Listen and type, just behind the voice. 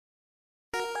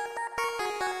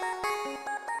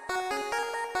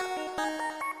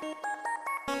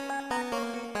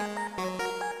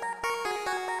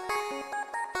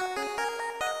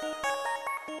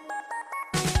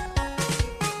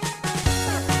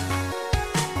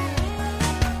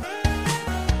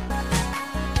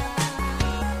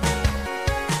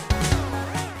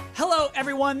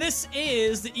everyone. This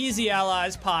is the Easy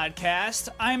Allies podcast.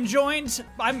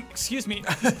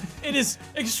 It is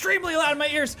extremely loud in my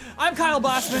ears. I'm Kyle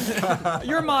Bossman,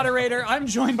 your moderator. I'm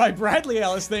joined by Bradley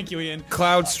Ellis. Thank you, Ian.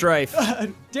 Cloud Strife.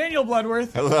 Daniel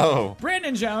Bloodworth. Hello.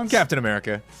 Brandon Jones. Captain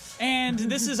America. And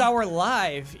this is our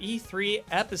live E3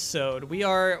 episode. We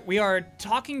are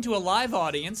talking to a live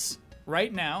audience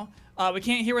right now. We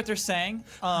can't hear what they're saying.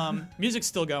 Music's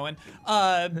still going.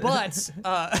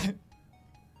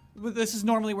 But this is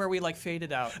normally where we fade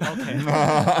it out. Okay.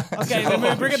 Okay, then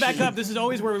we bring it back up. This is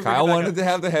always where we bring Kyle it back wanted up. to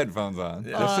have the headphones on,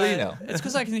 just so you know. It's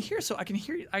because I can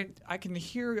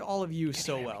hear all of you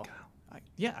so well.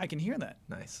 I can hear that.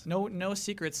 Nice. No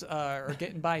secrets are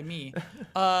getting by me.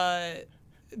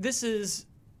 This is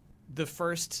the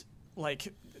first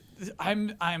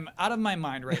I'm out of my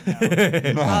mind right now.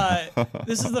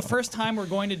 This is the first time we're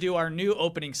going to do our new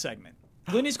opening segment.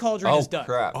 Glenny's Cauldron is done.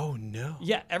 Crap. Oh no.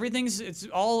 Yeah,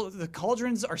 the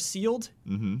cauldrons are sealed.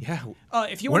 Mm-hmm. Yeah.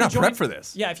 If you We're want not prepped for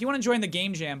this. Yeah, if you want to join the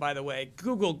game jam, by the way,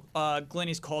 Google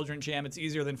Glenny's Cauldron Jam. It's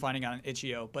easier than finding out on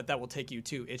Itch.io, but that will take you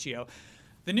to Itch.io.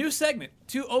 The new segment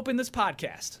to open this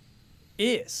podcast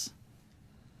is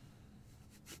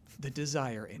the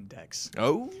Desire Index.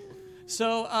 Oh.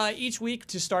 So each week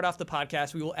to start off the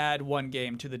podcast, we will add one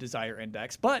game to the Desire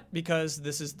Index. But because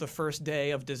this is the first day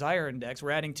of Desire Index,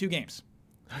 we're adding 2 games.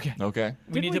 Okay.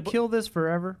 Didn't we kill this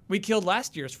forever? We killed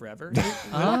last year's forever.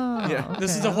 Yeah.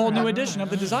 This is a whole new edition of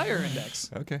the Desire Index.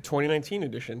 Okay. 2019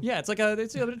 edition. Yeah, it's like a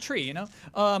tree, you know?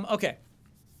 Okay.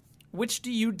 Which do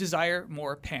you desire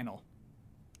more, panel?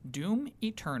 Doom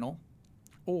Eternal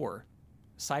or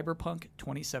Cyberpunk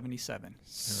 2077?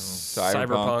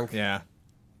 Cyberpunk. Yeah.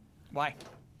 Why?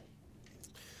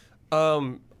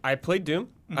 I played Doom.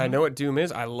 I know what Doom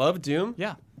is. I love Doom.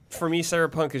 Yeah. For me,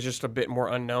 Cyberpunk is just a bit more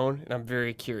unknown, and I'm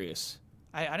very curious.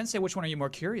 I didn't say which one are you more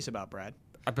curious about, Brad.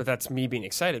 But that's me being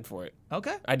excited for it.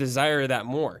 Okay. I desire that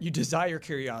more. You desire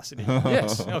curiosity.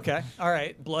 Yes. Okay. All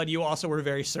right. Blood, you also were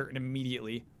very certain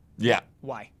immediately. Yeah.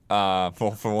 Why?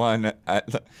 For one,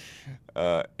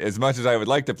 as much as I would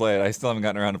like to play it, I still haven't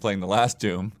gotten around to playing the last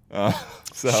Doom.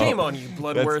 So Shame on you,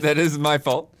 Bloodworth. That is my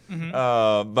fault.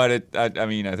 But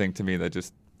I think to me that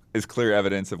just is clear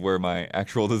evidence of where my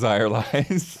actual desire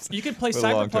lies. You could play for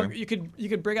the long term. Cyberpunk. You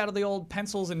could bring out the old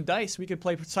pencils and dice. We could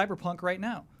play Cyberpunk right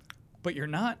now. But you're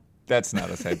not. That's not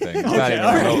the same thing. It's not even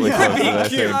remotely close to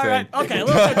that same All thing. right. Okay. A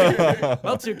little too cute. A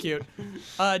little too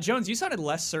cute. Jones, you sounded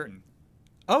less certain.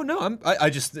 Oh no. I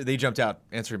just they jumped out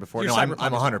answering before. You're No, I'm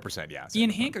Cyberpunk. 100%. Yeah.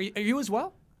 Ian Hink, are you as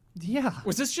well? Yeah.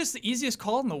 Was this just the easiest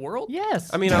call in the world?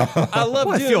 Yes. I mean, I love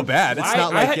Well, I Doom. feel bad. It's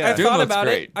not like I Doom thought looks about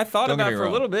great. it. I thought Don't get about me it for a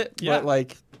wrong. little bit, Yeah.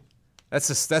 but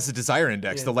that's a desire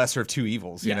index, Yeah. the lesser of two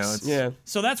evils. You Yes. know. It's, yeah.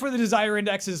 So that's where the Desire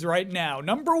Index is right now.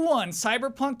 Number 1,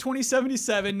 Cyberpunk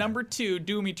 2077. Number 2,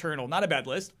 Doom Eternal. Not a bad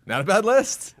list. Not a bad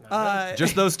list. Uh,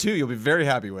 Just those two, you'll be very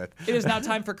happy with. It is now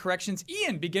time for corrections.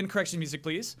 Ian, begin correction music,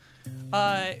 please.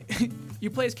 You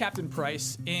play as Captain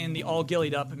Price in the all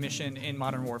gillied up mission in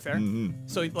Modern Warfare.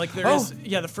 So there is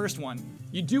the first one.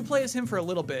 You do play as him for a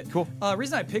little bit. Cool.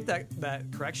 Reason I picked that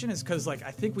correction is because I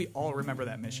think we all remember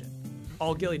that mission.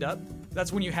 All gillied up.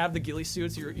 That's when you have the ghillie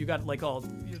suits. You got all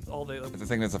the I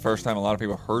think that's the first time a lot of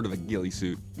people heard of a ghillie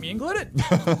suit. me included.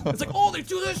 It's oh, they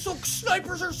do this. So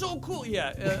snipers are so cool.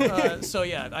 Yeah.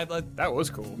 That was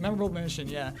cool. Memorable mission,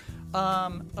 yeah.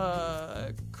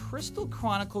 Crystal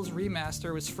Chronicles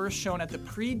Remaster was first shown at the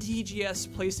pre-DGS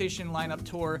PlayStation lineup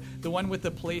tour, the one with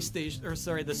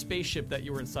the spaceship that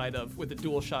you were inside of with the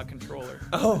DualShock controller.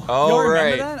 Oh, Y'all remember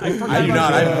right. that? I forgot I do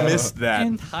about not. that I missed that.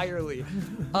 entirely.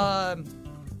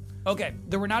 Okay,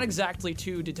 there were not exactly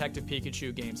 2 Detective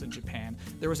Pikachu games in Japan.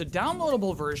 There was a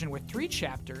downloadable version with 3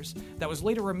 chapters that was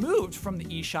later removed from the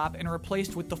eShop and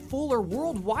replaced with the fuller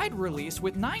worldwide release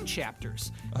with 9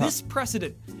 chapters. This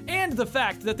precedent, and the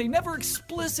fact that they never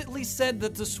explicitly said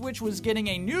that the Switch was getting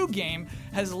a new game,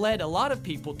 has led a lot of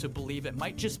people to believe it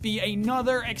might just be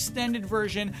another extended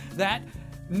version that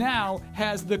now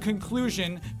has the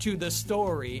conclusion to the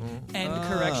story. End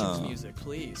corrections music,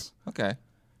 please. Okay.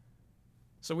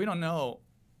 So we don't know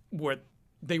what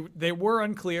they were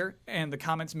unclear, and the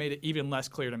comments made it even less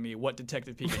clear to me what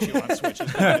Detective Pikachu on Switch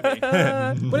is going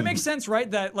to be. But it makes sense, right?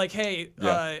 That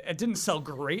it didn't sell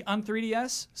great on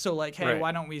 3DS, so Right.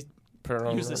 why don't we Put it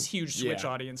on use the- this huge Switch Yeah.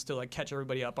 audience to catch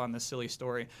everybody up on this silly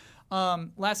story?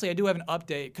 Lastly, I do have an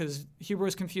update because Huber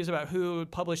was confused about who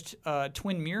published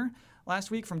Twin Mirror last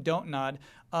week from Don't Nod,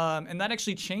 and that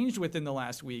actually changed within the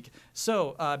last week.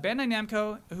 So Bandai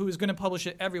Namco, who is going to publish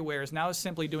it everywhere, is now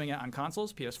simply doing it on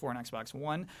consoles, PS4 and Xbox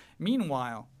One.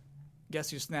 Meanwhile, guess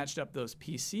who snatched up those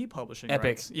PC publishing Epic.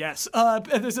 rights? Yes.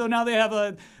 So now they have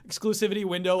a exclusivity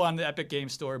window on the Epic Game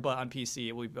Store, but on PC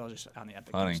it will be just on the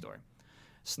Epic Game Store.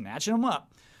 Snatching them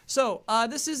up. So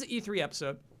this is the E3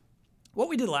 episode. What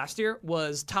we did last year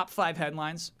was top 5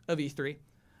 headlines of E3.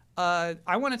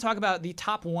 I want to talk about the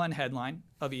top 1 headline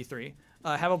of E3.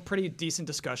 Have a pretty decent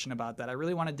discussion about that. I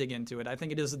really want to dig into it. I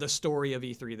think it is the story of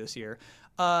E3 this year.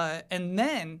 And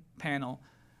then, panel,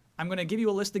 I'm going to give you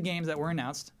a list of games that were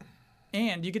announced,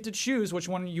 and you get to choose which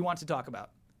one you want to talk about.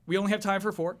 We only have time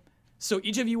for 4. So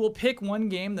each of you will pick one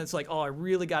game that's like, oh, I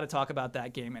really got to talk about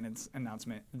that game and its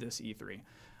announcement this E3.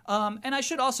 And I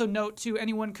should also note, to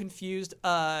anyone confused,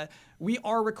 we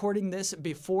are recording this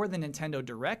before the Nintendo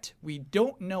Direct. We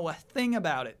don't know a thing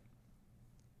about it.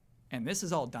 And this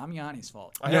is all Damiani's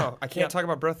fault. I know. I can't talk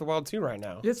about Breath of the Wild 2 right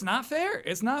now. It's not fair.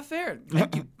 It's not fair.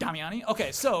 Thank you, Damiani.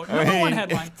 Okay, so number 1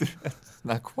 headline.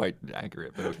 Not quite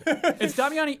accurate, but okay. It's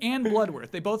Damiani and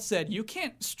Bloodworth. They both said, you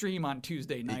can't stream on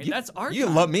Tuesday night. That's our You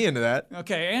time. lump me into that.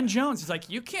 Okay, and Jones is like,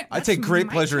 you can't. I that's take great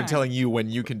my pleasure in time. telling you when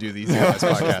you can do these guys'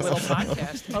 Little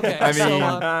podcasts. podcast. Okay, I mean,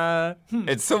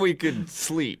 so, it's so we could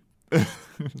sleep.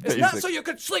 it's not so you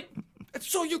could sleep. It's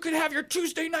so you could have your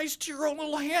Tuesday nights to your own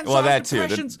little hands. Well, that too.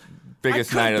 The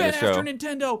biggest night of the show. After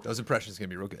Nintendo. Those impressions can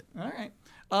be real good. All right.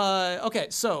 Okay,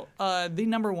 so the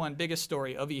number 1 biggest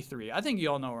story of E3. I think you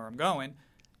all know where I'm going.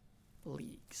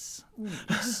 Leaks.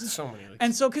 So many leaks.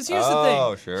 And so, because here's the thing.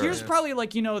 Oh, sure. Here's probably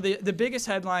like, the biggest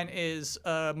headline is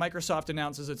Microsoft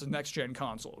announces it's a next-gen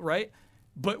console, right?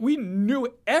 But we knew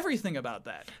everything about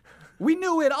that. We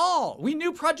knew it all. We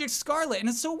knew Project Scarlet. And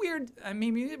it's so weird. I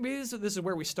mean, maybe this is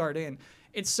where we start in.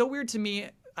 It's so weird to me.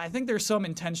 I think there's some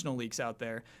intentional leaks out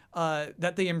there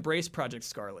that they embrace Project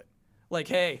Scarlet. Like,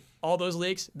 hey, all those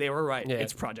leaks, they were right. Yeah.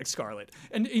 It's Project Scarlet.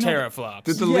 And Teraflops.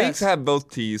 Did the Yes. leaks have both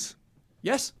T's?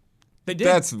 Yes, they did.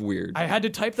 That's weird. I had to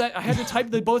type that. I had to type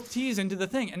the both T's into the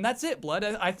thing, and that's it, Blood.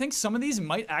 I think some of these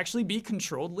might actually be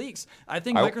controlled leaks. I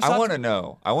think Microsoft. I want to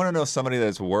know. I want to know somebody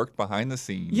that's worked behind the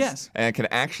scenes. Yes. And can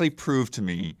actually prove to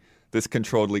me this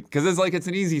controlled leak, because it's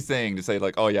an easy thing to say,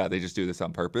 like, oh yeah, they just do this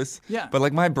on purpose. Yeah. But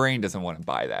like my brain doesn't want to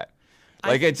buy that.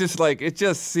 Like it feels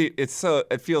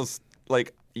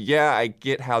like, yeah, I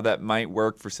get how that might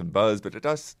work for some buzz, but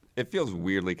it feels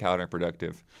weirdly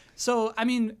counterproductive. So, I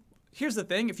mean, here's the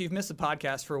thing. If you've missed the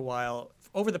podcast for a while,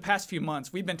 over the past few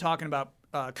months, we've been talking about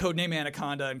Codename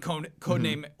Anaconda and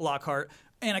Codename Lockhart.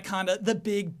 Anaconda, the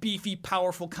big, beefy,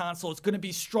 powerful console. It's going to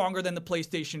be stronger than the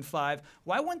PlayStation 5.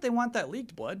 Why wouldn't they want that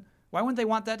leaked, Blood? Why wouldn't they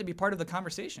want that to be part of the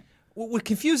conversation? What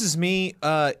confuses me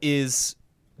is,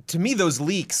 to me, those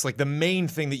leaks, like the main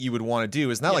thing that you would want to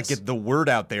do is not like Yes. get the word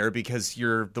out there, because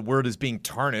the word is being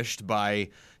tarnished by,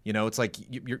 it's like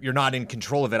you're not in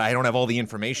control of it. I don't have all the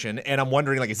information, and I'm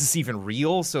wondering, like, is this even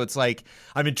real? So it's like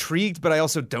I'm intrigued, but I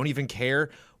also don't even care.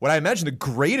 What I imagine the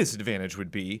greatest advantage would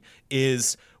be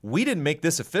is we didn't make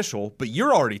this official, but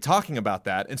you're already talking about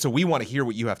that, and so we want to hear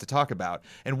what you have to talk about.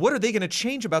 And what are they going to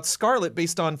change about Scarlet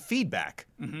based on feedback?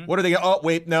 What are they? Oh,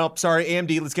 wait, no, sorry,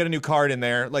 AMD, let's get a new card in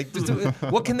there. Like,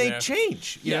 what can they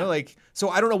change? You know, like, so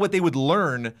I don't know what they would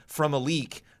learn from a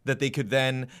leak that they could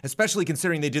then, especially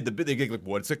considering they did they get like,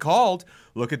 what's it called?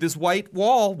 Look at this white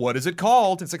wall. What is it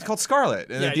called? It's like, it's called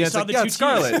Scarlet. And Yeah, at the you end, it's saw like, the yeah, two it's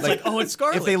Scarlet. Ts. It's like, oh, it's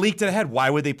Scarlet. If they leaked it ahead, why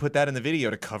would they put that in the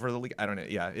video to cover the leak? I don't know.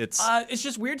 Yeah, it's It's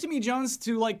just weird to me, Jones,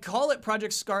 to like call it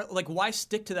Project Scarlet. Like, why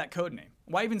stick to that code name?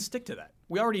 Why even stick to that?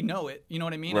 We already know it. You know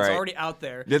what I mean? It's Right. already out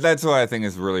there. Yeah, that's what I think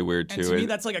is really weird too. And to me,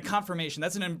 that's like a confirmation.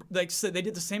 That's like so they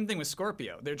did the same thing with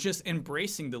Scorpio. They're just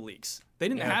embracing the leaks. They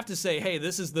didn't have to say, "Hey,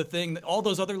 this is the thing. All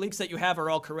those other leaks that you have are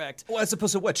all correct." well, as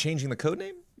opposed to what? Changing the code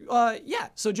name? Yeah.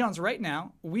 So, Jones, right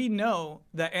now we know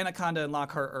that Anaconda and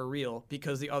Lockhart are real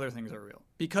because the other things are real.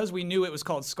 Because we knew it was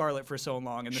called Scarlet for so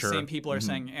long, and the same people are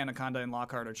saying Anaconda and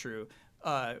Lockhart are true.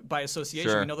 By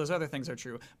association, Sure. we know those other things are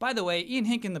true. By the way, Ian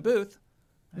Hink in the booth,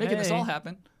 making this Hey. all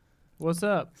happen. What's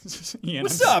up? Ian,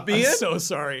 What's I'm up, Ian? I'm so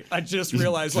sorry. I just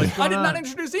realized, like, I did not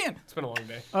introduce Ian. It's been a long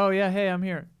day. Oh yeah, hey, I'm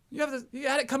here. You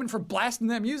had it coming for blasting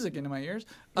that music into my ears.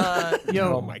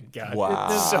 Yo, Oh my god. Wow.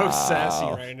 It's so sassy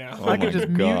right now. Oh I my could just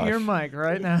gosh. mute your mic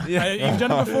right now. You've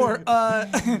done it before.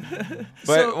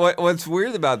 But what's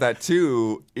weird about that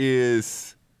too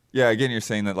is, yeah, again, you're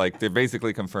saying that like they're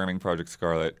basically confirming Project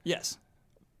Scarlet, Yes.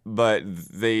 but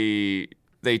they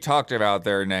talked about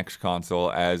their next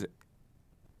console as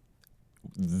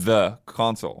the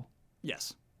console.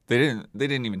 Yes. They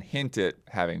didn't even hint at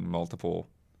having multiple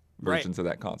versions of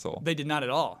that console. They did not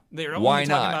at all. They were only Why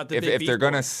talking not? about the If big they're beef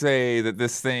gonna board. say that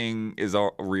this thing is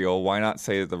all real, why not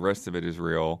say that the rest of it is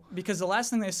real? Because the last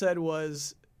thing they said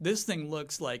was this thing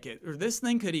looks like it, or this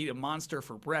thing could eat a monster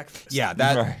for breakfast. Yeah,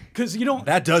 that Right. Because you don't.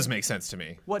 that does make sense to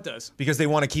me What does? because they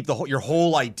want to keep your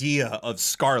whole idea of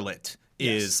Scarlet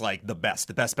Yes. is like the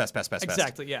best.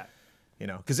 Exactly, yeah. You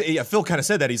know, because Phil kind of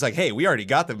said that. He's like, hey, we already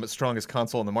got the strongest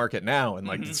console in the market now, and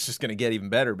like it's just going to get even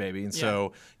better, baby. And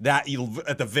so that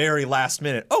at the very last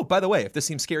minute, oh, by the way, if this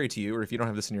seems scary to you, or if you don't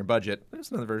have this in your budget,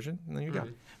 there's another version, and there you go.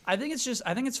 I think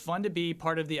it's fun to be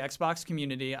part of the Xbox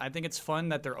community. I think it's fun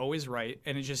that they're always right,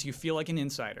 and it's just you feel like an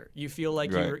insider. You feel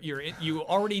like Right. you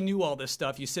already knew all this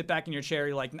stuff. You sit back in your chair,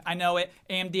 you're like, I know it.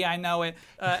 AMD, I know it.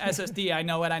 SSD, I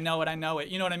know it. I know it. I know it.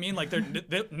 You know what I mean? Like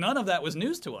none of that was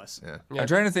news to us. Yeah. I'm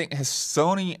trying to think. Has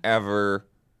Sony ever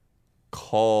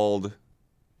called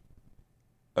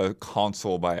a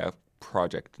console by a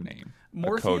project name? A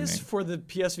code Morpheus name? for the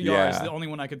PSVR is Yeah. the only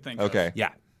one I could think of. Okay. Yeah.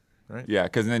 Yeah,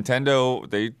 because Nintendo,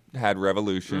 they had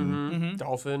Revolution. Mm-hmm.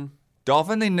 Dolphin.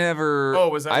 Dolphin, they never. Oh,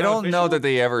 was that I not don't know official? that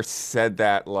they ever said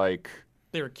that like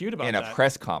They were cute about in a that.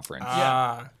 press conference.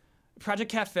 Ah. Project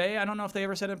Cafe, I don't know if they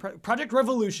ever said it. Project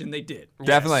Revolution, they did.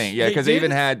 Definitely, yeah, They because they did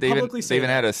even had publicly say that.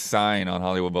 had a sign on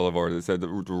Hollywood Boulevard that said the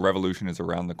revolution is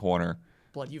around the corner.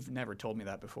 Blood, you've never told me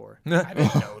that before. I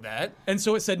didn't know that. And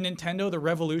so it said Nintendo, the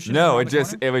Revolution. No, around it the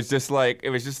just corner? it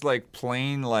was just like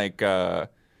plain like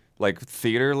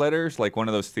theater letters, like one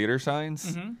of those theater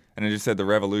signs, and it just said the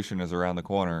revolution is around the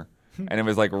corner, and it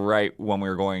was like right when we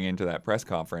were going into that press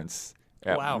conference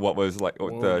at Wow. what was like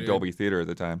the dude. Dolby Theater at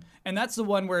the time. And that's the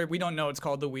one where we don't know it's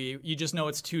called the Wii. You just know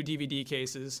it's 2 DVD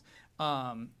cases,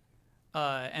 and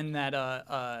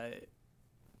that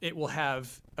it will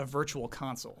have a virtual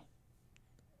console.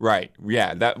 Right.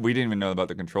 Yeah. That we didn't even know about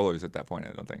the controllers at that point.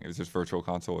 I don't think it was just Virtual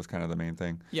Console was kind of the main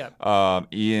thing. Yeah.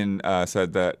 Ian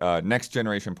said that next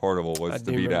generation portable was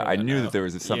the do Vita. remember I that knew now. that there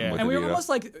was something Yeah. with And the we were Vita. almost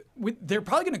like, they're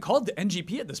probably going to call it the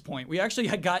NGP at this point. We actually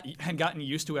had gotten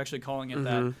used to actually calling it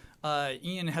that.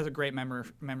 Ian has a great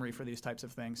memory for these types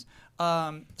of things.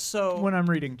 So When I'm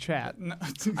reading chat.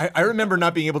 I remember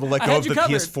not being able to let I go had of you the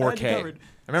covered. I PS4K. had you covered.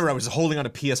 I remember I was holding on to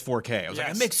PS4K. I was like,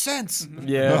 Yes. it makes sense.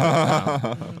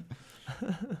 Yeah.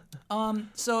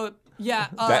 So yeah,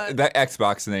 that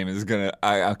Xbox name is gonna.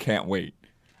 I can't wait.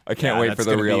 I can't Yeah, wait that's for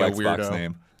the gonna be real a Xbox weirdo.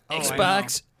 name.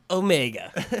 Xbox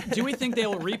Omega. do we think they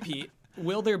will repeat?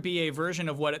 Will there be a version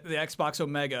of what the Xbox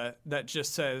Omega that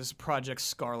just says Project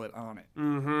Scarlet on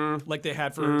it, like they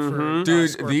had for Dude,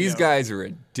 Scorpio? these guys are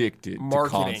addicted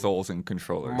Marketing. to consoles and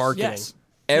controllers. Marketing. Yes.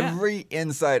 Every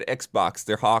inside Xbox,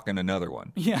 they're hawking another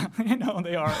one. Yeah, I know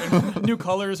they are. And new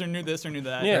colors or new this or new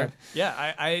that. Yeah.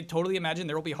 Yeah, I totally imagine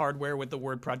there will be hardware with the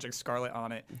word Project Scarlet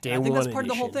on it. Day I think that's one part of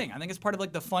the whole edition. thing. I think it's part of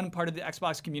like the fun part of the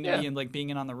Xbox community Yeah. and like being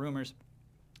in on the rumors.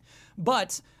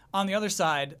 But on the other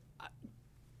side,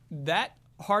 that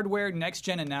hardware next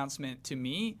gen announcement to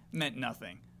me meant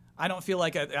nothing. I don't feel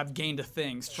like I've gained a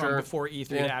thing from Sure. before E3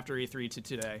 to Yeah. after E3 to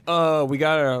today. We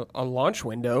got a launch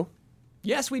window.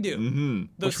 Yes, we do. Mm-hmm.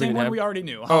 The Which we same didn't one have- we already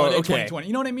knew. Holiday okay. 2020.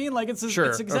 You know what I mean? Like it's Sure,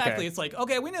 it's exactly. okay. It's like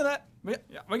okay, we knew that.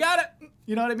 We got it.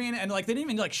 You know what I mean? And like they didn't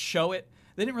even like show it.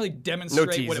 They didn't really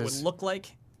demonstrate what it would teases. look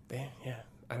like. Yeah.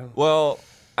 I don't. Well,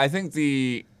 I think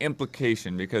the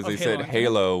implication, because they Of said Halo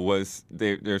Halo was,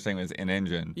 they're saying it was in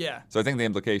engine. Yeah. So I think the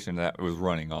implication that it was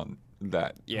running on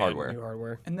that hardware. New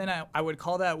hardware. And then I would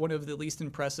call that one of the least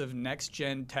impressive next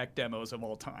gen tech demos of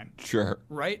all time. Sure.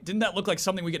 Right? Didn't that look like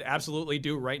something we could absolutely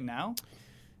do right now?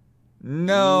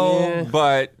 No, Yeah.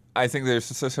 but I think there's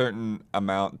just a certain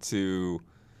amount to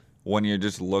when you're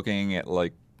just looking at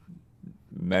like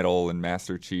Metal and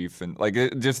Master Chief and like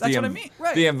just That's the what I mean,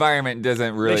 right. the environment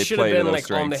doesn't really They should play have to been those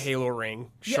like on the strengths. Halo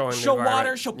ring, Yeah, showing show the water,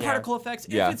 environment. show Yeah. particle effects.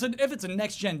 Yeah. If it's a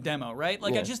next gen demo, right?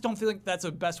 Like I Yeah. just don't feel like that's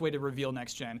the best way to reveal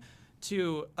next gen.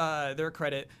 To their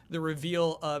credit, the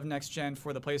reveal of next gen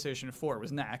for the PlayStation 4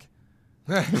 was knack.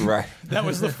 Right. That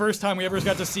was the first time we ever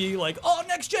got to see like, oh,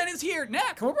 next gen is here,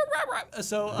 knack.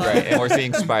 So Right. And we're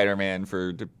seeing Spider-Man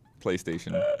for the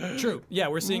PlayStation. true. Yeah,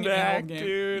 we're seeing an Knack, animal game.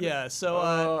 dude. Yeah,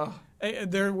 so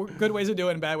there were good ways to do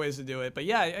it and bad ways to do it. But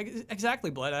yeah,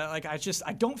 exactly, Blood.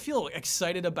 I don't feel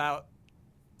excited about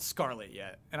Scarlet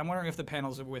yet, and I'm wondering if the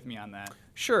panels are with me on that.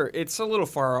 Sure, it's a little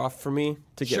far off for me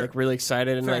to get Sure. like really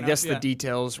excited, and Fair I enough, guess yeah. the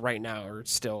details right now are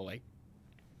still like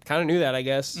kind of knew that. I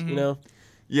guess Mm-hmm. you know.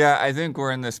 Yeah, I think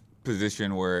we're in this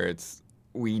position where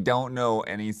we don't know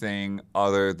anything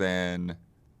other than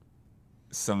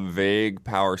some vague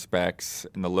power specs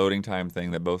and the loading time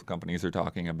thing that both companies are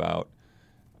talking about,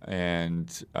 and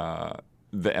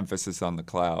the emphasis on the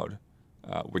cloud,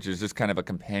 which is just kind of a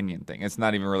companion thing. It's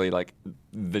not even really like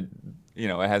it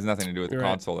has nothing to do with the Right.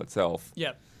 console itself.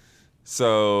 Yep.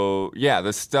 So yeah,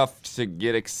 the stuff to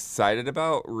get excited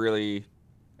about really,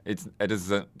 it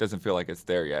doesn't feel like it's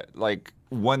there yet. Like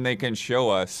when they can show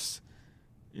us,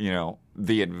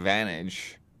 the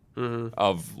advantage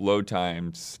of load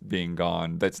times being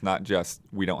gone. That's not just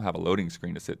we don't have a loading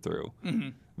screen to sit through.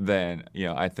 Then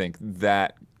I think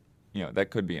that that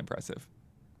could be impressive.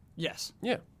 Yes.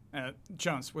 Yeah.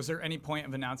 Jones, was there any point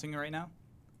of announcing it right now?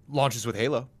 Launches with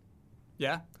Halo.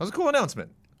 Yeah. That was a cool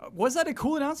announcement. Was that a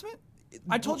cool announcement?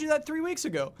 I told you that 3 weeks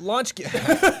ago. Launch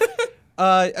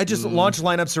launch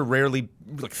lineups are rarely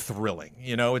like thrilling.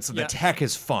 The tech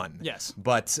is fun. Yes.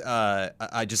 But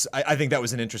I think that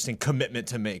was an interesting commitment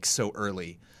to make so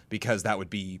early, because that would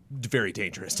be very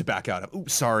dangerous to back out of. Ooh,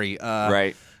 sorry.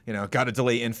 Right. Got to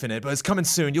delay Infinite, but it's coming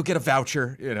soon. You'll get a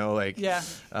voucher. Yeah.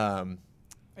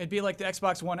 It'd be like the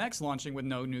Xbox One X launching with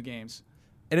no new games.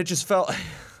 And it just felt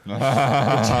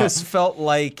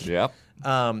like Yep.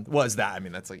 was that? I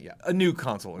mean, that's like a new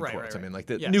console in Right, quotes. right, I mean, like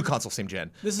right. the Yeah. new console same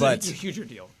gen. This is but, a huger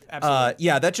deal. Absolutely.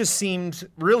 that just seemed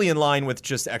really in line with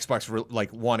just Xbox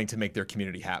like wanting to make their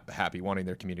community happy, wanting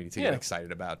their community to get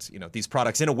excited about these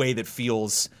products in a way that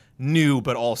feels new,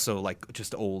 but also like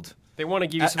just old. They want to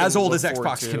give you something As to old look as forward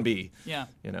Xbox to can be. Yeah.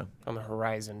 on the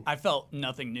horizon. I felt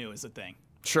nothing new is the thing.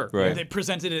 Sure. Right. They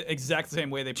presented it exact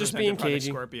same way they Just presented being Project cagey.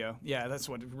 Scorpio. Yeah, that's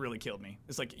what really killed me.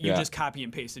 It's like you Yeah. just copy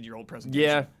and pasted your old presentation.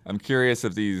 Yeah. I'm curious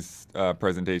if these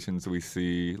presentations we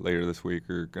see later this week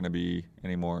are going to be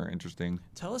any more interesting.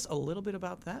 Tell us a little bit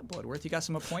about that, Bloodworth. You got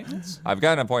some appointments? I've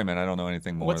got an appointment. I don't know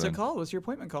anything more. What's than it called? What's your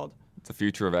appointment called? It's the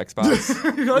future of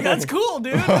Xbox. You're like, that's cool,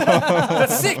 dude.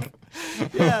 That's sick.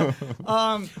 Yeah.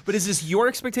 But is this your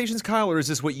expectations, Kyle, or is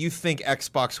this what you think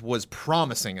Xbox was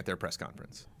promising at their press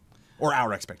conference, or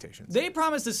our expectations? They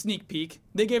promised a sneak peek.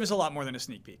 They gave us a lot more than a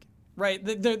sneak peek. Right,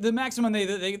 the maximum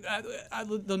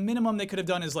the minimum they could have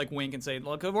done is like wink and say,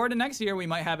 look forward to next year. We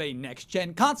might have a next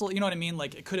gen console. You know what I mean?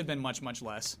 Like it could have been much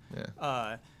less.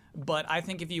 Yeah. But I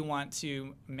think if you want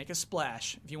to make a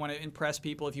splash, if you want to impress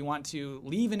people, if you want to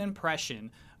leave an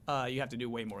impression, you have to do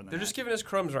way more than that. They're just giving us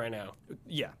crumbs right now.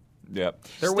 yeah. Yep.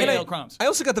 They're Stale waiting. crumbs. I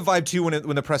also got the vibe too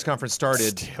when the press conference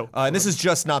started, and this is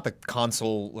just not the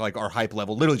console like our hype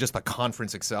level, literally just the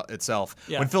conference itself.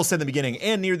 Yeah. When Phil said in the beginning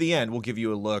and near the end, we'll give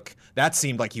you a look. That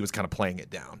seemed like he was kind of playing it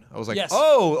down. I was like, Yes.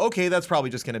 oh, okay, that's probably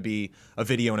just going to be a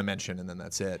video and a mention, and then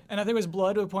that's it. And I think it was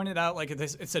Blood who pointed out, like,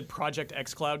 it said Project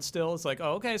xCloud still. It's like,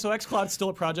 oh, okay, so xCloud's still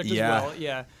a project Yeah. as well.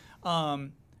 Yeah.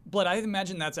 Blood, I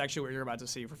imagine that's actually what you're about to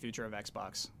see for future of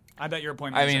Xbox. I bet your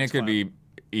appointment I is mean, it could xCloud. be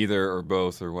either or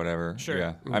both or whatever. Sure.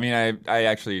 Yeah. I mean, I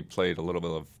actually played a little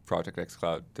bit of Project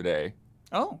xCloud today.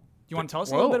 Oh. You want to tell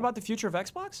us a little bit about the future of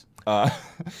Xbox?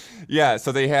 Yeah,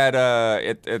 so they had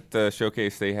at the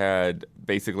showcase they had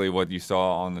basically what you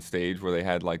saw on the stage where they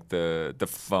had like the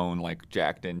phone like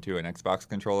jacked into an Xbox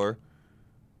controller.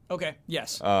 Okay,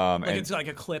 yes. And- it's like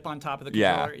a clip on top of the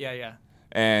Yeah. controller. Yeah.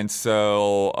 And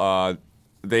so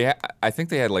I think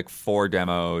they had like 4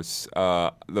 demos.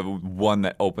 The one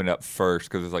that opened up first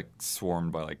because it was like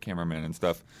swarmed by like cameramen and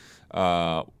stuff.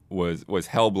 Was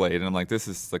Hellblade, and I'm like, this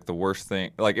is like the worst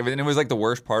thing. Like, and it was like the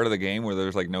worst part of the game where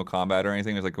there's like no combat or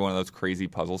anything. It was like one of those crazy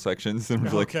puzzle sections, and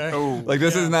it was Okay. like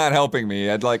this is not helping me.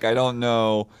 I don't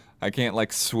know. I can't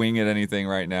like swing at anything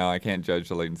right now. I can't judge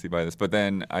the latency by this. But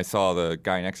then I saw the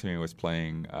guy next to me was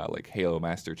playing like Halo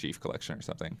Master Chief Collection or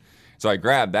something. So I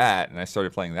grabbed that and I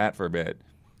started playing that for a bit.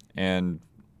 And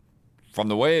from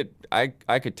the way I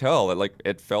could tell that like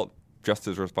it felt just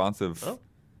as responsive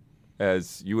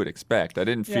as you would expect. I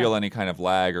didn't feel Yeah. any kind of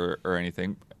lag or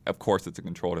anything. Of course, it's a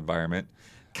controlled environment.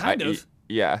 Kind of.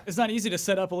 Yeah. It's not easy to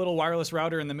set up a little wireless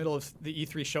router in the middle of the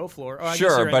E3 show floor. Oh, I guess Sure,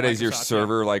 you're in but is your Microsoft, yeah.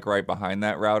 server like right behind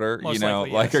that router? Most you know,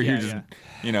 likely, like yes. are you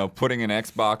Yeah, just putting an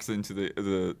Xbox into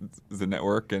the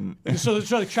network and So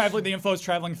the info is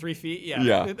traveling 3 feet. Yeah,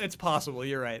 Yeah. It's possible.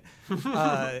 You're right.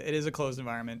 It is a closed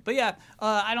environment, but yeah,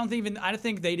 I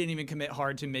think they didn't even commit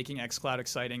hard to making xCloud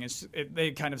exciting.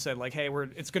 They kind of said like, hey,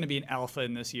 it's going to be an alpha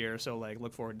in this year, so like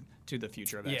look forward to the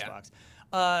future of Yeah.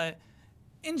 Xbox.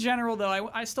 In general, though,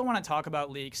 I still want to talk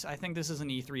about leaks. I think this is an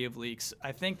E3 of leaks.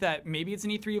 I think that maybe it's an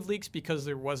E3 of leaks because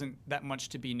there wasn't that much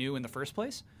to be new in the first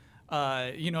place.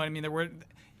 You know what I mean?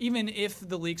 Even if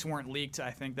the leaks weren't leaked,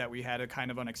 I think that we had a kind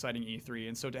of unexciting E3.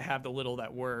 And so to have the little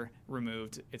that were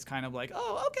removed, it's kind of like,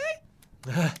 oh,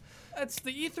 okay. That's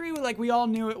the E3 like we all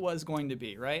knew it was going to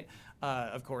be, right?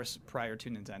 Of course, prior to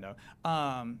Nintendo.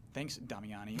 Thanks,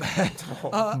 Damiani.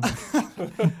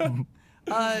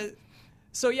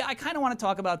 So yeah, I kind of want to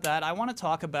talk about that. I want to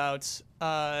talk about,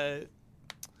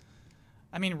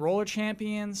 Roller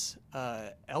Champions,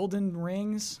 Elden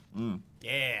Rings.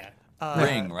 Yeah.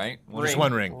 Ring, right? Just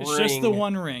one ring. It's just the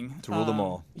one ring To rule them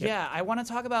all. Yeah, I want to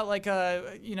talk about like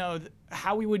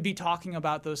how we would be talking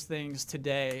about those things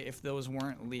today if those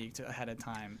weren't leaked ahead of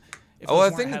time. If Oh,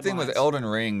 those I think the weren't thing with headlines. Elden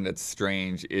Ring that's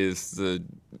strange is the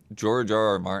George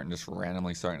R.R. Martin just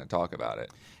randomly starting to talk about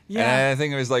it. Yeah. And I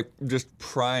think it was like just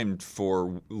primed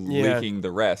for leaking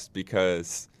the rest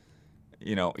because,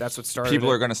 That's what started people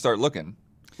it. are going to start looking.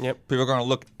 Yep. People are going to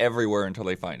look everywhere until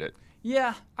they find it.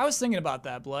 Yeah, I was thinking about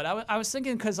that, Blood. I was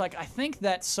thinking because I think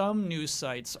that some news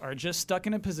sites are just stuck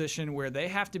in a position where they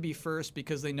have to be first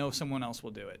because they know someone else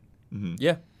will do it.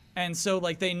 Yeah. And so,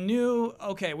 they knew,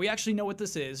 okay, we actually know what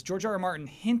this is. George R.R. Martin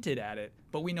hinted at it,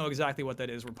 but we know exactly what that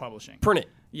is we're publishing. Print it.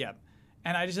 Yeah.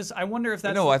 And I wonder if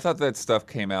that's... No, I thought that stuff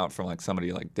came out from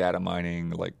somebody data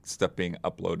mining, stuff being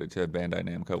uploaded to a Bandai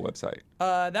Namco website.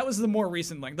 that was the more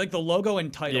recent link. Like the logo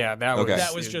and title. Yeah, that Okay.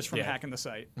 That was just from yeah. hacking the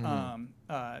site. I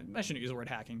shouldn't use the word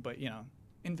hacking, but,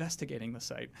 investigating the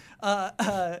site.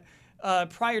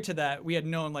 Prior to that, we had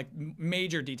known,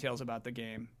 major details about the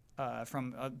game.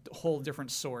 From a whole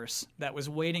different source that was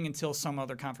waiting until some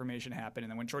other confirmation happened. And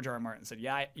then when George R.R. Martin said,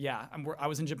 I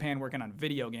was in Japan working on a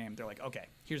video game, they're like, okay,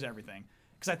 here's everything.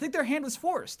 Because I think their hand was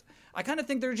forced. I kind of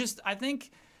think they're just, I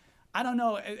don't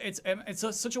know, it's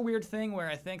such a weird thing where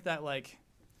I think that,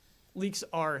 leaks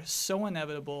are so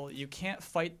inevitable. You can't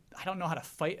fight, I don't know how to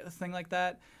fight a thing like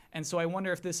that. And so I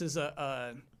wonder if this is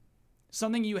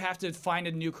something you have to find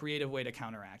a new creative way to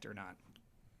counteract or not.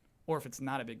 Or if it's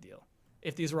not a big deal.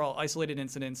 If these are all isolated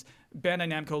incidents,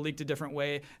 Bandai Namco leaked a different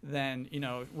way than,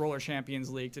 Roller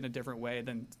Champions leaked in a different way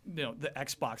than, the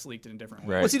Xbox leaked in a different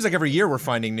way. Right. Well, it seems like every year we're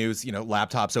finding news,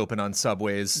 laptops open on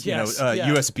subways, Yes, yeah.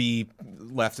 USB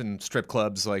left in strip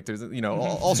clubs. There's,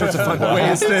 all sorts of fun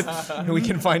ways that we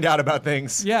can find out about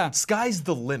things. Yeah. Sky's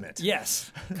the limit.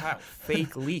 Yes. Kyle,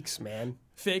 fake leaks, man.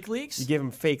 Fake leaks. You give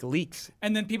them fake leaks.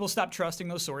 And then people stop trusting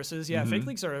those sources. Yeah, fake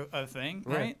leaks are a thing,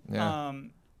 right? Yeah.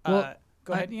 Well,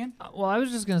 Go ahead, Ian. Well, I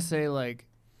was just gonna say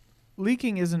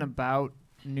leaking isn't about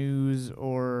news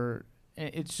or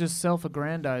it's just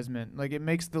self-aggrandizement. It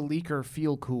makes the leaker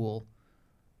feel cool,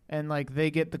 and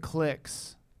they get the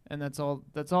clicks, and that's all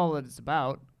that it's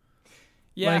about.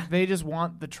 Yeah. They just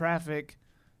want the traffic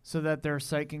so that their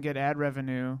site can get ad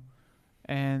revenue,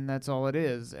 and that's all it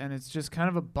is. And it's just kind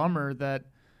of a bummer that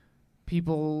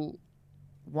people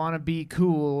want to be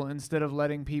cool instead of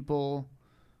letting people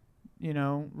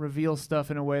reveal stuff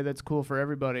in a way that's cool for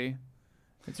everybody.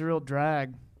 It's a real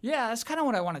drag. Yeah, that's kind of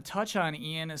what I want to touch on,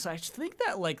 Ian, is I think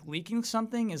that, leaking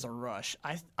something is a rush.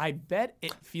 I bet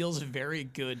it feels very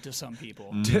good to some people.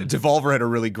 Devolver had a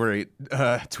really great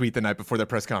tweet the night before their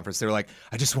press conference. They were like,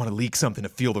 I just want to leak something to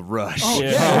feel the rush. Oh,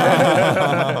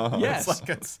 yeah.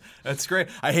 Yes. That's great.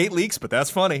 I hate leaks, but that's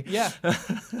funny. Yeah.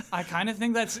 I kind of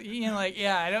think that's,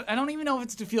 I don't even know if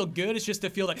it's to feel good. It's just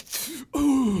to feel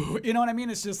ooh, you know what I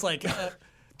mean? It's just to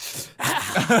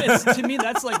me,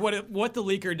 that's what the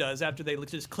leaker does after they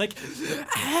just click.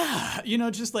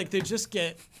 They just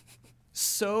get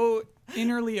so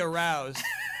innerly aroused.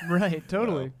 Right,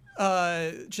 totally.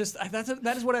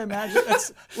 That is what I imagine.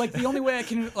 That's the only way I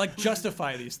can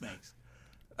justify these things.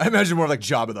 I imagine more like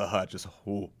Jabba the Hutt, just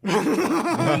ooh. And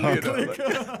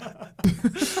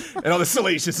all the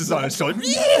salacious is on his shoulder.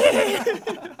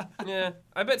 Yeah,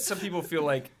 I bet some people feel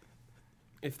like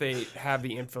if they have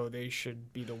the info, they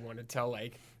should be the one to tell.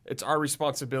 It's our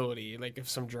responsibility. If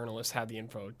some journalists have the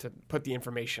info, to put the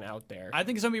information out there. I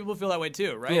think some people feel that way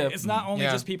too, right? Yeah. It's not only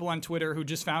Yeah. just people on Twitter who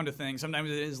just found a thing.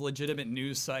 Sometimes it is legitimate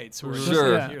news sites. Who are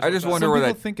Sure. Just, here's I just what's wonder up. Some where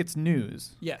people that- think it's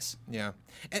news. Yes. Yeah.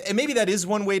 And maybe that is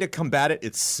one way to combat it.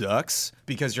 It sucks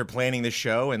because you're planning the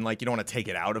show and you don't want to take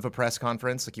it out of a press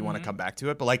conference. You want to come back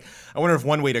to it. But I wonder if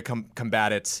one way to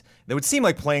combat it that would seem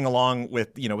like playing along with,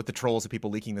 with the trolls of people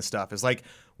leaking this stuff is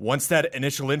once that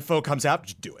initial info comes out,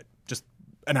 just do it. Just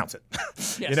announce it.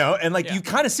 Yes. And Yeah. you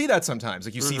kind of see that sometimes.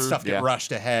 You see stuff get Yeah.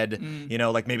 rushed ahead, maybe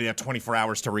they have 24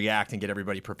 hours to react and get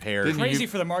everybody prepared. Didn't Crazy you-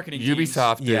 for the marketing teams.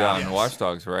 Ubisoft did Yeah. on Yes. Watch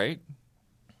Dogs, right?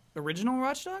 Original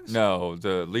Watch Dogs? No,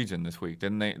 the Legion this week.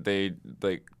 Didn't they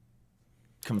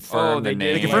confirmed they the did.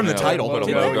 name? They confirmed the and title, put a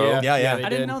Did they? logo. Yeah. they I did.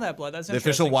 didn't know that, Blood. That's The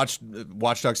official interesting.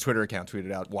 Watch Dogs Twitter account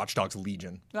tweeted out Watch Dogs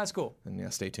Legion. That's cool.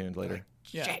 And stay tuned later.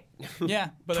 Yeah. Yeah.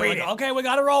 But they're okay, we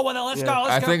got to roll with it. Let's go. I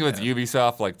Let's go. think with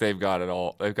Ubisoft, they've got it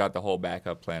all. They've got the whole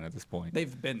backup plan at this point.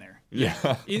 They've been there. Yeah.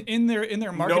 In their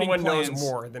No marketing one plans. knows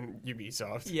more than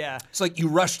Ubisoft. Yeah. It's you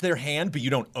rushed their hand, but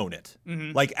you don't own it.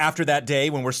 After that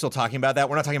day, when we're still talking about that,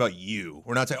 we're not talking about you.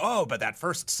 We're not saying, oh, but that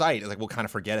first sight. It's we'll kind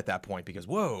of forget at that point because,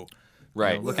 whoa.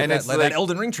 Right. Look And at it's that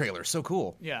Elden Ring trailer. So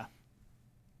cool. Yeah.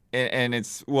 and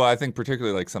it's I think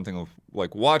particularly something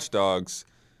like Watch Dogs,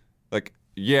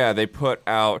 yeah, they put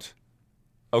out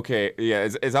okay, yeah,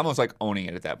 it's almost like owning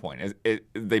it at that point.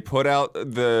 They put out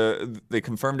they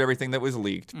confirmed everything that was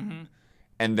leaked, and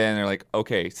then they're like,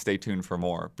 okay, stay tuned for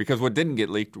more. Because what didn't get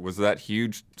leaked was that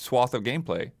huge swath of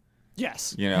gameplay.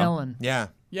 Yes. You know, Helen. Yeah.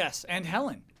 Yes, and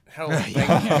Helen. Hell,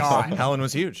 thank God. Helen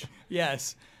was huge.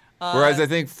 Yes. Whereas I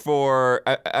think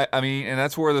I mean, and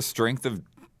that's where the strength of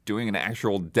doing an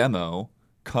actual demo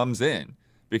comes in.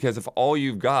 Because if all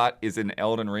you've got is an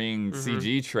Elden Ring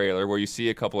CG trailer where you see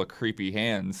a couple of creepy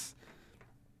hands,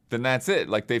 then that's it.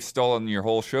 Like, they've stolen your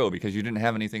whole show because you didn't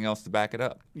have anything else to back it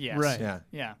up. Yes. Right. Yeah.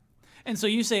 Yeah. And so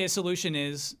you say a solution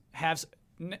is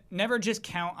never just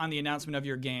count on the announcement of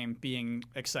your game being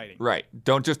exciting. Right.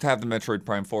 Don't just have the Metroid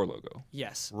Prime 4 logo.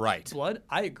 Yes. Right. Blood,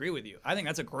 I agree with you. I think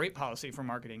that's a great policy for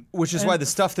marketing. Which is why the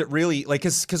stuff that really, like,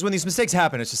 because when these mistakes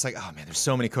happen, it's just like, oh man, there's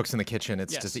so many cooks in the kitchen.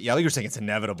 It's Yes. just, yeah, like you're saying, it's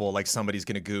inevitable. Like, somebody's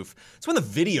gonna goof. It's when the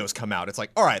videos come out. It's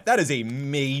like, all right, that is a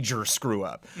major screw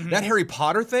up. That Harry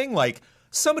Potter thing, like,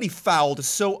 somebody fouled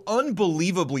so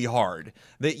unbelievably hard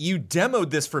that you demoed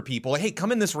this for people. Like, hey,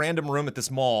 come in this random room at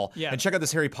this mall Yeah. and check out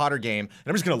this Harry Potter game. And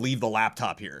I'm just going to leave the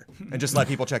laptop here and just let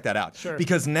people check that out. Sure.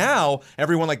 Because now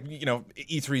everyone, like, you know,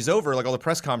 E3's over. Like, all the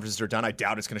press conferences are done. I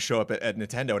doubt it's going to show up at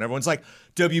Nintendo. And everyone's like,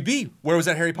 WB, where was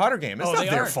that Harry Potter game? It's Oh, not they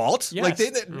their are. fault. Yes. Like,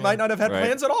 they might not have had Right.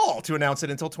 plans at all to announce it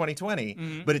until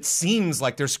 2020. But it seems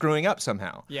like they're screwing up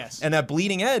somehow. Yes. And that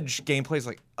Bleeding Edge gameplay is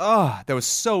like, that was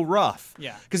so rough.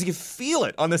 Yeah. Because you can feel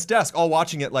it on this desk, all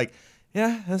watching it like,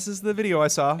 yeah, this is the video I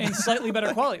saw. In slightly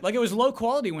better quality. Like, it was low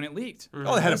quality when it leaked.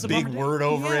 Oh, they had That's a the big bummer. word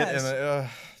over Yes. it. And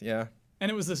yeah.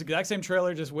 And it was this exact same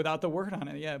trailer just without the word on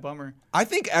it. Yeah, bummer. I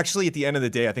think actually at the end of the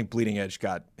day, I think Bleeding Edge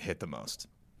got hit the most.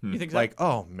 You think so? Like,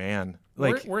 oh man.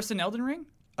 Like, Worse than Elden Ring?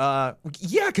 yeah,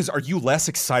 because are you less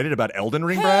excited about Elden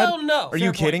Ring, Hell Brad? no. Are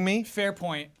you kidding me? Fair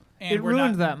point. And It we're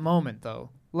ruined not, that moment, though.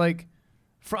 Like,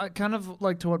 kind of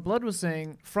like to what Blood was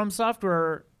saying, From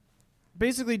Software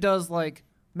basically does like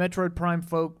Metroid Prime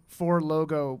 4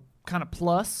 logo kind of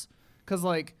plus, because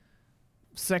like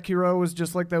Sekiro was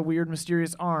just like that weird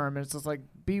mysterious arm, and it's just like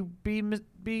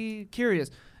be curious.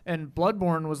 And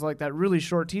Bloodborne was like that really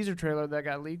short teaser trailer that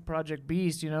got leaked, Project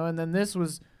Beast, you know, and then this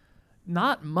was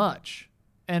not much,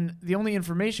 and the only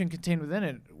information contained within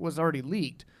it was already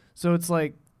leaked. So it's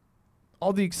like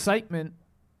all the excitement,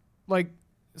 like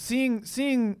seeing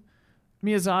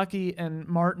Miyazaki and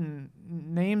Martin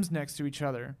names next to each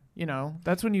other, you know,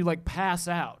 that's when you like pass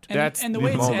out. and the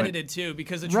way it's moment. edited too,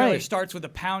 because the trailer Right. starts with a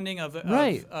pounding of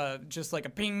Right. just like a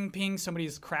ping ping,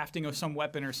 somebody's crafting of some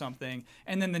weapon or something,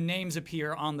 and then the names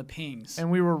appear on the pings.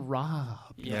 And we were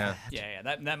robbed. yeah.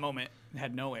 That moment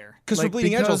had no air. Because for Like,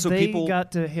 Bleeding Edge, because also they people.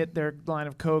 got to hit their line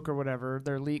of Coke or whatever,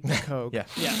 their leak of Coke. Yeah.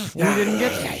 Yeah. We didn't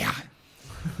get that.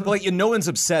 But like, no one's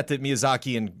upset that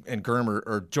Miyazaki and Gurm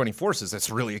are joining forces.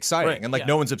 That's really exciting. Right, And like, yeah.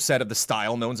 no one's upset at the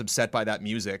style. No one's upset by that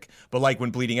music. But like,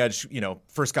 when Bleeding Edge,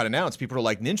 first got announced, people were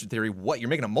like, Ninja Theory, what? You're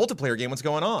making a multiplayer game? What's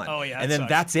going on? Oh, yeah, And that then sucks.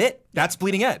 that's it. That's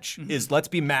Bleeding Edge. Is let's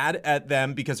be mad at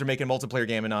them because they're making a multiplayer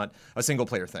game and not a single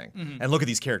player thing. And look at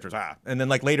these characters. And then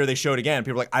like later they showed again.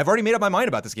 People were like, I've already made up my mind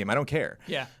about this game. I don't care.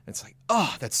 Yeah. And it's like,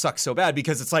 oh, that sucks so bad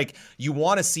because it's like you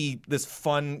want to see this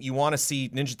fun. You want to see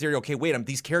Ninja Theory. Okay, wait,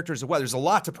 these characters are what? There's a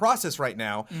lot to process right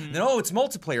now. And then, it's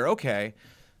multiplayer. Okay. And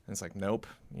it's like, nope.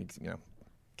 You know,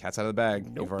 cat's out of the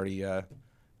bag. You've already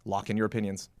locked in your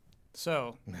opinions.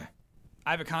 So,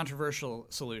 I have a controversial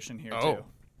solution here Oh. too.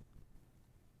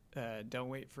 Don't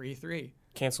wait for E3.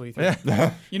 Cancel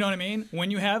E3. You know what I mean?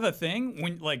 When you have a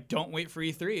thing, don't wait for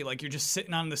E3. Like, you're just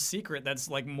sitting on the secret that's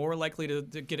like more likely to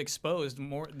get exposed the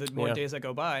more Yeah. days that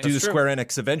go by. Do the true. Square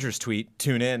Enix Avengers tweet.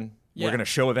 Tune in. Yeah. We're going to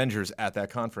show Avengers at that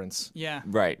conference. Yeah.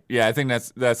 Right. Yeah, I think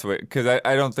that's what, because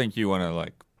I don't think you want to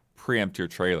like preempt your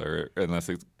trailer unless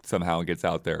it somehow gets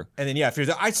out there. And then, if you're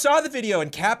I saw the video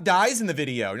and Cap dies in the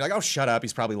video. And you're like, oh, shut up.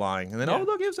 He's probably lying. And then, Yeah.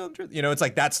 look, he was telling the truth. You know, it's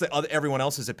like that's everyone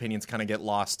else's opinions kind of get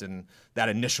lost in that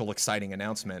initial exciting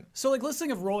announcement. So, like,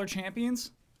 listing of Roller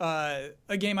Champions, a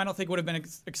game I don't think would have been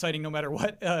exciting no matter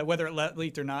what, whether it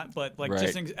leaked or not. But like,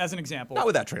 Right. just as an example, Not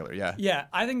with that trailer, yeah. yeah,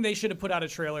 I think they should have put out a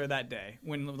trailer that day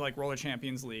when like Roller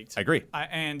Champions leaked. I agree.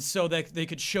 And so that they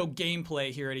could show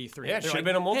gameplay here at E3. Yeah, it They're should have like,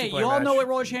 been a Hey, multiplayer you all know match." what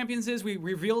Roller Champions is? We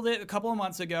revealed it a couple of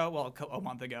months ago. Well, a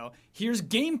month ago. Here's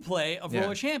gameplay of Yeah.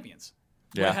 Roller Champions.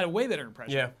 Would Yeah. have had a way better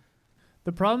impression. Yeah.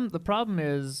 The problem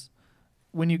is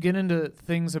when you get into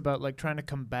things about like trying to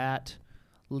combat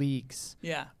leaks.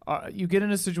 Yeah. You get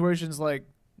into situations like,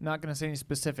 not going to say any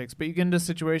specifics, but you get into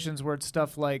situations where it's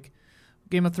stuff like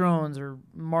Game of Thrones or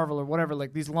Marvel or whatever,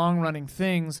 like these long-running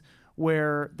things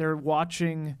where they're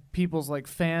watching people's like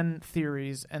fan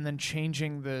theories and then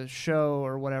changing the show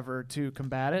or whatever to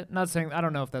combat it. Not saying, I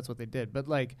don't know if that's what they did, but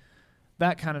like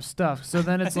that kind of stuff. So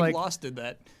then I it's think like, Lost did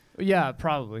that. yeah,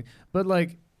 probably. But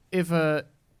like, if the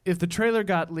trailer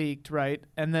got leaked, right,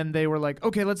 and then they were like,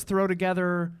 okay, let's throw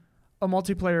together a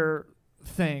multiplayer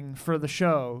thing for the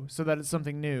show so that it's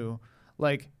something new,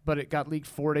 like, but it got leaked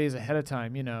 4 days ahead of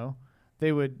time, it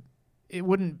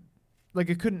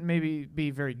couldn't maybe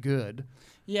be very good.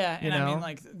 Yeah, and I know? mean,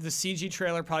 like, the CG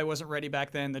trailer probably wasn't ready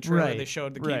back then. The trailer Right, they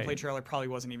showed, the right. gameplay trailer probably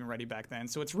wasn't even ready back then.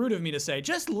 So it's rude of me to say,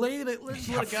 just let it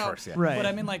go. course, yeah. Right. But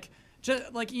I mean, like,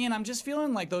 just like Ian, I'm just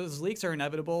feeling like those leaks are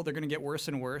inevitable. They're going to get worse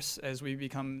and worse as we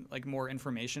become like more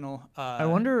informational. I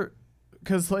wonder,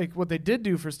 because like what they did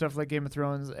do for stuff like Game of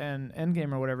Thrones and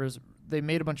Endgame or whatever is they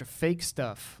made a bunch of fake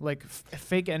stuff, like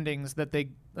fake endings that they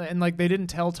didn't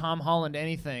tell Tom Holland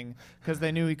anything because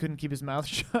they knew he couldn't keep his mouth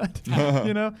shut,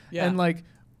 Yeah. And like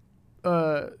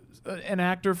an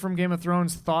actor from Game of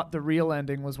Thrones thought the real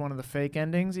ending was one of the fake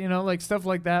endings, like stuff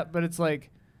like that. But it's like,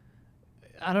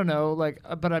 I don't know, like,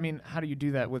 but I mean, how do you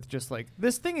do that with just like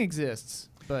this thing exists?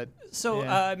 But So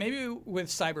yeah. maybe with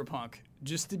Cyberpunk,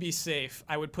 just to be safe,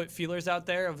 I would put feelers out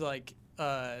there of like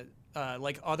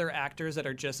other actors that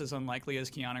are just as unlikely as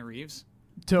Keanu Reeves.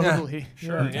 Totally.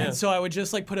 Sure. Yeah. And so I would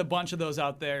just like put a bunch of those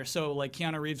out there. So like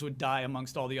Keanu Reeves would die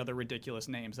amongst all the other ridiculous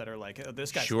names that are like,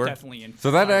 this guy's Sure. definitely in.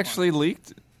 So that Cyberpunk. actually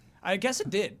leaked? I guess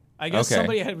it did. I guess Okay.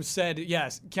 somebody had said,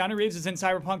 yes, Keanu Reeves is in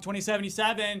Cyberpunk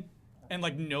 2077. And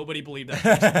like nobody believed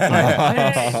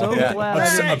that. I'm so Yeah. glad I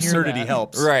didn't hear Absurdity that.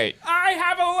 helps. Right. I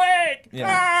have a leg. Yeah.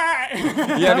 Ah!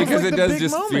 Yeah, because like it the does big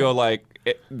just moment. feel like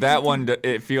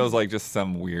it feels like just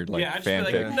some weird like Yeah, I just feel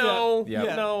fanfic. like, no,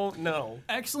 Yeah. no.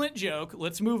 Excellent joke.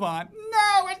 Let's move on.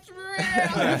 No, it's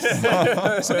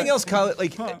real. Something else, Kyle,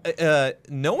 like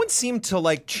no one seemed to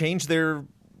like change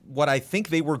what I think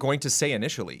they were going to say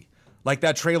initially. Like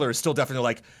that trailer is still definitely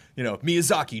like,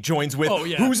 Miyazaki joins with, Oh,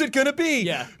 yeah. who's it gonna be?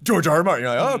 Yeah. George R. R. Martin.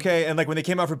 You're like, oh, okay. And like when they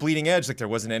came out for Bleeding Edge, like there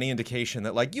wasn't any indication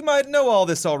that like you might know all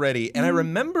this already. And I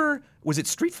remember, was it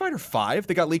Street Fighter V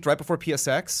that got leaked right before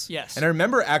PSX? Yes. And I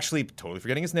remember actually totally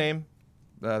forgetting his name.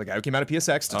 The guy who came out of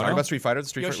PSX to talk about Street Fighter.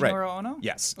 Yoshinori Ono?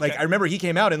 Yes. Like Okay. I remember he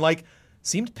came out and like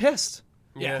seemed pissed.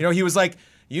 Yeah. He was like,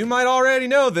 you might already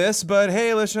know this, but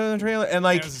hey, let's show the trailer. And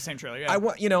like, It was the same trailer, yeah. I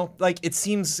want, like, it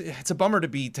seems it's a bummer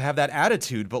to have that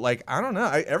attitude, but like, I don't know.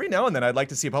 Every now and then, I'd like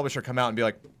to see a publisher come out and be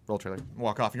like, roll trailer,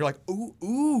 walk off, and you're like,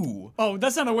 ooh. Oh,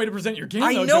 that's not a way to present your game.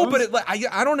 I though, know, Jones. but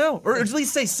I don't know, or at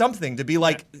least say something to be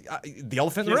like the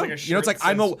elephant in the room. Like a It's like shirt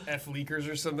I'm that a. says F leakers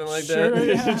or something like Sure,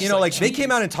 that. yeah. Like they came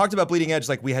out and talked about Bleeding Edge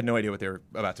like we had no idea what they were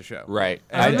about to show. Right.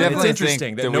 And I it's definitely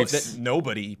interesting think that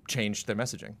nobody changed their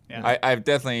messaging. Yeah.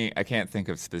 I can't think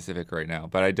of specific right now,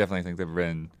 but I definitely think there have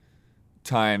been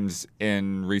times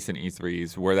in recent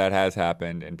E3s where that has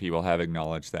happened and people have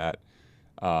acknowledged that.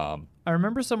 I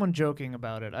remember someone joking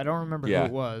about it. I don't remember Yeah. who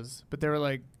it was, but they were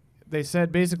like, they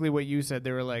said basically what you said.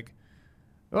 They were like,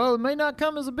 well, it may not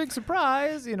come as a big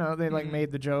surprise. They like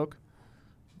made the joke.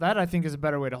 That I think is a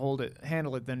better way to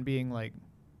handle it than being like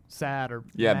sad or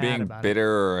Yeah, mad being about bitter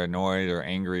or annoyed or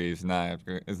angry is never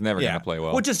going to play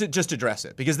well. Well, just address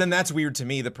it, because then that's weird to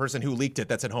me. The person who leaked it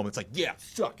that's at home, it's like, yeah,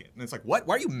 suck it. And it's like, what?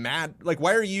 Why are you mad? Like,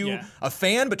 why are you Yeah. a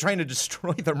fan but trying to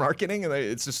destroy the marketing? And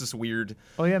it's just this weird.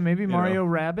 Oh yeah, maybe know. Mario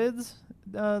Rabbids.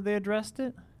 They addressed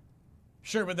it,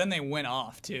 Sure, but then they went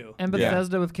off too. and Yeah.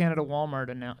 Bethesda with Canada Walmart,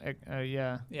 and now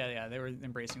yeah. Yeah, they were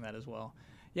embracing that as well.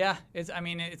 Yeah, it's.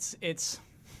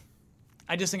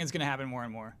 I just think it's going to happen more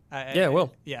and more. Yeah, it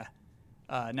will. Yeah.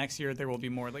 Next year there will be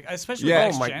more, like especially Yeah.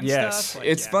 next Oh my- gen yes. stuff. Like,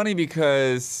 It's yeah. funny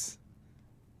because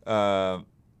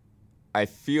I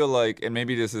feel like, and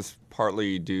maybe this is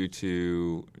partly due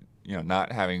to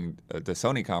not having the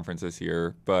Sony conference this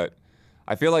year, but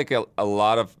I feel like a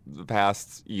lot of the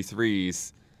past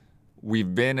E3s,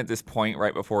 we've been at this point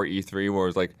right before E3 where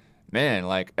it's like, man,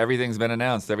 like everything's been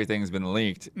announced, everything's been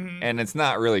leaked, and it's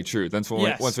not really true. That's when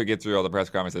Yes. once we get through all the press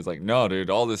conferences, it's like, no, dude,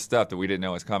 all this stuff that we didn't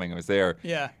know was coming, it was there.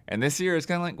 Yeah. And this year it's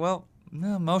kind of like, well,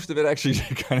 no, most of it actually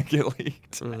did kind of get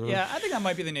leaked. Yeah, I think that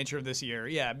might be the nature of this year.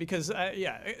 Yeah, because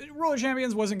Roller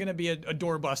Champions wasn't going to be a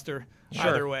doorbuster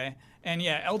either way. And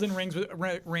yeah, Elden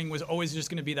Ring was always just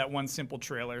going to be that one simple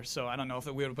trailer. So I don't know if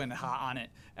we would have been hot on it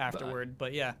afterward.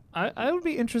 But yeah. I would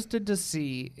be interested to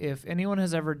see if anyone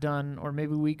has ever done, or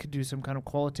maybe we could do some kind of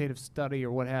qualitative study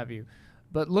or what have you,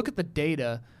 but look at the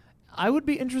data. I would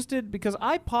be interested because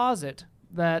I posit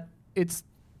that it's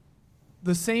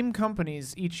the same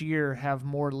companies each year have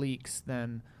more leaks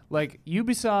than like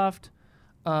Ubisoft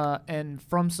and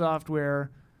From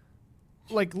Software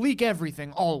like leak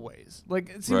everything always. Like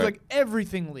it seems Right. like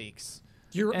everything leaks.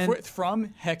 You're And-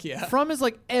 from? Heck yeah. From is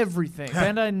like everything.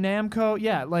 Bandai Namco,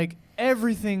 yeah, like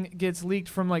everything gets leaked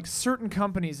from like certain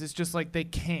companies. It's just like they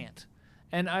can't.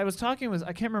 And I was talking with,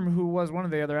 I can't remember who it was, one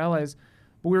of the other allies,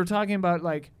 but we were talking about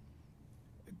like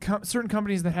certain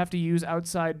companies that have to use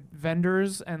outside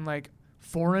vendors and like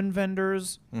foreign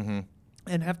vendors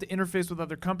and have to interface with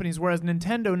other companies, whereas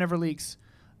Nintendo never leaks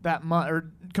that much,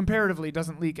 or comparatively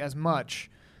doesn't leak as much.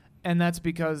 And that's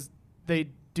because they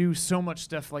do so much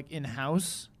stuff like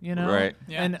in-house, you know? Right.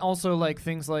 Yeah. And also like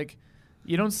things like,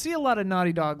 you don't see a lot of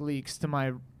Naughty Dog leaks to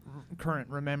my current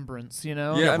remembrance, you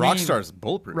know? Yeah, I mean- Rockstar's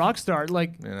bulletproof. Rockstar,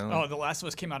 like, You know? Oh, The Last of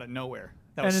Us came out of nowhere.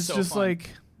 That and was it's so just fun. like,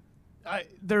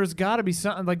 there's got to be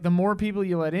something, like the more people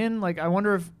you let in, like I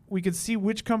wonder if we could see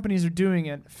which companies are doing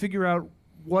it, figure out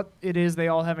what it is they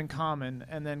all have in common,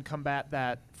 and then combat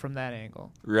that from that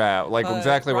angle. Yeah, like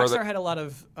exactly where Rockstar had a lot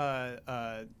of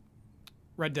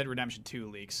Red Dead Redemption 2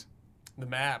 leaks. The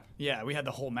map. Yeah, we had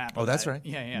the whole map. Oh, of that's that. right.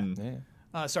 Yeah.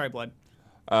 Yeah. Sorry, Blood.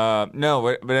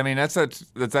 No, but I mean that's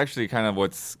actually kind of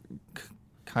what's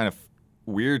kind of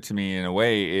weird to me in a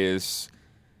way is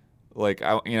like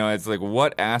it's like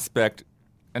what aspect,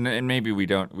 and maybe we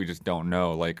just don't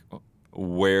know like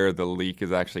where the leak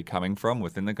is actually coming from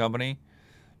within the company,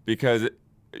 because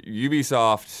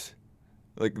Ubisoft,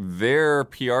 like their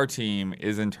PR team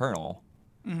is internal.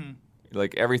 Mm-hmm.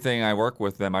 Like everything I work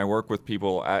with them, I work with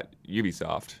people at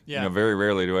Ubisoft. Yeah. Very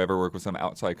rarely do I ever work with some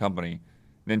outside company.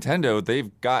 Nintendo, they've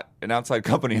got an outside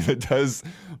company that does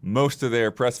most of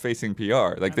their press-facing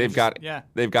PR. Like they've got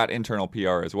internal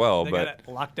PR as well. They but got it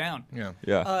locked down.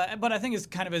 yeah, But I think it's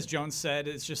kind of as Jones said,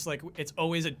 it's just like it's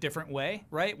always a different way,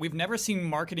 right? We've never seen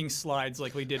marketing slides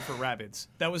like we did for Rabbids.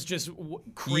 That was just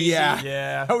crazy.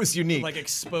 Yeah. That was unique. Like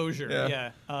exposure,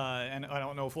 Yeah. and I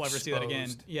don't know if we'll ever see that again.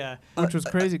 Exposed. Yeah, Which was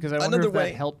crazy because I wonder another if that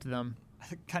way- helped them.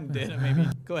 I kind of did, maybe.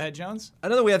 Go ahead, Jones.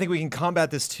 Another way I think we can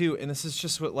combat this too, and this is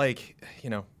just what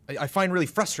I find really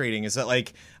frustrating, is that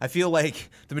like I feel like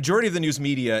the majority of the news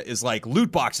media is like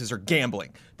loot boxes are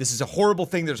gambling. This is a horrible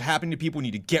thing that's happening to people. We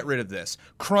need to get rid of this.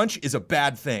 Crunch is a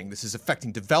bad thing. This is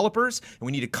affecting developers, and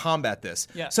we need to combat this.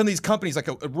 Yeah. Some of these companies like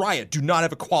a Riot do not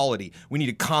have a quality. We need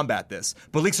to combat this.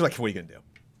 But leaks are like, what are you gonna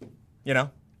do? You know?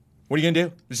 What are you gonna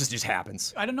do? It just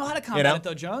happens. I don't know how to combat it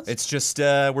though, Jones. It's just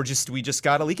we just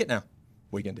gotta leak it now.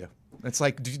 What are you gonna do? It's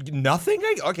like nothing.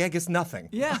 Okay, I guess nothing.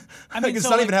 Yeah. I I mean, guess so,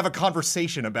 not like- even have a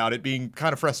conversation about it being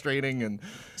kind of frustrating, and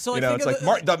So, you like, know, think it's of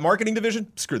like the marketing division.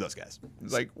 Screw those guys.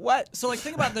 It's like what? So, like,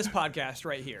 think about this podcast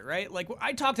right here, right? Like,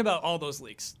 I talked about all those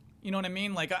leaks. You know what I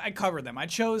mean? Like, I covered them. I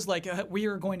chose, like, we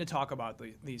are going to talk about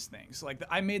these things. Like,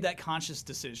 I made that conscious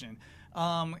decision.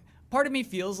 Part of me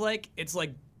feels like it's,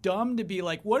 like, dumb to be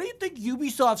like, what do you think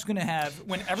Ubisoft's going to have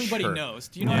when everybody Sure. knows?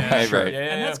 Do you know what I mean? Right, right. Yeah.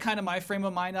 And that's kind of my frame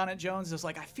of mind on it, Jones. Is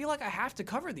like, I feel like I have to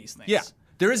cover these things. Yeah,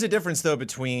 there is a difference though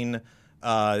between.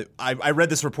 I read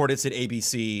this report. It's at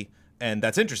ABC. And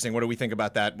that's interesting. What do we think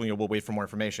about that? We'll wait for more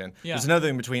information. Yeah. There's another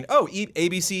thing between,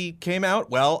 ABC came out.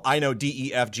 Well, I know D,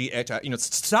 E, F, G, H.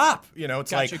 Stop. It's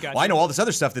Gotcha, like, gotcha. well, I know all this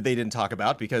other stuff that they didn't talk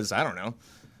about because I don't know.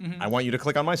 Mm-hmm. I want you to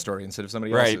click on my story instead of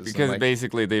somebody right. else's. Because And,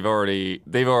 basically they've already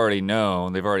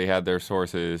known, they've already had their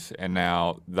sources, and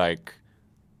now like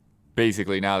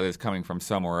basically now that it's coming from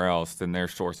somewhere else, then their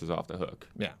source is off the hook.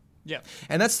 yeah. Yeah.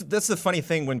 And that's the funny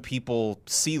thing when people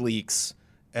see leaks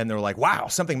and they're like, wow,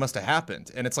 something must have happened.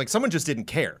 And it's like someone just didn't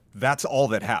care. That's all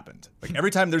that happened. Like every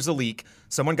time there's a leak,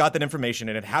 someone got that information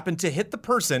and it happened to hit the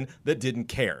person that didn't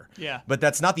care. Yeah. But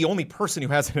that's not the only person who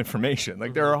has that information.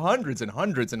 Like there are hundreds and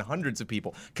hundreds and hundreds of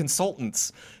people,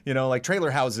 consultants, like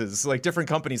trailer houses, like different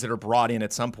companies that are brought in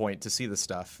at some point to see this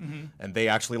stuff. And they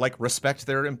actually like respect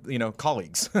their,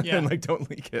 colleagues Yeah. and like don't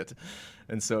leak it.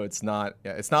 And so it's not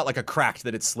like a crack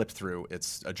that it slipped through.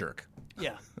 It's a jerk.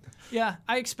 Yeah. Yeah,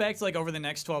 I expect like over the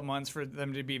next 12 months for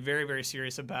them to be very, very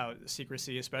serious about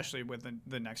secrecy, especially with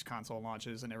the next console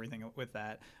launches and everything with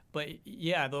that. But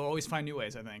yeah, they'll always find new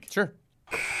ways, I think. Sure.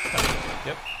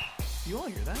 Yep. You all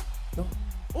hear that? No.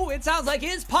 Oh, it sounds like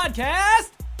his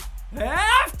podcast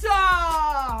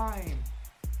halftime.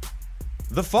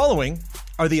 The following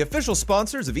are the official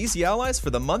sponsors of Easy Allies for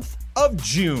the month of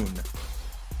June.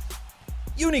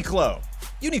 Uniqlo.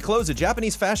 Uniqlo is a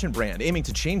Japanese fashion brand aiming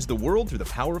to change the world through the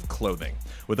power of clothing.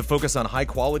 With a focus on high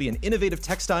quality and innovative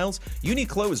textiles,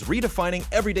 Uniqlo is redefining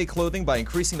everyday clothing by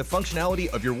increasing the functionality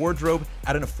of your wardrobe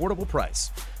at an affordable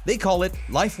price. They call it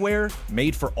Lifewear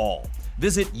Made for All.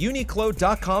 Visit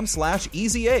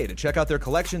uniqlo.com/EasyA to check out their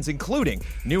collections, including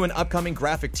new and upcoming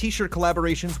graphic t-shirt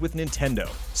collaborations with Nintendo,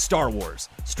 Star Wars,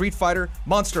 Street Fighter,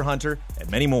 Monster Hunter, and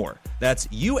many more. That's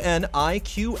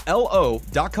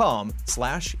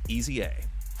uniqlo.com/EasyA.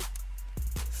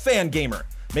 Fangamer.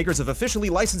 makers of officially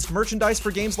licensed merchandise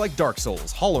for games like Dark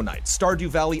Souls, Hollow Knight, Stardew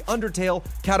Valley, Undertale,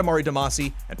 Katamari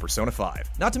Damacy, and Persona 5.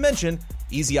 Not to mention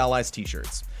Easy Allies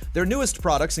t-shirts. Their newest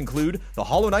products include the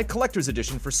Hollow Knight Collector's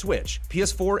Edition for Switch,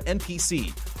 PS4, and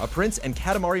PC, a Prince and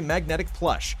Katamari magnetic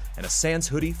plush, and a Sans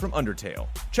hoodie from Undertale.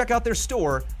 Check out their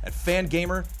store at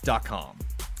fangamer.com.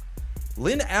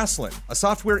 Lynn Aslin, a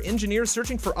software engineer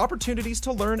searching for opportunities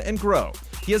to learn and grow.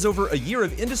 He has over a year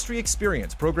of industry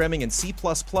experience programming in C++,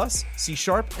 C#,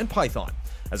 and Python.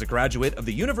 As a graduate of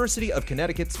the University of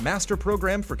Connecticut's Master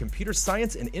Program for Computer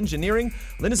Science and Engineering,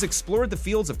 Lynn has explored the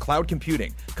fields of cloud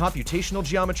computing, computational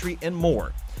geometry, and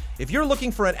more. If you're looking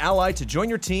for an ally to join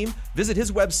your team, visit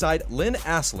his website, Lynn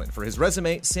Aslin, for his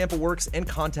resume, sample works, and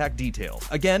contact details.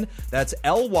 Again, that's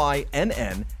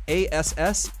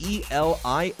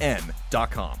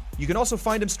LYNNASSELIN.com. You can also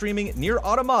find him streaming Near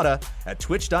Automata at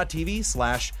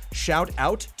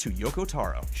twitch.tv/shoutout to Yoko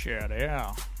Taro. Shit,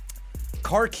 yeah.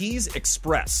 Car Keys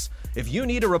Express. If you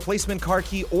need a replacement car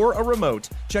key or a remote,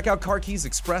 check out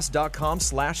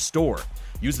carkeysexpress.com/store.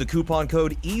 Use the coupon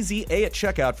code EASYA at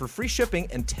checkout for free shipping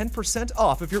and 10%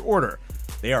 off of your order.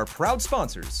 They are proud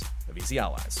sponsors of Easy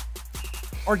Allies.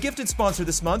 Our gifted sponsor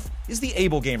this month is the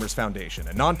Able Gamers Foundation,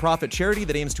 a nonprofit charity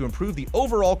that aims to improve the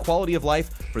overall quality of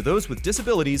life for those with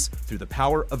disabilities through the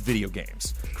power of video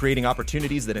games, creating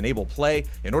opportunities that enable play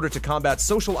in order to combat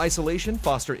social isolation,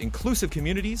 foster inclusive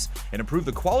communities, and improve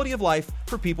the quality of life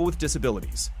for people with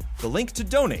disabilities. The link to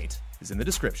donate is in the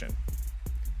description.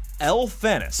 L.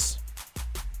 Thanis,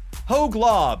 Hogue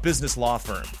Law Business Law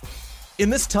Firm. In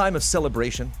this time of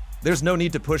celebration, there's no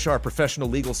need to push our professional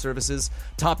legal services,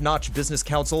 top-notch business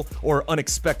counsel, or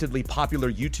unexpectedly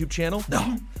popular YouTube channel.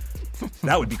 No,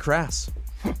 that would be crass.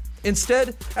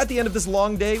 Instead, at the end of this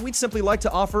long day, we'd simply like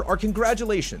to offer our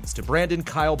congratulations to Brandon,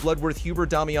 Kyle, Bloodworth, Huber,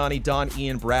 Damiani, Don,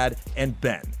 Ian, Brad, and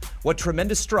Ben. What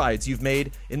tremendous strides you've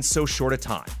made in so short a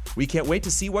time. We can't wait to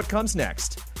see what comes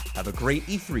next. Have a great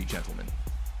E3, gentlemen.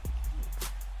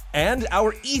 And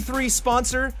our E3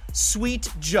 sponsor, Sweet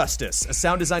Justice, a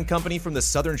sound design company from the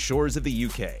southern shores of the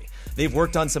UK. They've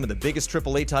worked on some of the biggest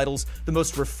AAA titles, the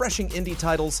most refreshing indie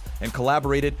titles, and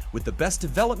collaborated with the best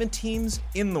development teams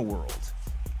in the world.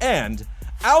 And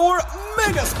our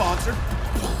mega sponsor,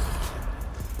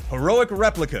 Heroic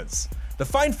Replicas. The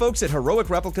fine folks at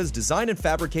Heroic Replicas design and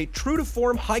fabricate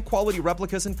true-to-form, high-quality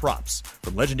replicas and props.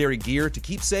 From legendary gear to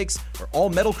keepsakes or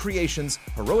all-metal creations,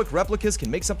 Heroic Replicas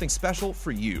can make something special for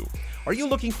you. Are you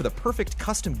looking for the perfect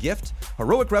custom gift?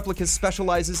 Heroic Replicas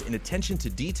specializes in attention to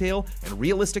detail and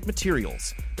realistic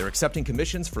materials. They're accepting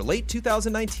commissions for late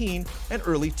 2019 and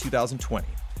early 2020.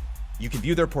 You can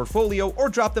view their portfolio or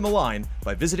drop them a line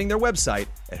by visiting their website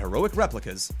at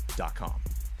heroicreplicas.com.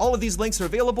 All of these links are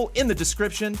available in the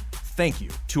description. Thank you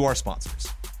to our sponsors.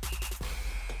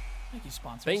 Thank you,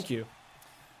 sponsors. Thank you.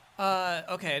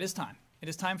 Okay, it is time. It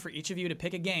is time for each of you to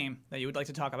pick a game that you would like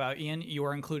to talk about. Ian, you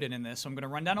are included in this, so I'm going to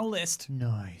run down a list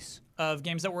Nice. of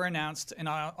games that were announced, and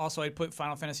I put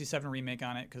Final Fantasy VII Remake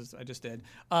on it because I just did.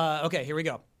 Okay, here we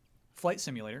go. Flight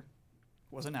Simulator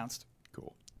was announced.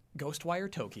 Cool.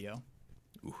 Ghostwire Tokyo.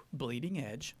 Bleeding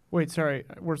Edge. Wait, sorry.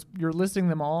 You're listing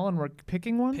them all and we're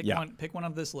picking one? Pick one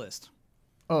of this list.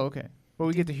 Oh, okay. But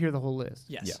we get to hear the whole list.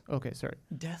 Yes. Yeah. Okay, sorry.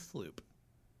 Deathloop.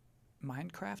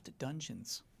 Minecraft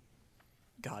Dungeons.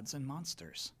 Gods and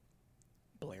Monsters.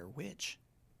 Blair Witch.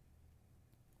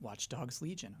 Watch Dogs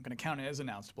Legion. I'm going to count it as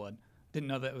announced, Blood. Didn't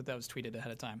know that was tweeted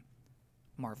ahead of time.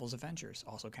 Marvel's Avengers,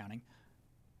 also counting.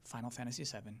 Final Fantasy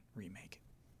VII Remake.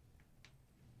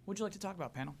 What'd you like to talk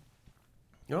about, panel?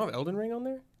 You don't have Elden Ring on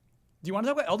there? Do you want to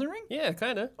talk about Elden Ring? Yeah,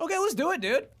 kind of. Okay, let's do it,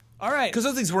 dude. All right. Because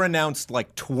those things were announced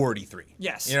like toward E3.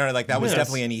 Yes. You know, like that was Yes.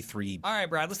 definitely an E3. All right,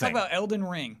 Brad, let's thing. talk about Elden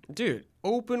Ring. Dude,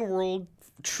 open world,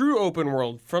 true open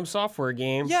world from software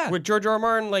game. Yeah. With George R. R.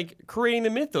 Martin like creating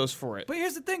the mythos for it. But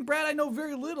here's the thing, Brad, I know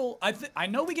very little. I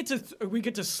know we get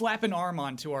to slap an arm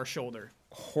onto our shoulder.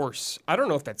 Horse. I don't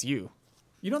know if that's you.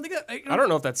 You don't think that? I don't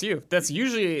know if that's you. That's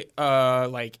usually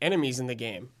like enemies in the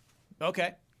game.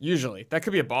 Okay. Usually. That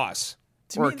could be a boss.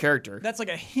 To or me, a character. That's like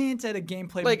a hint at a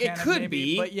gameplay Like, it mechanic, could maybe,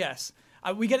 be. but yes,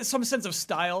 we get some sense of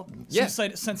style, Yeah.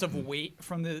 some sense of weight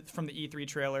from the E3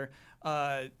 trailer,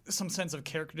 some sense of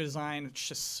character design. It's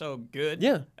just so good.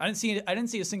 Yeah. I didn't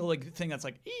see a single like thing that's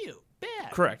like ew,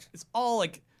 bad. Correct. It's all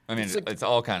like I mean, it's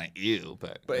all kind of ew,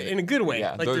 but in a good way.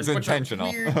 yeah, Like it's there's a bunch of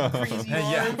intentional. weird, crazy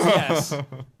lines. yes.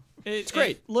 It's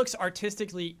great. It looks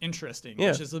artistically interesting,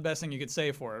 Yeah. which is the best thing you could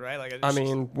say for it, right? Like, it's I just-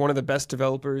 mean, one of the best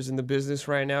developers in the business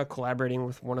right now, collaborating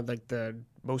with one of like the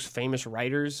most famous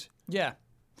writers. yeah.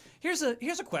 Here's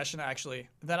a question actually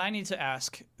that I need to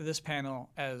ask this panel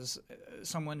as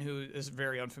someone who is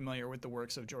very unfamiliar with the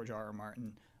works of George R. R.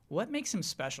 Martin. What makes him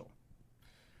special?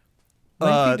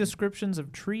 Lengthy descriptions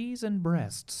of trees and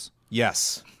breasts.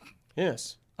 Yes.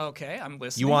 Yes. Okay, I'm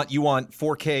listening. You want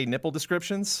 4K nipple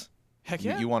descriptions? Heck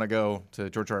yeah. You want to go to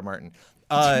George R. R. Martin.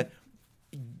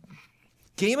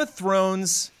 Game of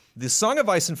Thrones, the Song of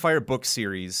Ice and Fire book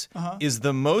series is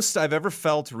the most I've ever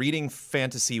felt reading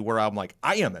fantasy where I'm like,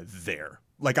 I am there.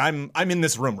 Like I'm in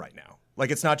this room right now. Like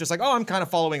it's not just like, oh, I'm kind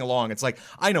of following along. It's like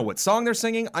I know what song they're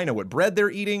singing, I know what bread they're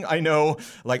eating, I know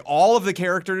like all of the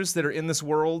characters that are in this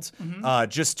world.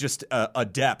 Just a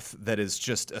depth that is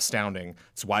just astounding.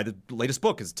 It's why the latest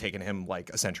book has taken him like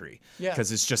a century. Yeah.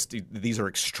 Because it's just these are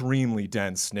extremely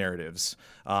dense narratives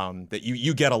that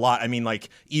you get a lot. I mean, like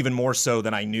even more so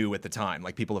than I knew at the time.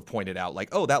 Like people have pointed out, like,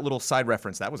 oh, that little side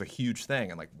reference, that was a huge thing.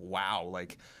 And like, wow,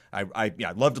 like. I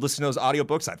loved to listen to those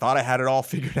audiobooks. I thought I had it all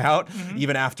figured out,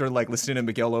 even after like listening to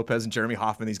Miguel Lopez and Jeremy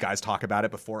Hoffman. These guys talk about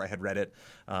it before I had read it,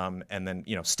 and then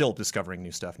still discovering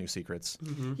new stuff, new secrets.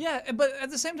 Yeah, but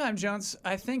at the same time, Jones,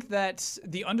 I think that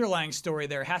the underlying story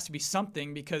there has to be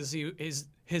something because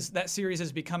that series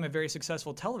has become a very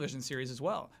successful television series as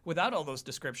well, without all those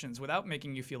descriptions, without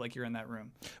making you feel like you're in that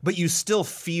room. But you still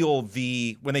feel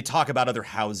when they talk about other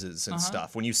houses and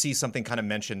stuff, when you see something kind of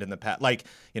mentioned in the past, like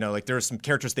there are some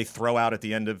characters they throw out at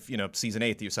the end of season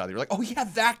 8 that you saw. You're like, oh yeah,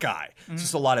 that guy. It's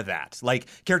just a lot of that. Like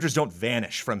characters don't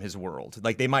vanish from his world.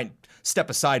 Like they might step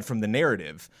aside from the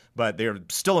narrative, but they're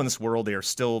still in this world. They are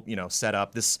still set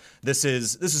up. This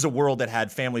is a world that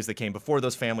had families that came before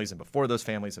those families and before those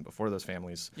families and before those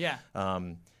families. Yeah.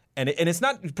 And it's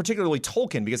not particularly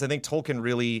Tolkien because I think Tolkien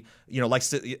really, likes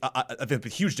to. The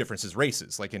huge difference is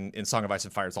races. Like in Song of Ice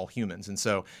and Fire, it's all humans, and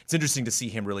so it's interesting to see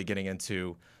him really getting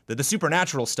into the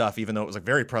supernatural stuff. Even though it was like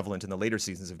very prevalent in the later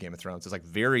seasons of Game of Thrones, it's like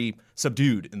very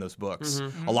subdued in those books.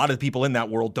 A lot of the people in that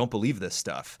world don't believe this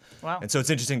stuff. Wow. And so it's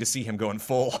interesting to see him going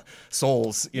full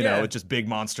Souls. Yeah. With just big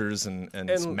monsters and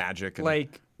magic. And,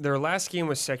 like their last game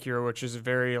was Sekiro, which is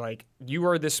very like you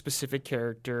are this specific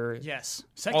character. Yes.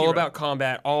 All Sekiro. about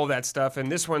combat, all of that stuff.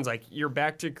 And this one's like you're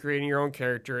back to creating your own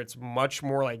character. It's much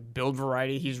more like build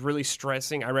variety. He's really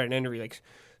stressing. I read an interview like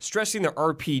stressing the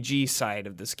RPG side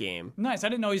of this game. Nice. I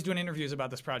didn't know he was doing interviews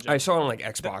about this project. I saw it on like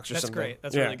Xbox or That's something. great.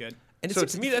 That's Yeah. really good. And So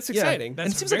to me, that's exciting. That's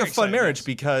and it seems very like a fun exciting, marriage yes.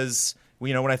 because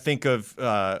when I think of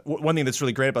one thing that's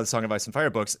really great about the Song of Ice and Fire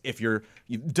books, if you're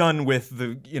done with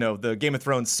the Game of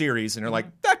Thrones series and you're like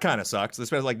that kind of sucks,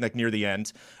 especially like near the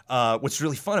end. What's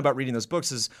really fun about reading those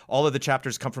books is all of the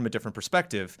chapters come from a different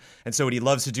perspective, and so what he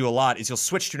loves to do a lot is you'll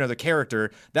switch to another character.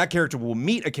 That character will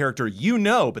meet a character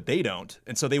but they don't,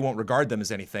 and so they won't regard them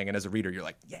as anything. And as a reader, you're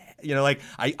like,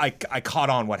 like I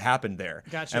caught on what happened there.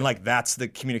 Gotcha. And like that's the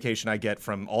communication I get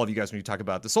from all of you guys when you talk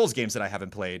about the Souls games that I haven't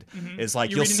played. Is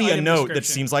like You you'll read an see a item note that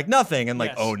description. seems like nothing, and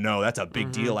like, Yes. oh no, that's a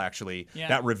big deal actually. Yeah.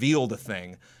 That revealed a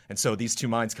thing. And so these two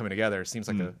minds coming together seems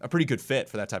like a pretty good fit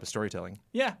for that type of storytelling.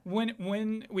 Yeah,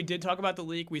 when we did talk about the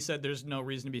leak, we said there's no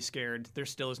reason to be scared. There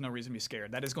still is no reason to be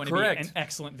scared. That is going to Correct. be an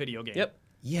excellent video game. Yep.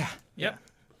 Yeah. Yeah.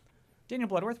 Daniel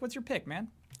Bloodworth, what's your pick, man?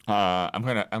 I'm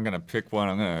gonna pick one.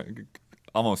 I'm gonna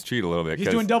almost cheat a little bit. He's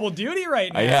 'cause- doing double duty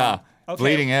right now. yeah. Okay.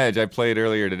 Bleeding Edge. I played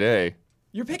earlier today.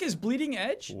 Your pick is Bleeding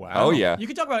Edge? Wow. Oh yeah. You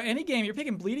could talk about any game. You're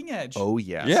picking Bleeding Edge. Oh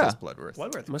yeah. Yeah. Says Bloodworth.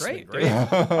 Bloodworth. Must Great. be Great.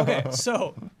 Okay,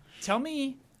 so tell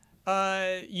me,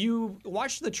 you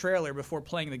watched the trailer before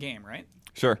playing the game, right?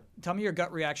 Sure. Tell me your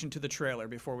gut reaction to the trailer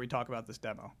before we talk about this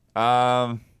demo.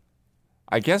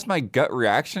 I guess my gut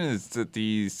reaction is that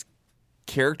these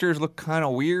characters look kind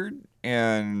of weird,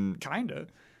 and Kinda.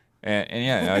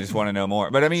 yeah, I just want to know more.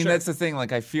 But I mean, Sure. that's the thing.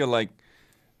 Like, I feel like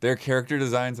their character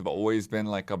designs have always been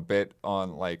like a bit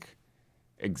on like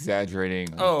exaggerating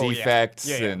Oh, yeah. defects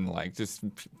Yeah, yeah. and like just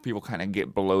people kind of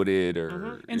get bloated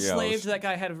or Enslaved, that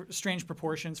guy had strange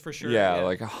proportions for sure. yeah,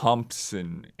 like humps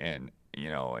and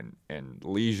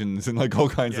lesions and like all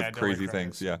kinds Yeah, of don't crazy like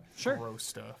things. that. Yeah. Sure. Gross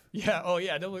stuff. Yeah. Oh,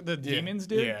 yeah. The demons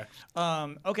did. Yeah.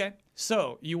 Okay.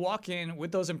 So you walk in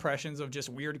with those impressions of just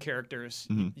weird characters.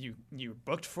 You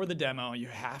booked for the demo. You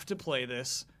have to play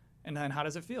this. And then how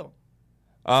does it feel?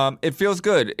 It feels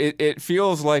good. It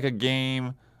feels like a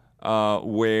game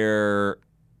where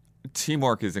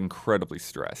teamwork is incredibly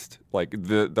stressed. Like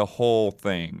the whole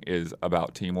thing is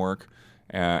about teamwork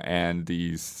and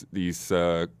these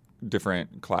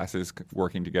different classes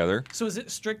working together. So is it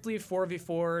strictly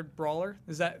 4v4 brawler?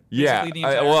 Is that Yeah. basically the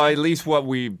entire Well, thing? at least what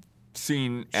we've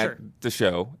seen Sure. at the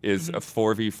show is a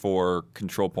 4v4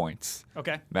 control points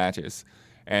Okay. matches,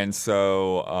 and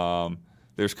so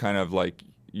there's kind of like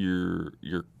your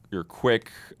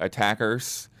quick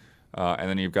attackers, and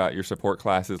then you've got your support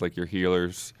classes like your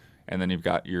healers, and then you've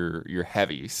got your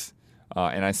heavies.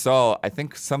 And I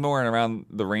think somewhere around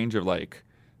the range of like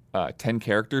 10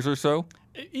 characters or so.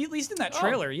 At least in that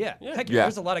trailer, yeah. Heck, Yeah.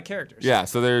 there's a lot of characters. Yeah,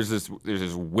 so there's this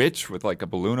witch with like a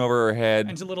balloon over her head.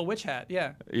 And it's a little witch hat,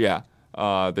 yeah. Yeah.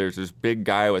 There's this big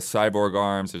guy with cyborg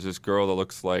arms. There's this girl that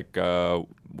looks like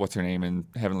what's her name in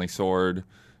Heavenly Sword.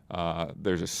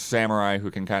 There's a samurai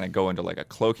who can kind of go into like a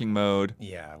cloaking mode.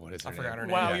 Yeah, what is her I forgot name? her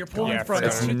name. Wow, Yeah, you're pulling yeah, I from forgot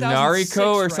It's her name. 2006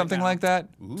 Nariko or right something now. like that.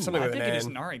 Something I with think an it is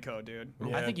N. Nariko, dude. I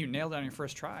Yeah. think you nailed it on your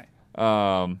first try.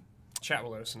 Chat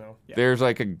will let us know. Yeah. There's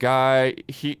like a guy.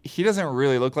 He doesn't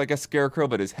really look like a scarecrow,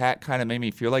 but his hat kind of made me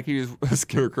feel like he was a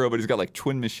scarecrow. But he's got like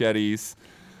twin machetes.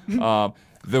 One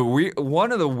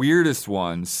of the weirdest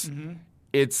ones. Mm-hmm.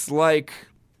 It's like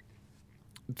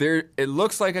it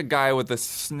looks like a guy with a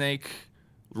snake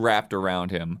wrapped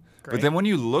around him. Great. But then when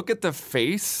you look at the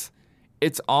face,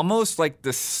 it's almost like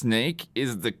the snake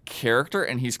is the character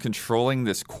and he's controlling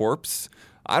this corpse.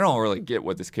 I don't really get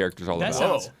what this character's all That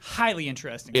about. sounds highly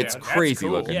interesting. It's that's crazy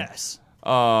cool. looking. Yes.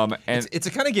 And It's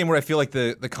a kind of game where I feel like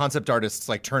the concept artists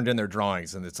like turned in their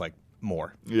drawings and it's like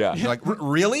more. yeah. You're like,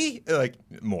 really? Like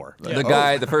more.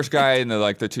 Like, The first guy in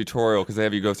the tutorial, because they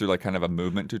have you go through like kind of a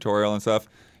movement tutorial and stuff.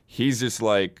 He's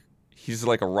like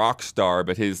a rock star,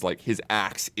 but his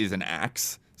axe is an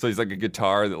axe. So he's like a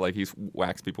guitar that like he's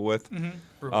whacks people with.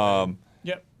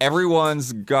 Yep.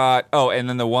 Everyone's got and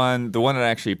then the one that I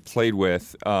actually played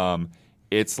with,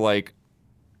 it's like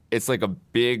a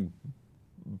big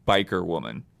biker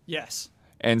woman. Yes.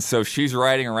 And so she's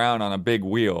riding around on a big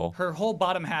wheel. Her whole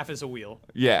bottom half is a wheel.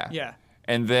 Yeah. Yeah.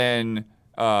 And then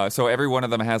so every one of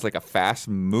them has like a fast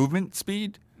movement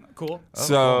speed. Cool.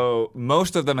 So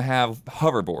most of them have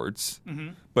hoverboards,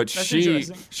 but That's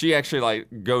interesting. she actually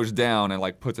like goes down and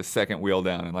like puts a second wheel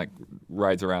down and like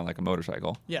rides around like a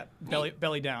motorcycle. Yeah.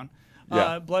 Belly down.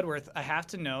 Yeah. Bloodworth, I have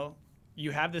to know,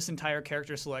 you have this entire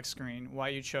character select screen. Why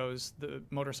you chose the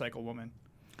motorcycle woman?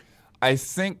 I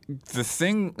think the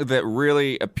thing that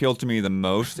really appealed to me the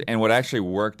most and what actually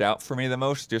worked out for me the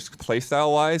most, just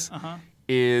playstyle wise,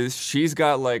 is she's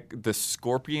got like the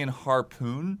scorpion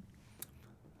harpoon.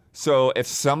 So if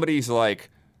somebody's like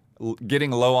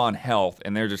getting low on health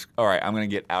and they're just, all right, I'm going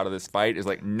to get out of this fight, it's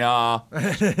like, nah,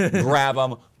 grab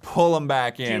them, pull them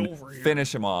back in, over here.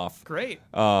 finish them off. Great.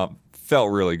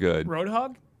 Felt really good.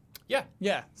 Roadhog? Yeah.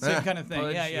 Yeah. Same kind of thing.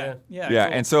 Pudge, Yeah. Yeah,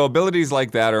 cool. and so abilities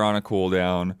like that are on a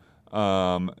cooldown.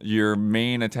 Your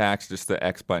main attack's just the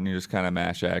X button. You just kind of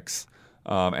mash X,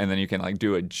 and then you can like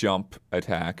do a jump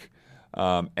attack.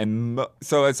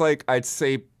 So it's like I'd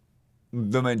say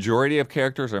the majority of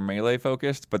characters are melee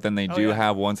focused, but then they do yeah.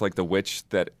 have ones like the witch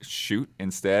that shoot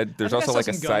instead. There's think I also saw like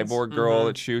a some guns. cyborg girl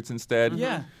that shoots instead.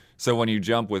 Yeah. So when you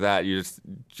jump with that, you're just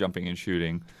jumping and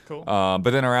shooting. Cool.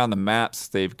 But then around the maps,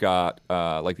 they've got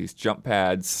like these jump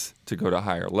pads to go to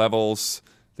higher levels.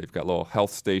 They've got little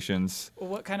health stations. Well,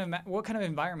 what kind of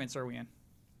environments are we in?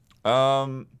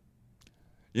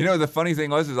 The funny thing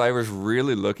was I was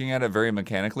really looking at it very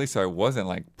mechanically, so I wasn't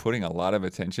like putting a lot of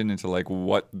attention into like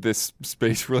what this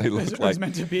space really looked It like. was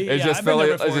meant to be. It Yeah, just I've felt been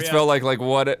like there before,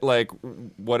 felt like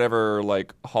whatever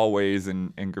like hallways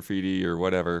and graffiti or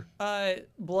whatever.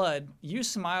 Blood, you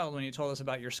smiled when you told us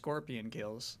about your scorpion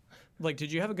kills. Like,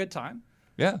 did you have a good time?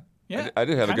 Yeah. Yeah. I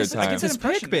did have a Kinda good I time. get It's his that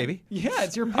impression, pick, man. baby. Yeah,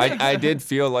 it's your pick. I did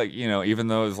feel like, even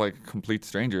though it was like complete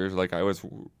strangers, like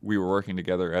we were working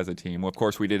together as a team. Of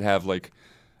course, we did have like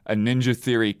a Ninja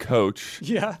Theory coach,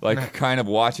 Yeah. like kind of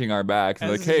watching our backs, and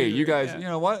As like, hey, you- you guys,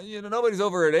 yeah. what, nobody's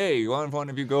over at A. Why don't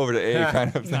if you go over to A,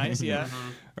 kind of thing. Nice, yeah.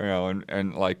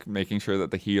 And like making sure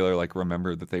that the healer like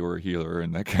remembered that they were a healer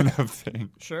and that kind of thing.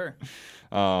 Sure.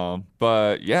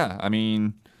 But yeah, I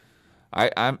mean,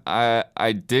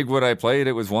 I dig what I played.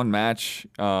 It was one match.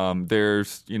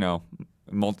 There's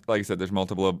like I said, there's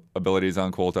multiple abilities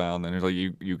on cooldown. And there's like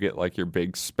you get like your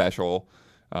big special,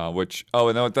 which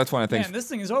and that's one of the things. Man, this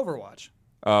thing is Overwatch.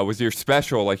 Was your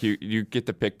special like you get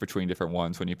to pick between different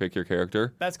ones when you pick your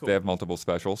character. That's cool. They have multiple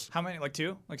specials. How many? Like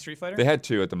 2? Like Street Fighter? They had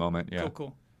 2 at the moment. Yeah.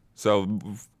 Cool. So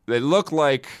they look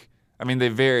like, I mean, they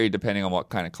vary depending on what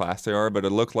kind of class they are, but it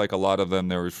looked like a lot of them,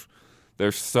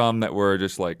 there's some that were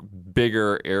just like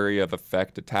bigger area of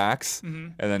effect attacks,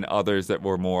 and then others that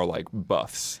were more like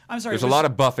buffs. I'm sorry, There's a was- lot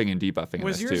of buffing and debuffing in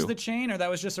Was this yours too. the chain, or that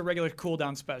was just a regular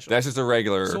cooldown special? That's just a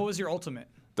regular. So what was your ultimate?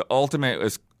 The ultimate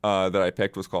was that I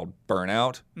picked was called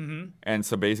Burnout, and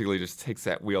so basically just takes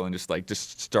that wheel and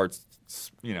just starts,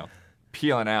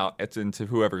 peeling out. It's into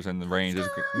whoever's in the range is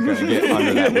going to get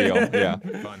under that wheel. Yeah.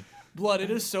 Fun. Blood,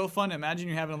 it is so fun. Imagine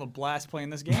you having a blast playing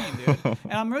this game, dude.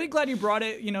 And I'm really glad you brought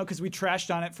it, because we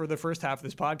trashed on it for the first half of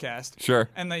this podcast. Sure.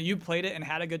 And that you played it and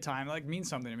had a good time. Like, means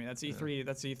something to me. That's E3.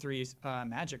 That's E3's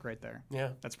magic right there. Yeah.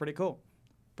 That's pretty cool.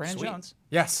 Brandon Sweet. Jones.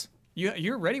 Yes.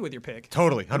 You're ready with your pick.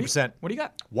 Totally, 100%. What do you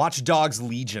got? Watch Dogs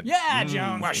Legion. Yeah,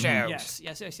 Jones. Watch Dogs.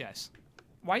 Yes.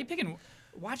 Why are you picking?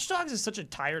 Watch Dogs is such a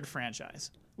tired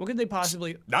franchise. What could they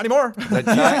possibly? Not anymore.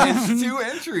 It's 2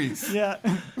 entries. Yeah.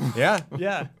 Yeah.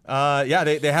 Yeah.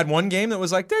 They had one game that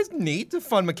was like, that's neat, a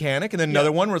fun mechanic, and then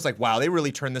another one where it's like, wow, they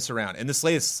really turned this around. And this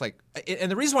latest, like, and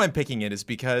the reason why I'm picking it is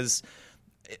because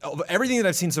of everything that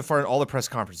I've seen so far in all the press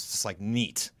conferences, it's like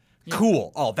neat,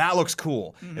 cool. Oh, that looks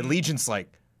cool. And Legion's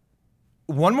like,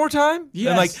 one more time? Yes.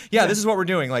 And like, this is what we're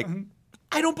doing. Like,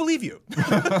 I don't believe you.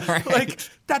 Like,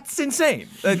 that's insane.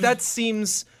 Like, that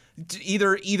seems.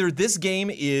 Either this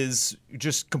game is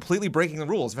just completely breaking the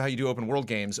rules of how you do open world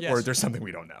games, or there's something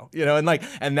we don't know,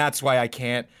 and that's why I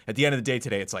can't. At the end of the day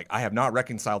today, it's like I have not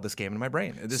reconciled this game in my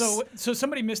brain. So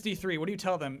somebody missed E3. What do you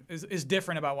tell them is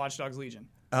different about Watch Dogs Legion?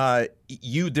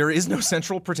 There is no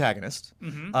central protagonist.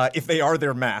 If they are,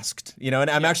 they're masked. And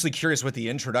I'm actually curious with the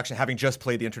introduction, having just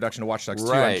played the introduction to Watch Dogs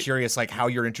 2, I'm curious like how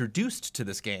you're introduced to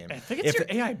this game. I think it's your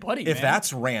AI buddy. If man.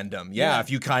 that's random,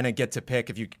 if you kind of get to pick,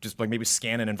 if you just like maybe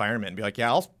scan an environment and be like,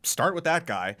 I'll start with that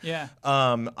guy. Yeah.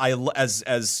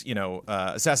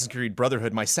 Assassin's Creed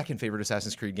Brotherhood, my second favorite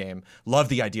Assassin's Creed game, love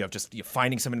the idea of just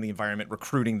finding someone in the environment,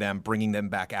 recruiting them, bringing them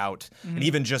back out, and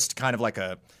even just kind of like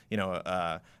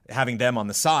having them on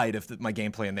the side of my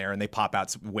gameplay in there, and they pop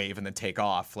out, wave, and then take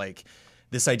off. Like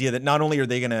this idea that not only are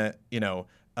they gonna,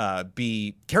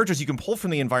 be characters you can pull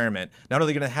from the environment, not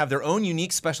only are they gonna have their own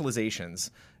unique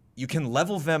specializations, you can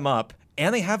level them up,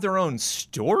 and they have their own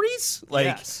stories. Like.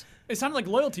 Yes. It sounded like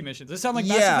loyalty missions. It sounded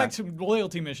like Mass Effect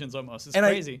loyalty missions almost. It's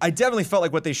crazy. I definitely felt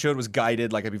like what they showed was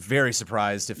guided. Like I'd be very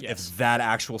surprised if that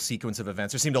actual sequence of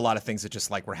events. There seemed a lot of things that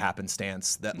just like were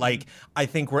happenstance. That like I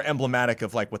think were emblematic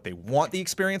of like what they want the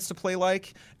experience to play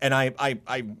like. And I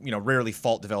rarely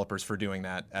fault developers for doing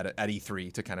that at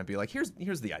E3 to kind of be like here's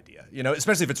the idea.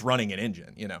 Especially if it's running an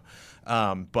engine.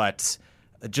 But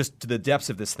just to the depths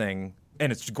of this thing. And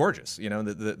it's gorgeous,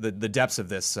 the depths of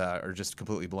this are just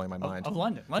completely blowing my mind. Of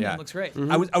London. London looks great.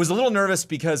 I was a little nervous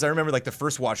because I remember like the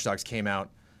first Watch Dogs came out.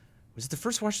 Was it the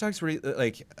first Watch Dogs where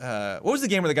what was the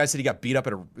game where the guy said he got beat up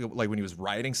when he was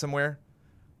rioting somewhere?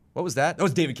 What was that? That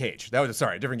was David Cage. That was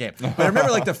a different game. But I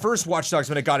remember like the first Watch Dogs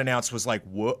when it got announced was like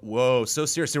whoa, so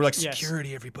serious. They were like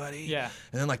security, everybody. Yeah.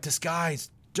 And then like this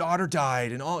guy's daughter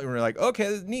died and all, and we were like,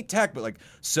 okay, neat tech, but like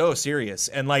so serious.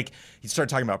 And like he started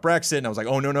talking about Brexit, and I was like,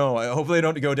 oh no, hopefully I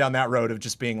don't go down that road of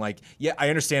just being like, yeah, I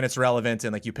understand it's relevant,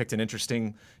 and like you picked an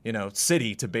interesting,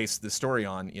 city to base the story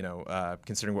on,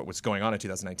 considering what was going on in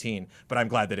 2019. But I'm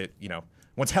glad that it,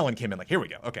 once Helen came in, like, here we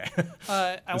go, okay,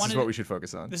 this is what we should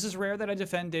focus on. This is rare that I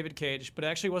defend David Cage, but it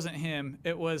actually wasn't him.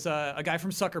 It was a guy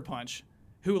from Sucker Punch.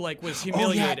 Who was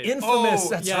humiliated? Infamous.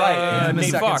 That's right.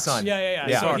 Nate Fox. Son.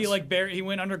 Yeah. So he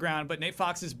went underground, but Nate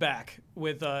Fox is back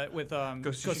with Ghost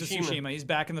of Tsushima. He's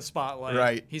back in the spotlight.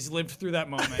 Right. He's lived through that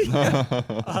moment.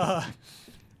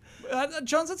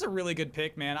 Jones, that's a really good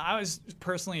pick, man. I was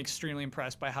personally extremely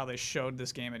impressed by how they showed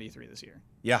this game at E3 this year.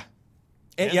 Yeah.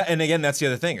 And again, that's the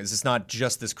other thing is it's not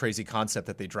just this crazy concept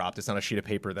that they dropped. It's not a sheet of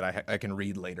paper that I can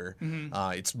read later.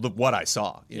 It's what I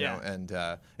saw, you know, and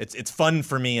it's fun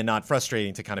for me and not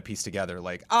frustrating to kind of piece together.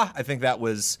 Like, I think that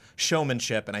was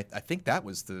showmanship, and I think that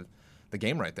was the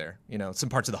game right there. Some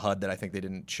parts of the HUD that I think they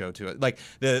didn't show to it. Like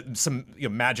some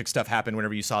magic stuff happened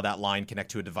whenever you saw that line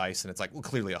connect to a device, and it's like, well,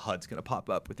 clearly a HUD's going to pop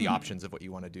up with the options of what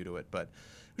you want to do to it, but.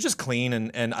 It was just clean,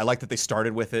 and I like that they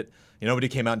started with it. Nobody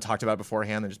came out and talked about it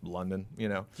beforehand. They're just London,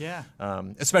 Yeah.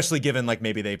 Especially given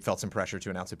maybe they felt some pressure to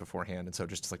announce it beforehand, and so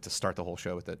just to start the whole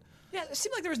show with it. Yeah, it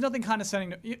seemed like there was nothing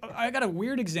condescending. I got a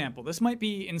weird example. This might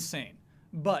be insane,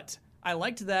 but I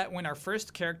liked that when our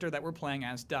first character that we're playing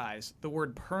as dies, the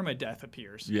word permadeath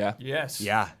appears. Yeah. Yes.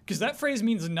 Yeah. Because that phrase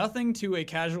means nothing to a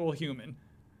casual human.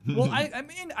 Well, I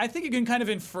mean, I think you can kind of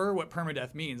infer what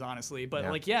permadeath means, honestly. But,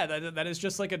 that is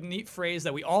just like a neat phrase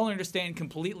that we all understand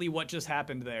completely what just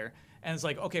happened there. And it's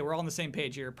like, okay, we're all on the same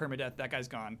page here. Permadeath, that guy's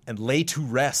gone. And lay to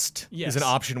rest is an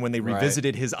option when they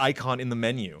revisited his icon in the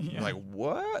menu. Yeah. Like,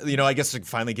 what? I guess to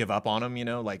finally give up on him,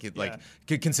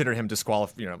 could consider him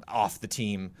disqualified, off the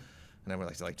team. And I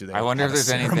would like, do they? I wonder have if there's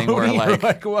a anything ceremony?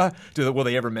 where what? Will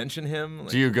they ever mention him?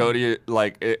 Do you go to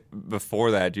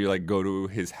before that? Do you go to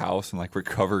his house and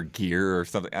recover gear or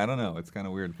something? I don't know. It's kind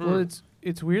of weird. Well,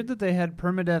 it's weird that they had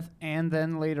permadeath and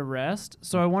then lay to rest.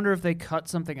 So I wonder if they cut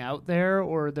something out there,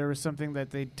 or there was something that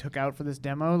they took out for this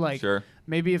demo. Sure.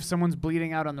 Maybe if someone's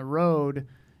bleeding out on the road,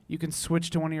 you can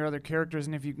switch to one of your other characters,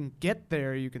 and if you can get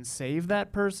there, you can save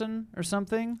that person or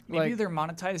something. Maybe they're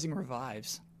monetizing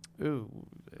revives. Ooh.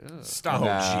 Stop. Oh,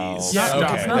 No. jeez. Yeah,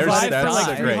 Stop. it's it. not There's- five for that's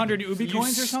like great. 300 ubi You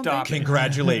coins or something. stop it.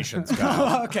 Congratulations,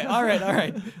 Kyle. Okay, all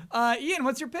right. Ian,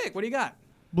 what's your pick? What do you got?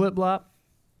 Blip blop.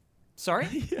 Sorry,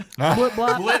 Blip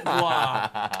blop. Blip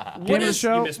Blop. Game of the is-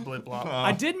 show. You missed Blip Blop.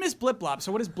 I did miss Blip Blop.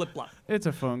 So what is Blip Blop? It's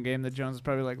a phone game that Jones is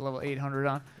probably like level 800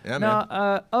 on. Yeah, no,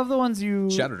 man. of the ones you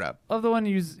Shadow Drop. of the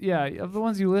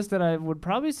ones you listed, I would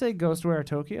probably say Ghostwire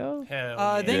Tokyo. Hell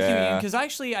Thank you, Yeah. Ian, because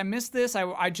actually I missed this.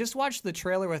 I just watched the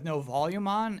trailer with no volume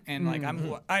on, and like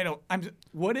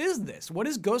what is this? What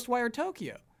is Ghostwire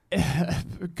Tokyo?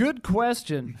 Good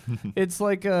question. It's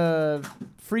like a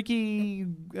freaky,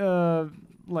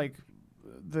 like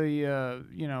the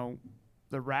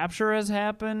the rapture has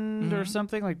happened or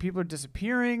something. Like people are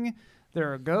disappearing.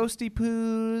 There are ghosty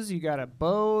poos. You got a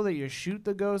bow that you shoot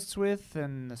the ghosts with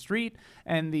in the street,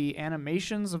 and the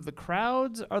animations of the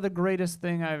crowds are the greatest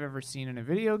thing I've ever seen in a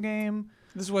video game.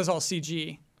 This was all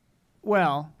CG.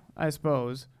 Well, I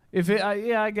suppose if it,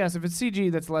 I guess if it's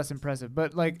CG, that's less impressive.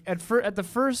 But like at the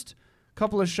first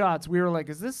couple of shots, we were like,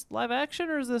 "Is this live action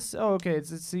or is this?" Oh, okay,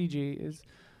 it's CG.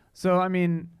 So I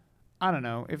mean, I don't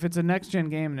know if it's a next gen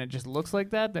game and it just looks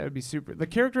like that. That would be super. The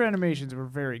character animations were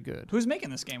very good. Who's making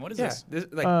this game? What is Yeah. this? This,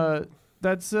 like,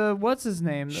 That's what's his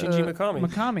name? Shinji Mikami.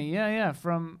 Mikami, yeah,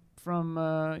 from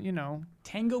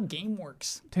Tango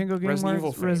Gameworks. Tango Resident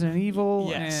Evil Gameworks, fame. Resident Evil,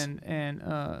 Yes. and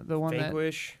the one that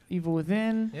Vanquish. Evil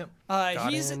Within.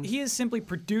 Yep. He is simply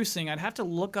producing. I'd have to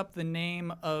look up the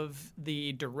name of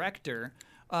the director.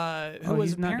 Who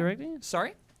was he's not apparent- directing it?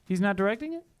 Sorry, He's not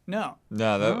directing it. no.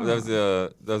 No, that was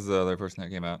the other person that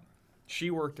came out. She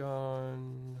worked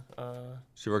on.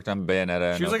 She worked on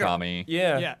Bayonetta She and was like Okami.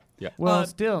 Yeah. Well,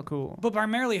 still cool. But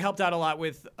primarily helped out a lot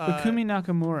with. Bakumi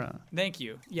Nakamura. Thank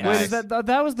you. Yes. Wait, Nice. is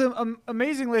that was the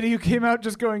amazing lady who came out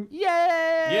just going, yay!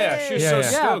 Yeah, she was Yeah, so yeah.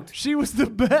 stoked. She was the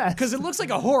best. Because it looks like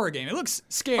a horror game. It looks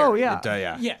scary. Oh yeah,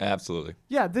 Yeah. Yeah. Absolutely.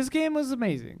 yeah. This game was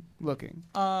amazing looking.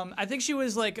 I think she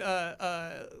was like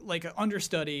an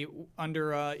understudy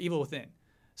under Evil Within.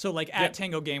 So like at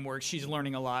Tango Gameworks, she's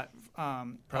learning a lot.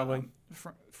 Probably.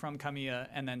 From Kamiya,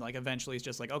 and then like eventually it's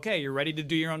just like, okay, you're ready to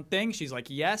do your own thing. She's like,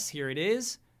 yes, here it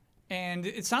is. And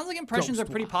it sounds like impressions are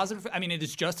pretty positive. I mean, it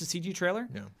is just a CG trailer.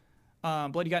 Yeah.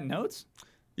 Blood, you got notes?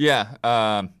 Yeah.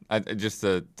 Just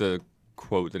the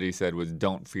quote that he said was,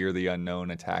 "Don't fear the unknown,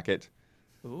 attack it."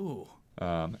 Ooh.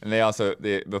 And they also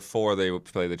before they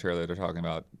play the trailer, they're talking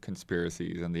about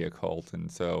conspiracies and the occult,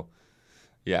 and so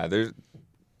yeah, there's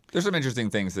some interesting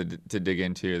things to dig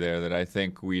into there that I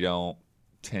think we don't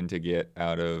tend to get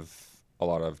out of a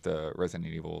lot of the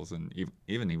Resident Evils and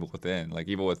even Evil Within. Like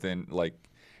Evil Within, like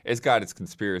it's got its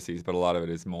conspiracies, but a lot of it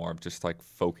is more just like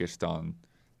focused on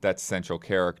that central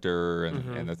character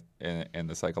and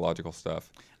the psychological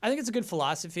stuff. I think it's a good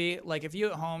philosophy. Like if you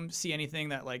at home see anything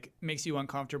that like makes you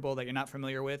uncomfortable that you're not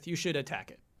familiar with, you should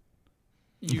attack it.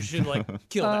 You should like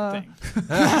kill that thing.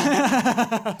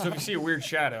 So if you see a weird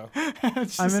shadow.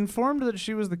 I'm informed that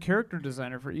she was the character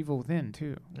designer for Evil Within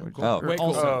too. Oh, Way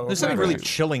cool. Oh, There's something okay. really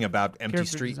chilling about empty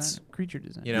Character streets. design, creature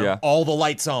design. You know, Yeah. all the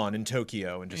lights on in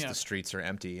Tokyo and just Yeah. the streets are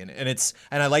empty. And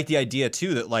I like the idea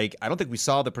too that like I don't think we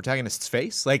saw the protagonist's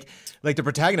face. Like the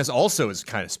protagonist also is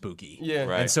kind of spooky. Yeah.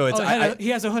 Right. And so it's He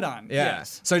has a hood on. yeah.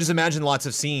 Yes. So I just imagine lots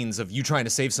of scenes of you trying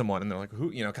to save someone, and they're like, "Who?"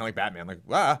 You know, kind of like Batman, like,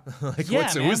 "Ah, like Yeah,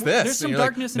 what's man. who's this?" There's some And you're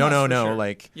like, darkness in no, us no, for no. sure.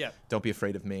 Like, Yeah. don't be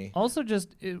afraid of me. Also,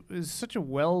 just it was such a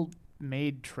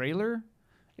well-made trailer.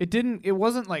 It didn't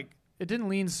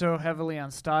lean so heavily on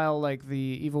style like the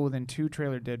Evil Within 2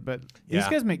 trailer did, but these Yeah.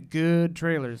 guys make good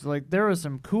trailers. Like there was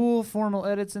some cool formal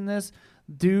edits in this.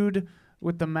 Dude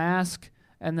with the mask,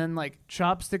 and then like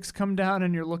chopsticks come down,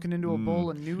 and you're looking into a bowl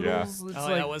of noodles. yeah. It's Oh,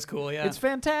 like, that was cool. Yeah. it's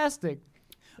fantastic.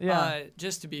 Yeah.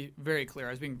 Just to be very clear, I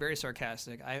was being very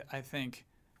sarcastic. I think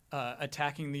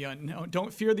attacking the unknown,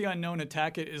 don't fear the unknown,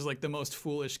 attack it is like the most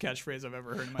foolish catchphrase I've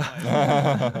ever heard in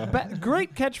my life.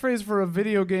 Great catchphrase for a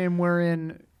video game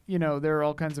wherein there are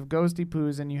all kinds of ghosty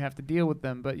poos and you have to deal with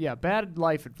them. But yeah, bad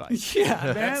life advice. Yeah,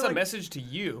 man. That's a like, message to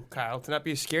you, Kyle, to not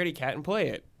be a scaredy cat and play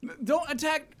it. don't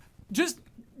attack. Just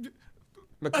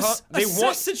They assess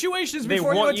want situations they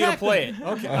before want you you to attack play them. it.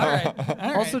 Okay, all right. All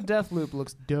right. Also, Deathloop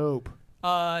looks dope.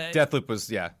 Deathloop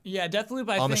was yeah, Deathloop.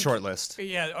 I on the think, short list.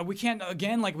 Yeah, we can't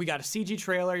again. Like we got a CG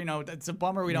trailer. It's a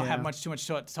bummer we don't Yeah. have too much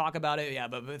to talk about it. Yeah,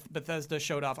 but Bethesda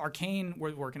showed off. Arcane,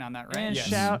 we're working on that, right? And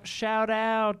Yes. shout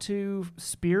out to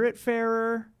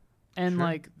Spiritfarer. and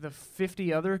like the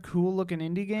 50 other cool looking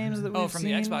indie games that we've from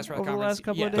seen the Xbox over the conference, last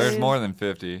couple of yes. days. There's more than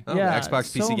 50. Oh, Yeah,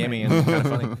 Xbox, PC so gaming, many. and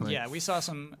kind of funny. Yeah, we saw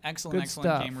some excellent Good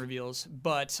stuff. game reveals,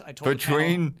 but I told the panel,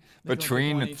 Between they're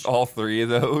doing one each. all three of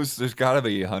those, there's got to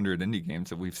be 100 indie games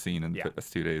that we've seen in the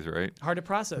past 2 days, right? Hard to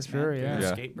process, man. Sure, yeah.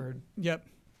 Yeah. Skatebird. Yep.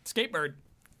 Skatebird.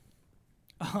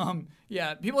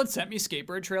 Yeah, people had sent me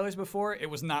Skatebird trailers before. It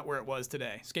was not where it was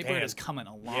today. Skatebird Damn. is coming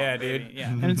along. Yeah, baby. dude. Yeah.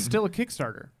 And it's still a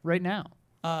Kickstarter right now.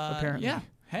 Apparently. Yeah.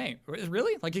 Hey,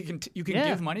 really? Like you can Yeah.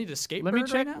 give money to Skatebird Let me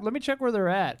check. right now? Let me check where they're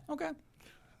at. Okay.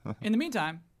 In the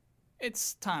meantime,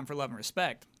 it's time for love and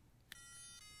respect.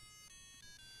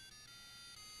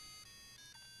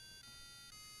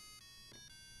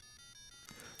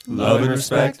 Love and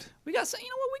respect. We got you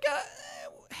know what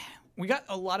we got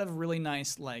a lot of really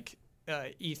nice like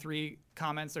E3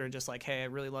 comments that are just like, hey, I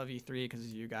really love E3 because of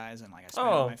you guys and like I spent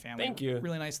it with my family. Thank you.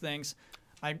 Really nice things.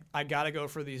 I gotta go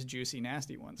for these juicy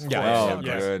nasty ones. Yeah. Oh,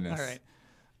 Yes. goodness. All right.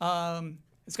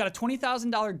 It's got a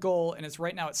 $20,000 goal and it's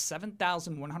right now at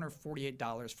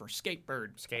 $7,148 for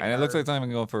Skatebird. And it looks like it's not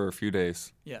even going for a few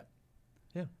days. Yeah.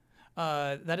 Yeah.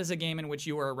 That is a game in which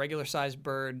you are a regular-sized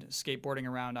bird skateboarding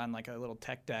around on like a little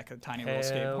tech deck, a tiny little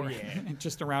Hell skateboard, yeah.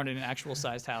 just around in an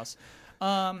actual-sized house.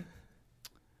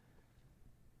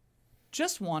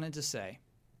 Just wanted to say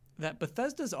that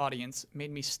Bethesda's audience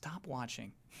made me stop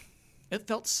watching. It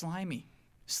felt slimy,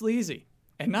 sleazy,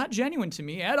 and not genuine to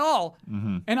me at all.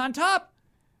 And on top,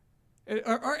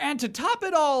 and to top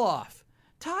it all off,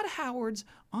 Todd Howard's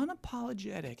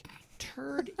unapologetic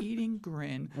turd-eating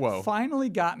grin Whoa. finally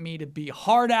got me to be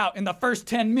hard out in the first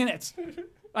 10 minutes.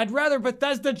 I'd rather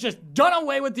Bethesda just done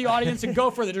away with the audience and go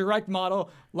for the direct model.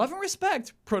 Love and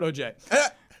respect, Proto-J.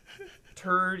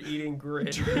 Turd eating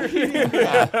grid.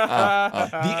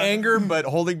 The anger, but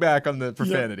holding back on the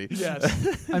profanity.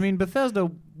 Yes. I mean, Bethesda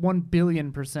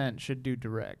 1,000,000,000% should do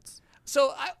directs.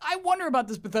 So I wonder about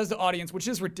this Bethesda audience, which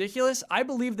is ridiculous. I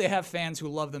believe they have fans who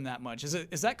love them that much.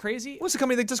 Is that crazy? What's the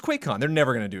company that does QuakeCon? They're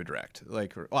never going to do a direct.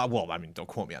 Like, well, I mean, don't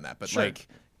quote me on that, but Sure. like,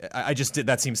 I just did.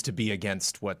 That seems to be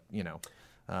against what their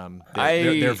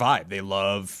vibe. They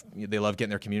love getting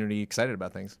their community excited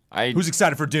about things. Who's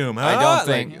excited for Doom? I Huh? don't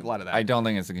think Like, a lot of that. I don't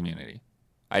think it's the community.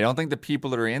 I don't think the people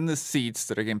that are in the seats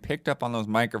that are getting picked up on those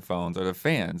microphones are the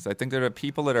fans. I think they're the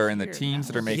people that are in the teams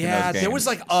that are making those games. there was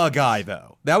like a guy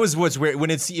though. That was what's weird when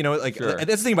it's like Sure. that's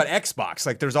the thing about Xbox.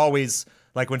 Like there's always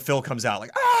like when Phil comes out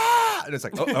like and it's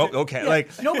like oh okay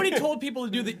like Nobody told people to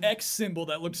do the X symbol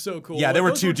that looked so cool. yeah Like, there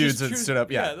were those two just dudes that true- stood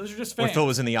up yeah those are just when fans. Phil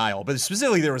was in the aisle, but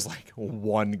specifically there was like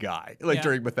one guy like Yeah.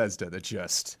 during Bethesda that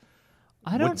just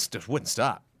I don't. wouldn't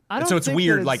stop. I And don't so it's think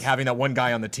weird that like it's- having that one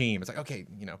guy on the team. It's like okay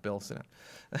Bill sit down.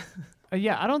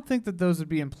 Yeah, I don't think that those would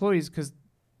be employees because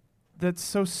that's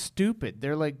so stupid.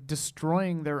 They're like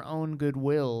destroying their own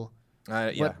goodwill.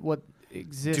 Yeah. What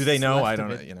exists? Do they know? left I of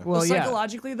don't it. know, Well, Well, yeah.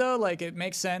 psychologically though, like it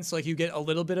makes sense. Like you get a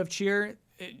little bit of cheer.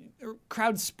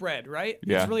 Crowd spread, right?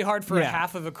 Yeah. It's really hard for Yeah.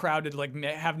 half of a crowd to like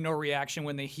have no reaction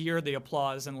when they hear the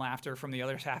applause and laughter from the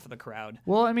other half of the crowd.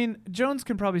 Well, I mean, Jones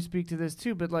can probably speak to this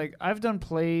too, but like I've done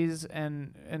plays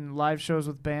and live shows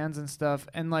with bands and stuff,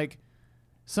 and like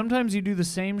sometimes you do the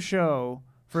same show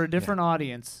for a different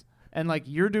audience, and like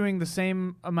you're doing the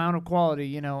same amount of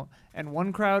quality, and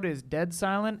one crowd is dead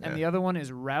silent and the other one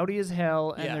is rowdy as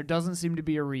hell, and Yeah. there doesn't seem to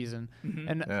be a reason.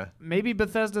 And Yeah. maybe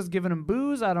Bethesda's giving them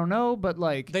booze, I don't know, but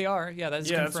like They are, yeah. That's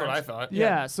Yeah, that's confirmed. what I thought.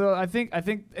 yeah, so I think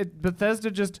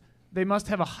Bethesda just they must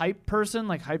have a hype person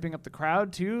like hyping up the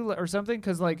crowd too or something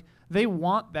because like they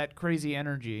want that crazy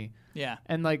energy Yeah.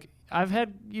 and like I've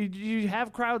had you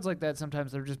have crowds like that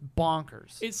sometimes they're just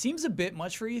bonkers. It seems a bit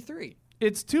much for E3.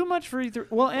 It's too much for E3.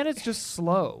 Well, and it's just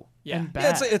slow Yeah. and Yeah,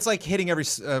 bad. It's like hitting every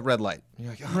red light.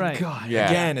 You're like, oh Right. god, Yeah.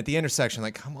 again at the intersection.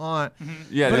 Like, come on.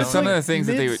 Yeah, But there's it's some like of the things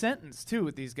that they would. mid-sentence too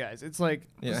with these guys. It's like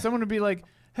Yeah. someone would be like,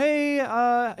 "Hey,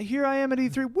 here I am at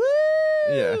E3. Woo!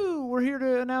 Yeah. We're here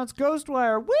to announce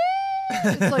Ghostwire. Woo!"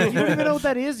 It's like you don't even know what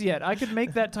that is yet. I could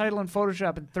make that title in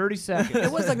Photoshop in 30 seconds.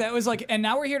 It was like that. It was like, and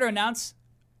now we're here to announce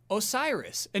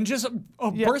Osiris, and just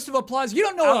a Yeah. burst of applause. You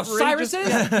don't know what Osiris is?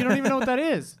 Yeah, you don't even know what that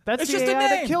is. That's It's the just a AI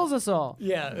that name. kills us all.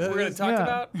 Yeah, We're gonna talk Yeah.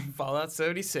 about Fallout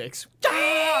 76.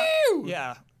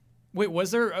 Yeah. Wait,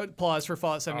 was there applause for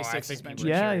Fallout Oh, 76? I think people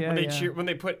Yeah, cheer. yeah, When they yeah. cheer when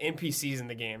they put NPCs in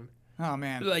the game. Oh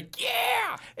man. They're like,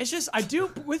 yeah. It's just I do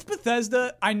with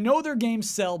Bethesda. I know their games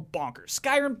sell bonkers.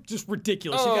 Skyrim just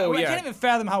ridiculous. Oh, I yeah. can't even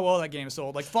fathom how well that game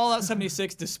sold. Like Fallout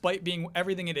 76, despite being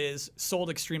everything it is, sold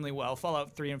extremely well.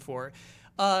 Fallout 3 and 4.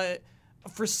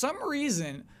 For some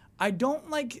reason, I don't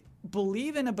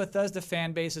believe in a Bethesda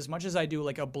fan base as much as I do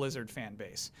like a Blizzard fan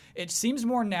base. It seems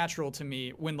more natural to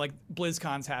me when like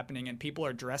BlizzCon's happening and people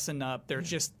are dressing up. They're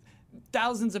just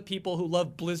thousands of people who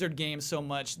love Blizzard games so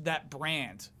much, that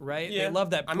brand, right? Yeah. They love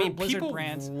that Blizzard people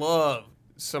brand. love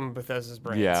some of Bethesda's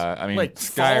brands. Yeah, I mean, like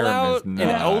Skyrim Fallout is and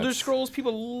nuts. Elder Scrolls,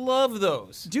 people love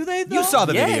those. Do they, though? You saw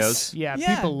the Yes. videos. Yeah,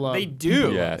 Yeah, people love. They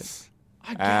do. Yes,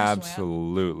 I guess, man.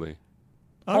 absolutely.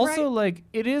 All Also, right. like,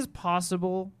 it is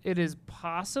possible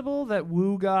that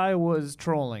Woo Guy was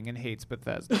trolling and hates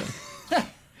Bethesda.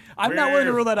 I'm not willing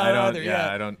to rule that out I don't. either. Yeah,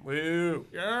 Yeah. I don't. Woo.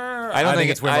 I I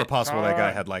think it's way more possible that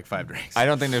guy had like 5 drinks. I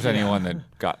don't think there's anyone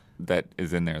that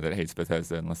is in there that hates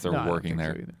Bethesda unless they're No, I don't working think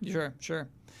so there. either. Sure.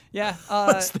 Yeah.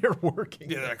 They're working.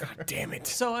 Yeah, they're like, God damn it.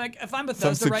 So like, if I'm Some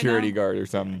Bethesda security right guard or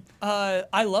something. now,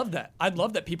 I love that. I'd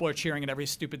love that people are cheering at every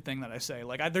stupid thing that I say.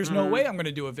 Like, there's no way I'm going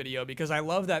to do a video because I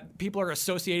love that people are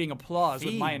associating applause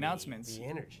with my Feed me announcements. The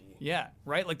energy. Yeah,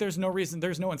 right? Like, there's no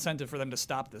incentive for them to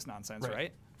stop this nonsense,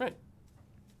 right? Right.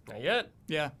 Not yet.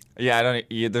 Yeah. Yeah, I don't.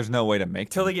 Yeah, there's no way to make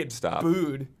Till them they get stop.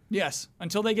 booed. Yes,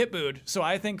 until they get booed. So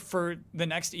I think for the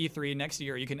next E3 next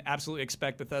year, you can absolutely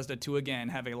expect Bethesda to again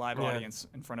have a live audience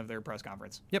in front of their press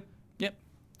conference. Yep. Yep.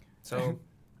 So,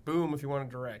 boom if you want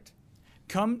to direct.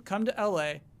 Come to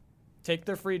LA, take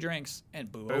their free drinks, and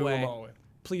boo Boom away. all the way.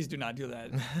 Please do not do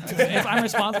that. If I'm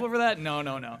responsible for that, no.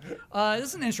 This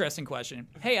is an interesting question.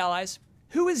 Hey, allies.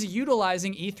 Who is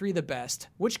utilizing E3 the best?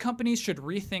 Which companies should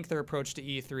rethink their approach to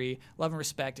E3? Love and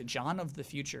respect, John of the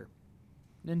Future.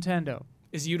 Nintendo.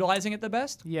 Is utilizing it the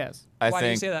best? Yes. Why do you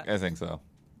think, say that? I think so.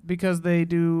 Because they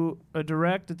do a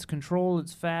direct, it's controlled,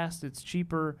 it's fast, it's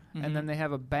cheaper, and then they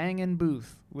have a banging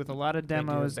booth with a lot of do have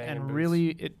demos, banging and booths. really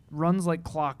it runs like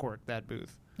clockwork, that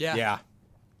booth. Yeah. Yeah.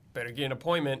 Better get an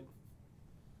appointment.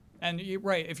 And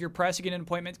right, if you're press, you get an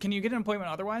appointment. Can you get an appointment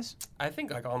otherwise? I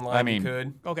think like online I mean- you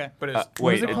could. Okay. But it's What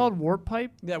Wait, is it called? Warp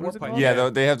Pipe? Yeah, What is Warp it Pipe. called? Yeah,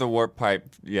 they have the warp pipe.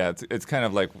 Yeah, it's kind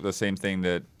of like the same thing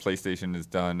that PlayStation has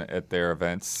done at their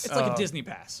events. It's like a Disney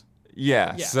Pass.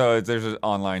 Yeah, Yeah. so there's an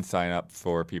online sign up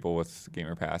for people with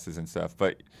gamer passes and stuff.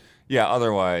 But yeah,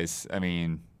 otherwise, I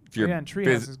mean, if you're Yeah, and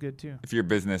Treehouse is good too. if you're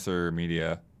business or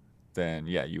media, then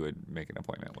yeah, you would make an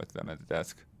appointment with them at the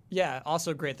desk. Yeah,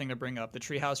 also a great thing to bring up. The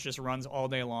Treehouse just runs all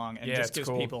day long and Yeah, just it's gives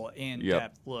cool. people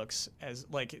in-depth looks as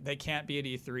like they can't be at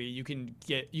E3.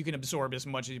 You can absorb as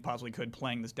much as you possibly could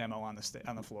playing this demo on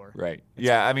the floor. Right.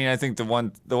 Yeah, I mean, I think the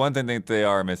one thing that they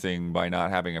are missing by not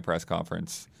having a press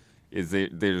conference is they're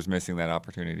just missing that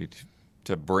opportunity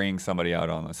to bring somebody out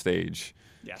on the stage.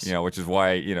 Yes. You know, which is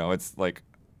why, you know, it's like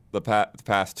the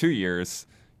past 2 years,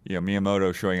 you know,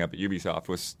 Miyamoto showing up at Ubisoft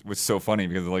was so funny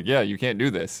because they're like, yeah, you can't do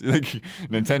this. Like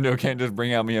Nintendo can't just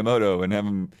bring out Miyamoto and have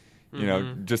him, you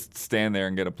know, just stand there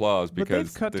and get applause But because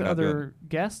they've cut they're to not doing other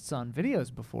guests on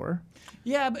videos before.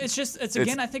 Yeah, but it's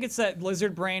again, I think it's that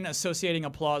lizard brain associating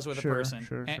applause with Sure, a person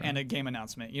sure. and a game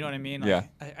announcement. You know what I mean? Yeah.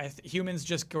 Humans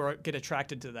just get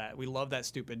attracted to that. We love that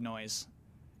stupid noise,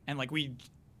 and like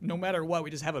no matter what,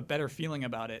 we just have a better feeling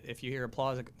about it if you hear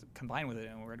applause combined with it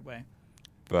in a weird way.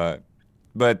 But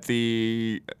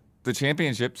the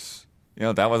championships, you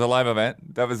know, that was a live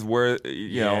event. That was where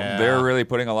Yeah. they're really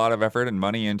putting a lot of effort and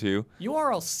money into. You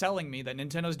are all selling me that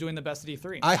Nintendo's doing the best at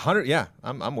E3.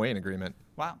 I'm way in agreement.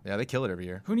 Wow. Yeah, they kill it every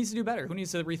year. Who needs to do better? Who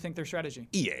needs to rethink their strategy?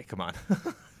 EA, come on.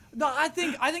 No, I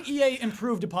think EA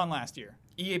improved upon last year.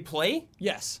 EA Play?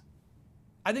 Yes.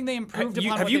 I think they improved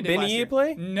upon Have what you they did been last EA year.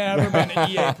 Play? Never been to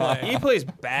EA Play. EA Play is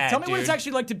bad. Tell me what it's dude.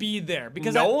 actually like to be there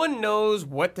because No one knows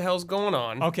what the hell's going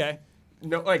on. Okay.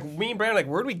 No, like me and Brandon, like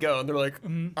where'd we go? And they're like,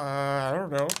 I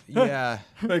don't know. Yeah.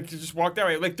 Like you just walked that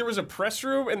way. Like there was a press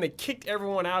room and they kicked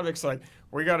everyone out. It's like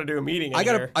we got to do a meeting. I in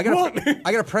got here.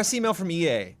 I got a press email from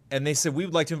EA, and they said we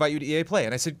would like to invite you to EA Play,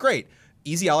 and I said great.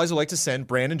 Easy Allies would like to send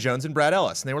Brandon Jones and Brad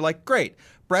Ellis, and they were like great.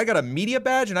 Brad got a media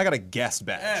badge, and I got a guest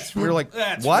badge. We were like,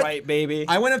 That's what? right, baby.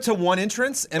 I went up to one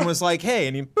entrance and was like, hey,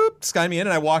 and he boop skied me in,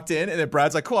 and I walked in, and then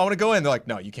Brad's like, cool, I want to go in. They're like,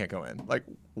 no, you can't go in. Like,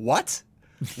 what?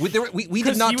 We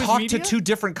 'Cause did not he was talk media? to two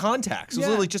different contacts. It was Yeah.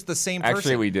 literally just the same person.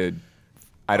 Actually, we did.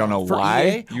 I don't know For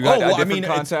why EA? you got a well, different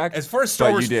contact. As far as Star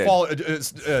but Wars you did.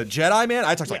 Jedi, man,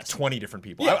 I talked to like Yes. 20 different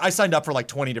people. Yeah. I signed up for like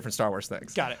 20 different Star Wars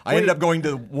things. Got it. I ended up going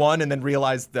to one and then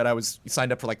realized that I was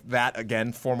signed up for like that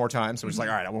again 4 more times. So I was like,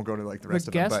 all right, I won't go to like the rest The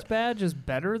of them. guest But badge is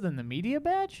better than the media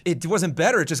badge? it wasn't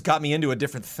better. It just got me into a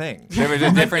different thing. There was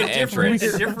a different entrance.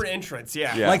 A different entrance.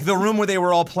 Yeah. Yeah. Like the room where they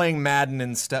were all playing Madden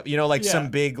and stuff. You know, like Yeah. some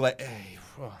big like.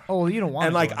 Oh, well, you don't want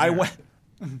And to like go in I there. went.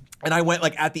 And I went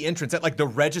like at the entrance, at like the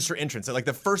register entrance, at like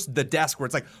the desk where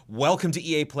it's like, welcome to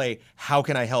EA Play, how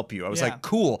can I help you? I was Yeah. like,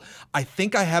 cool. I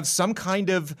think I have some kind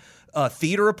of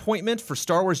theater appointment for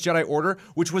Star Wars Jedi Order,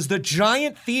 which was the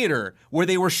giant theater where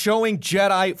they were showing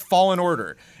Jedi Fallen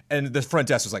Order. And the front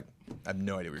desk was like, I have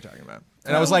no idea what you're talking about.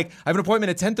 And I was like, I have an appointment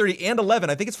at 10:30 and 11.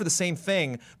 I think it's for the same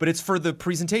thing, but it's for the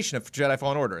presentation of Jedi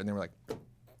Fallen Order. And they were like,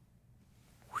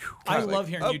 I love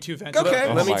hearing you two vent. okay.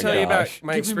 Oh Let me my tell you about gosh.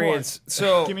 my Give me more. experience.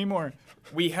 So Give me more.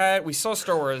 we saw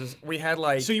Star Wars. We had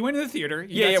like So you went to the theater.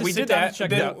 You got to we sit did down that. and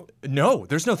check it Then- out. no,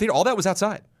 there's no theater. All that was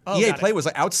outside. EA got it. Play was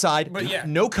like outside, But yeah.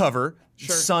 no cover,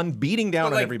 sun beating down but,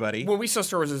 on like, everybody. When we saw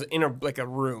Star Wars, it was in a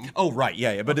room. Oh right,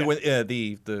 yeah. But when,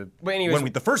 But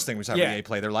anyways, the first thing we saw yeah. EA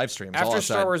Play, their live stream, was all After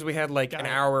outside. Star Wars, we had like an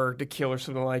hour to kill or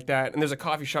something like that. And there's a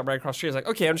coffee shop right across the street. I was like,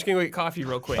 okay, I'm just gonna go get coffee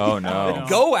real quick. Oh no.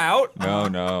 Go out.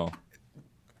 No.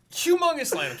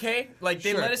 Humongous line, okay? Like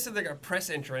they let us in the press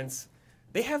entrance.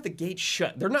 They have the gate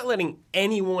shut. They're not letting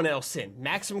anyone else in.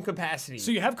 Maximum capacity.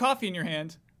 So you have coffee in your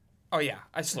hand. Oh yeah,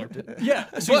 I slurped it. Yeah.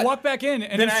 So you But walk back in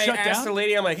and Then it's I shut asked the down.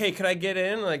 lady, I'm like, hey, can I get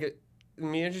in? Like,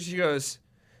 me, she goes,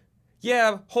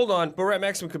 yeah, hold on, but we're at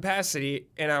maximum capacity.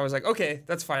 And I was like, okay,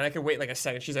 that's fine. I can wait like a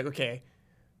second. She's like, okay.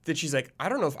 Then she's like, I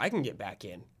don't know if I can get back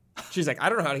in. She's like, I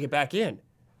don't know how to get back in.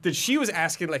 Then she was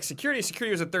asking like security.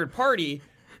 Security was a third party.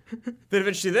 Then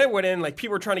eventually they went in, like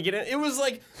people were trying to get in. It was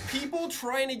like people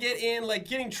trying to get in, like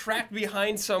getting trapped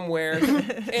behind somewhere,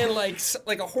 and like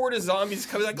a horde of zombies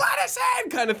coming, like let us in,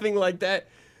 kind of thing like that.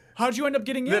 How'd you end up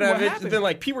getting in? Then, What happened? then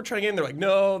like people were trying to get in. They're like,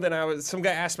 no. Then some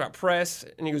guy asked about press,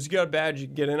 and he goes, you got a badge, you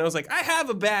can get in. I was like, I have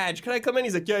a badge. Can I come in?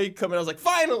 He's like, yeah, you can come in. I was like,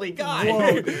 finally, God.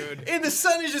 Whoa, dude. And the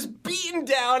sun is just beating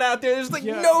down out there. There's like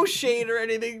Yeah. no shade or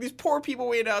anything. These poor people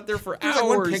waiting out there for There's hours.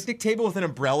 like one picnic table with an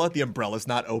umbrella. The umbrella's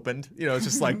not opened. You know, it's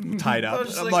just like tied I up. was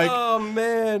just I'm like, like, oh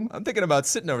man. I'm thinking about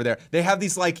sitting over there. They have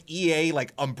these like EA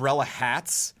like umbrella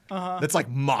hats. That's like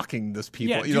mocking those people.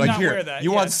 Yeah, You're do like, not here, wear that,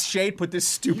 you want yes. shade? Put this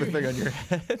stupid thing on your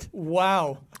head.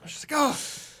 Wow. Just like, oh.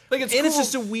 Like it's And it's cool.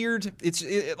 just a weird.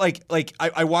 Like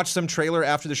I watched some trailer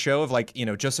after the show of like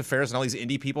Joseph Fares and all these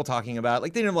indie people talking about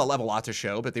like they didn't have a lot to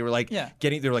show, but they were like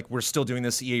they're like we're still doing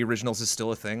this. EA Originals is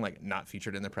still a thing, like not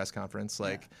featured in the press conference,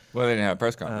 like Well, they didn't have a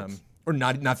press conference. or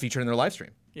not featured in their live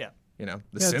stream. Yeah. You know,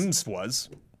 The Yeah, it's- Sims was,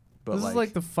 but This is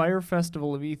like the Fire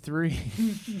Festival of E3.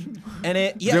 and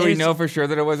it. Yeah, Do we it's- know for sure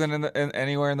that it wasn't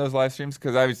anywhere in those live streams?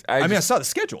 Because I I saw the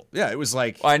schedule. Yeah, it was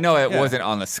like. I know it Yeah. wasn't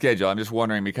on the schedule. I'm just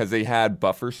wondering because they had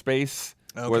buffer space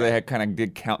where Okay. they had kind of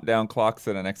did countdown clocks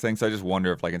to the next thing. So I just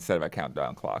wonder if like instead of a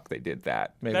countdown clock, they did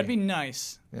that. Maybe. That'd be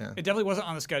nice. Yeah. It definitely wasn't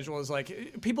on the schedule. It's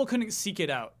like people couldn't seek it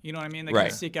out. You know what I mean? They Right.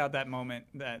 couldn't seek out that moment.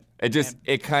 That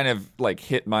It kind of like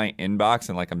hit my inbox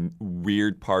in like a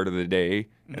weird part of the day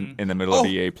in the middle of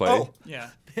EA Play. Oh, yeah.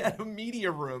 they had a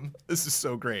media room. This is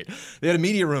so great. They had a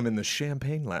media room in the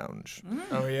Champagne Lounge.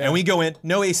 Oh yeah. And we go in,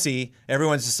 no AC.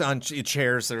 Everyone's just on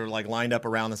chairs that are like lined up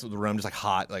around this the room, just like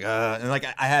hot, like and like we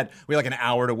had like an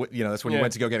hour to that's when you Yeah.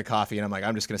 went to go get a coffee, and I'm like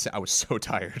I'm just gonna sit. I was so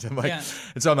tired. I'm like, Yeah.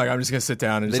 and so I'm like I'm just gonna sit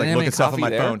down and They just like didn't look have at stuff on any my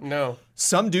coffee there? phone. No.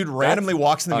 Some dude randomly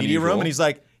walks in the media room unusual. and he's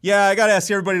like, "Yeah, I gotta ask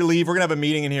everybody to leave. We're gonna have a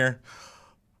meeting in here." And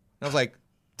I was like,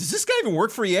 "Does this guy even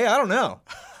work for EA? I don't know.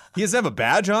 He doesn't have a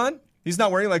badge on. He's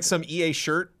not wearing like some EA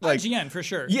shirt. Like IGN for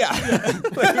sure. yeah.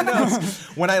 Like, who knows?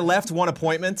 When I left one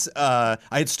appointment, I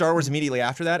had Star Wars immediately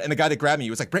after that, and the guy that grabbed me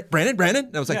was like, Brandon?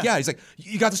 And I was like, Yeah. yeah. He's like,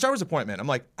 you got the Star Wars appointment. I'm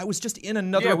like, I was just in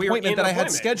another Yeah, we were appointment in that an I had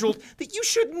appointment. scheduled that you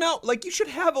should know. Like, you should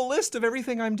have a list of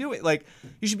everything I'm doing. Like,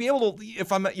 you should be able to,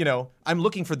 if I'm, I'm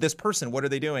looking for this person, what are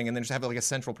they doing? And then just have like a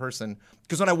central person.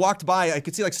 Because when I walked by, I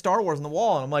could see like Star Wars on the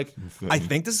wall, and I'm like, I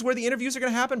think this is where the interviews are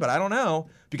going to happen, but I don't know.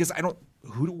 Because I don't,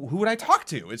 who would I talk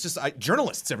to? It's just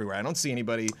journalists everywhere. I don't see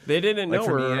anybody. They didn't Like know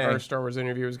from where EA. our Star Wars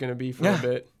interview was going to be for Yeah. a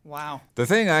bit. Wow. The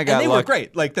thing I And got they were lucky.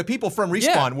 great. Like the people from Respawn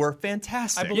Yeah. were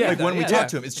fantastic. I believe Like that, when we yeah.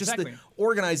 talked to them, it's just Exactly. the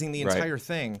organizing the Right. entire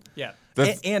thing. Yeah.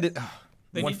 The- And it.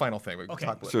 They One need- final thing we can Okay.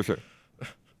 talk about. Sure.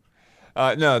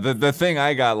 No, the thing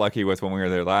I got lucky with when we were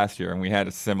there last year, and we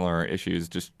had similar issues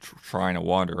just trying to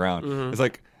wander around. It's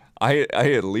like I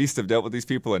at least have dealt with these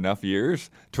people enough years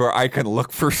to where I can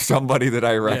look for somebody that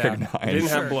I recognize. Didn't have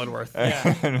Sure. Bloodworth.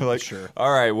 Yeah. and I'm like,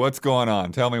 all right, what's going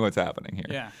on? Tell me what's happening here.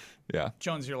 Yeah. Yeah.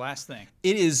 Jones, your last thing.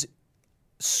 It is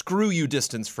screw you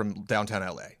distance from downtown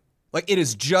LA. Like it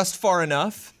is just far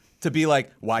enough to be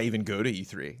like, why even go to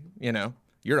E3? You know,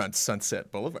 you're on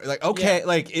Sunset Boulevard. Like okay, Yeah.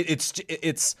 like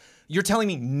it's you're telling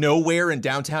me nowhere in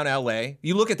downtown LA.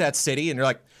 You look at that city and you're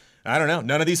like, I don't know.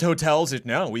 None of these hotels.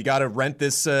 No, we got to rent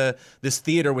this this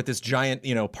theater with this giant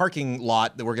parking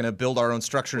lot that we're going to build our own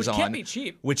structures Which on. can't be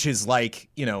cheap. Which is like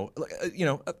a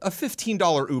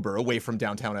 $15 Uber away from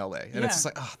downtown LA, and Yeah. it's just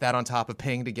like that on top of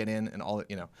paying to get in and all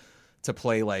to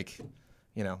play like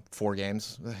 4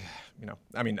 games.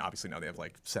 I mean, obviously now they have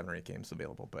like 7 or 8 games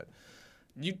available, but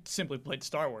You simply played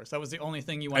Star Wars. That was the only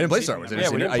thing you I wanted didn't play to see Star from Wars. them. Yeah,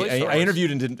 we didn't play Star I Wars.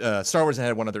 interviewed and did Star Wars. I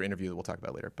had one other interview that we'll talk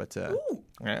about later. But Ooh.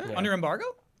 yeah. Under embargo?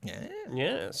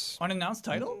 Yes. Unannounced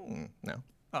title? No.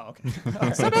 Oh, okay.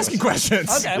 Stop asking questions.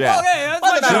 Okay, Yeah. well, okay, that's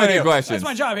my Too job many here. questions. That's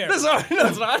my job here. No,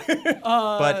 it's not.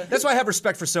 But that's why I have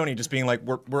respect for Sony just being like,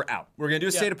 we're out. We're going to do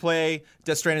a state of play.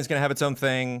 Death Stranding is going to have its own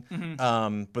thing.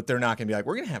 But they're not going to be like,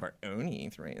 we're going to have our own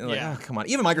E3. And like, Yeah. oh, come on.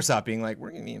 Even Microsoft being like,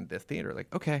 we're going to be in the theater.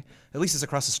 Like, okay, at least it's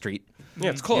across the street. Yeah,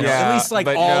 it's close. Yeah. At least like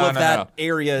but all no, of no, that no.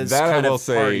 area is That kind I will of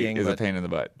say partying. is a but- pain in the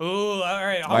butt. Ooh, all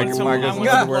right. Mike- I'm Microsoft with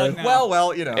Yeah. the blood now.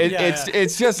 well, you know.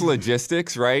 It's just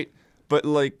logistics, right? But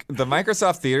like the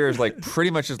Microsoft Theater is like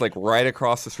pretty much just like right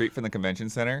across the street from the convention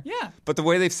center. Yeah. But the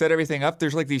way they've set everything up,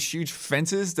 there's like these huge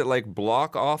fences that like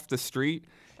block off the street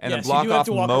and Yes, that you block do have off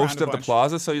to walk most around a of the bunch.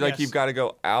 plaza. So you like Yes. you've got to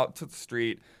go out to the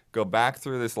street, go back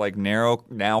through this like narrow,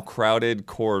 now crowded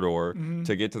corridor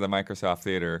to get to the Microsoft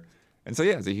Theater. And so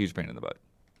yeah, it's a huge pain in the butt.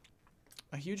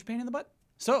 A huge pain in the butt.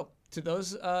 So, to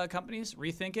those companies,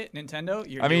 rethink it. Nintendo,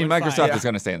 you're I mean, doing Microsoft fine. is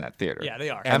going to stay in that theater. Yeah, they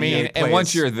are. I mean, EA and once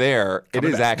plays you're there, it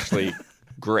is back. actually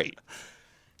great.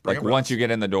 Like it once you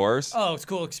get in the doors, Oh, it's a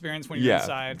cool experience when you're yeah,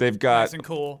 inside. they've got nice and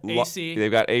cool. lo- AC.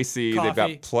 They've got AC. They've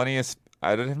coffee. got plenty of.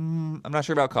 I'm not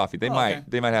sure about coffee. They Oh, might. okay.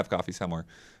 They might have coffee somewhere,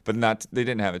 but not. They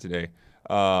didn't have it today.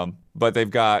 But they've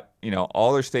got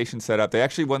all their stations set up. They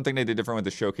actually one thing they did different with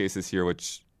the showcase this year,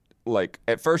 which like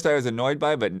at first I was annoyed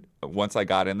by, but once I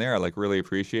got in there, I like really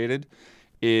appreciated.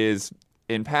 Is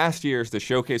in past years the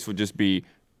showcase would just be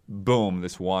boom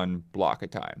this one block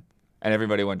at time. And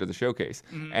everybody went to the showcase.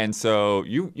 And so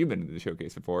you've been to the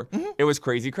showcase before. It was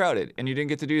crazy crowded, and you didn't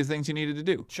get to do the things you needed to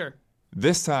do. Sure.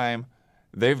 This time,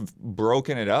 they've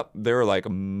broken it up. There were like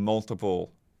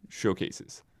multiple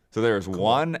showcases. So there was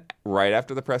one right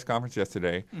after the press conference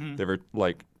yesterday. There were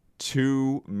like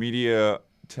 2 media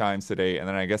times today, and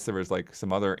then I guess there was like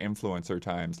some other influencer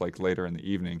times like later in the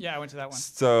evening. Yeah, I went to that one.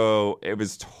 So it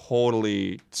was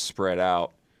totally spread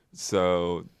out.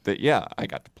 So that I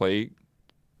got to play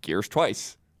Gears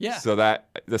twice. Yeah. So that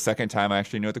the second time I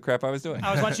actually knew what the crap I was doing.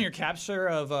 I was watching your capture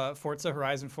of Forza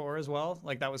Horizon 4 as well.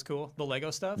 Like, that was cool. The Lego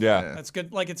stuff. Yeah. That's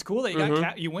good. Like, it's cool that you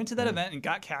got you went to that event and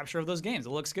got capture of those games. It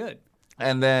looks good.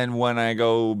 And then when I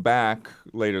go back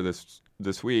later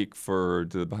this week for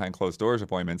the behind closed doors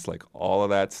appointments, like all of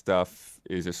that stuff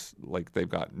is just like they've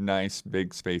got nice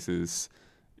big spaces,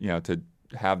 to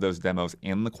have those demos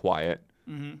in the quiet.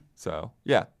 So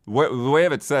yeah, the way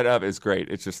of it set up is great.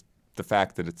 It's just the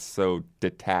fact that it's so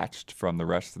detached from the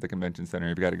rest of the convention center.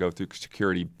 You've got to go through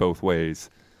security both ways.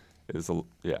 That's a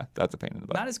pain in the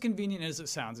butt. Not as convenient as it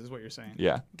sounds, is what you're saying.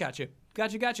 Yeah. Gotcha.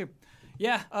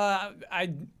 Yeah,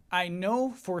 I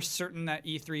know for certain that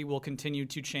E3 will continue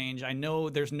to change. I know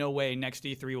there's no way next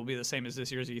E3 will be the same as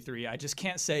this year's E3. I just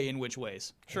can't say in which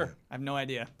ways. Sure. I have no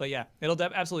idea. But yeah, it'll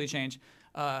absolutely change.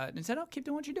 Nintendo, keep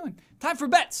doing what you're doing. Time for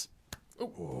bets.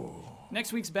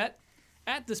 Next week's bet,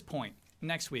 at this point,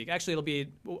 next week, actually it'll be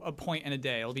a point and a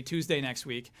day. It'll be Tuesday next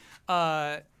week.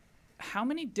 How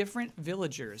many different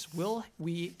villagers will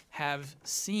we have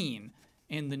seen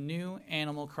in the new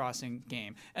Animal Crossing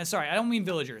game? And sorry, I don't mean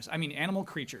villagers. I mean animal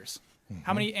creatures.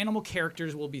 How many animal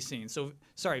characters will be seen? So,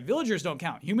 sorry, villagers don't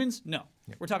count. Humans, no.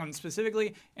 We're talking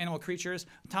specifically animal creatures.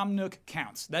 Tom Nook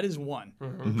counts. That is one.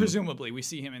 Presumably, we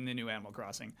see him in the new Animal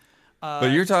Crossing.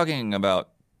 But you're talking about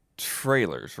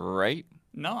trailers, right?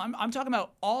 No, I'm talking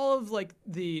about all of like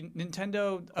the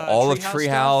Nintendo. All of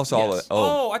Treehouse, stuff. all Yes. of.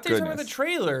 Oh, I thought you were talking about the goodness.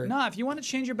 trailer. No, if you want to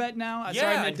change your bet now, Yeah,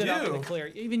 sorry, I I did not do. make it clear.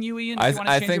 Even you, Ian, if you want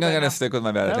to I change think your I'm bet gonna now. stick with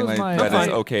my bet. I That think was my my- bet is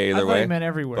I- okay I either thought way. you meant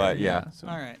everywhere. But yeah. So.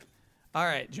 All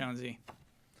right, Jonesy.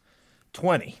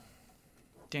 20.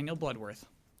 Daniel Bloodworth.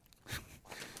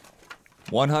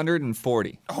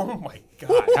 140. Oh my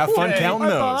god. Have fun counting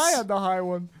those. the high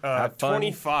one. Have fun.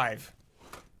 25.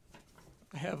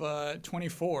 I have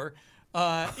 24.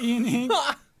 Ian Hink,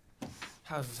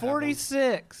 How's this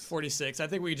 46. 46. I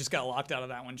think we just got locked out of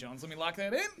that one, Jones. Let me lock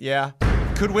that in. Yeah.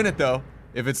 Could win it, though.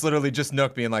 If it's literally just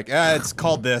Nook being like, it's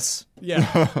called this. Yeah.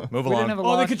 Move We along. didn't have a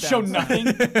Oh, they could show lockdown.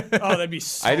 nothing. Oh, that'd be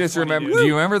so I just funny, remember. dude. Do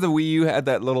you remember the Wii U had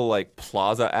that little like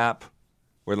Plaza app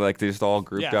where like they just all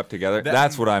grouped Yeah. up together?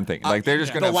 That's what I'm thinking. Like they're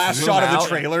just gonna the last zoom shot of the out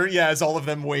trailer, is all of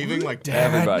them waving like,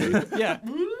 damn it. Everybody. Yeah.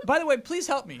 By the way, please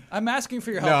help me. I'm asking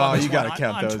for your help. No, on this you gotta one.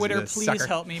 count on those, Twitter. you Please sucker.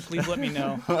 help me. Please let me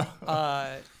know.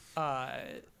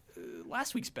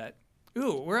 Last week's bet.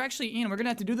 Ooh, we're actually, Ian, we're gonna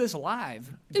have to do this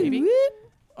live, baby.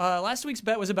 Last week's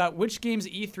bet was about which game's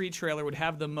E3 trailer would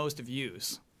have the most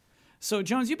views. So,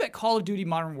 Jones, you bet Call of Duty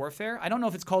Modern Warfare. I don't know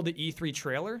if it's called the E3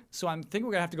 trailer, so I think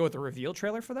we're gonna have to go with the reveal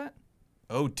trailer for that.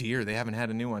 Oh dear, they haven't had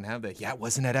a new one, have they? Yeah, it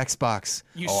wasn't at Xbox.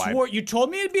 You Oh, swore. You told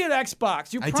me it'd be at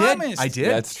Xbox. You I promised. did. I did.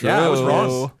 That's true. Yeah, I was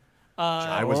wrong.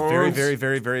 I was very, Jones. very,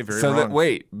 very, very, very So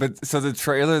wrong. so the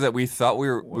trailer that we thought we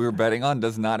were betting on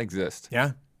does not exist.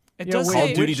 Yeah. It Yeah, does wait. say, Call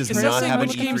of Duty does it not say have an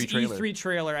which E3 game's trailer. E3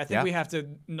 trailer. I think Yeah. we have to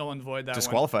null and void that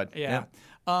Disqualified. one.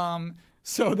 Yeah.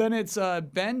 So then it's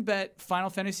Ben Bet Final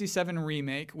Fantasy VII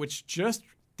Remake, which just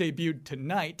debuted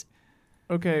tonight.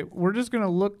 Okay, we're just gonna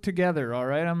look together. All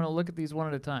right, I'm gonna look at these one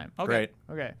at a time. Okay. Great.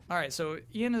 Okay, All right. So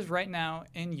Ian is right now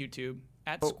in YouTube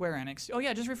at Square Enix. Oh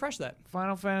yeah, just refresh that.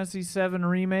 Final Fantasy VII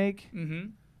remake.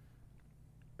 Mm-hmm.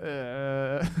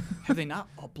 Uh, Have they not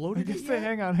I uploaded guess it they, yet?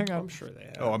 hang on. I'm sure they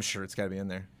have. Oh, I'm sure it's got to be in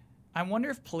there. I wonder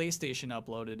if PlayStation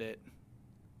uploaded it.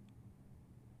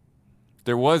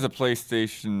 There was a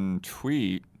PlayStation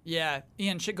tweet. Yeah,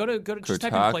 Ian, go to just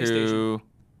type in PlayStation. Kotaku,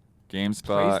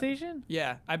 GameSpot. PlayStation?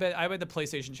 Yeah, I bet the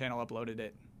PlayStation channel uploaded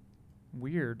it.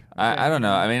 Weird. I don't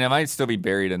know. I mean, it might still be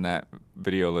buried in that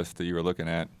video list that you were looking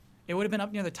at. It would have been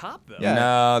up near the top though. Yeah.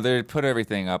 No, they put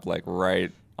everything up like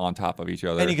right on top of each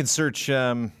other. And you can search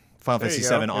Final Fantasy you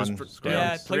VII go. on There's Square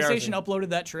Yeah, Enix. 3 hours PlayStation in. uploaded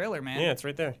that trailer, man. Yeah, it's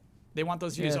right there. They want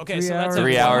those views. Yeah, Okay, 3 so that's hours. a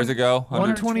 3 hours ago.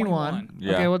 121.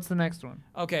 Yeah. Okay, what's the next one?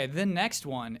 Okay, the next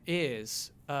one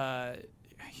is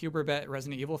Huber Bet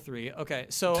Resident Evil 3. Okay,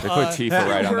 so They put Tifa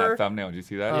right on Huber. that thumbnail. Did you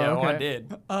see that? Oh, Yeah, well, I okay.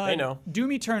 did. I know.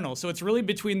 Doom Eternal. So it's really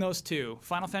between those two: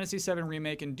 Final Fantasy VII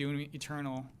Remake and Doom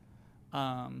Eternal.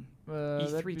 That'd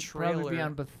E3 be trailer. Probably be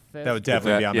on Bethesda. That would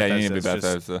definitely be on yeah, Bethesda. you need to be It's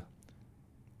just- Bethesda.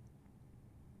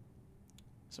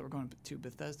 So we're going to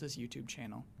Bethesda's YouTube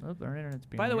channel. Oh, our internet's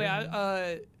being By the way,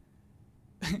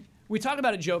 weird. we talked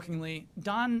about it jokingly.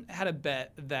 Don had a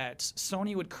bet that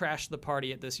Sony would crash the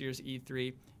party at this year's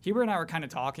E3. Huber and I were kind of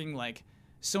talking like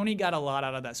Sony got a lot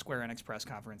out of that Square Enix press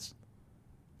conference.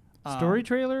 Story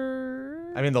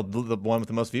trailer. I mean, the one with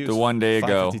the most views. The one day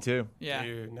ago. 552. Yeah,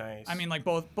 Dude, nice. I mean like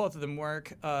both of them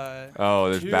work. Oh,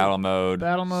 there's Dude. battle mode.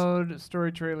 Battle mode,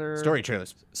 story trailer. Story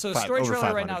trailers. So Five- story over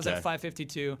trailer right now is 500K. at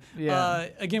 552. Yeah.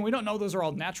 Again, we don't know those are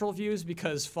all natural views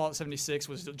because Fallout 76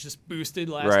 was just boosted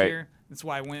last Right. year. That's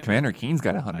why I went Commander Keen's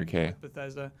got 100K. with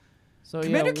Bethesda. So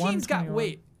Commander yeah, Keen's got 121.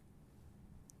 weight.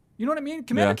 You know what I mean?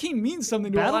 Commander Yeah. Keen means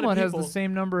something to a Battle lot of mode has people. the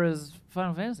same number as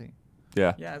Final Fantasy.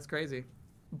 Yeah. Yeah, it's crazy.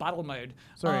 Battle mode.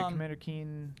 Sorry, Commander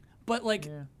Keen. But like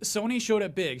Yeah. Sony showed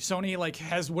it big. Sony like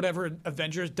has whatever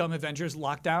dumb Avengers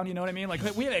lockdown. You know what I mean? Like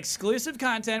we have exclusive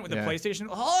content with the Yeah. PlayStation.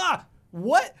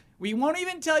 What? We won't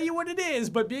even tell you what it is,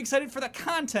 but be excited for the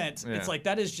content. Yeah. It's like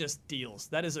that is just deals.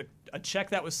 That is a check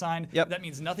that was signed. Yep. That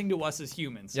means nothing to us as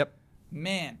humans. Yep.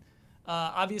 Man.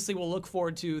 Obviously, we'll look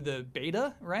forward to the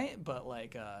beta, right? But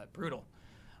like brutal.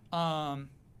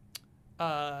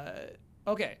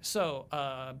 Okay, so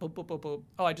boop, boop, boop, boop.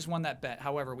 Oh, I just won that bet.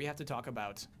 However, we have to talk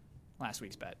about last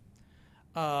week's bet.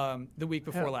 The week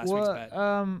before last week's bet.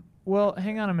 Well,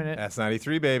 hang on a minute. That's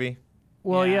 93, baby.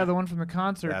 Well, Yeah. yeah, the one from the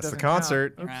concert. That's the doesn't count.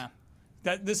 concert. Oops.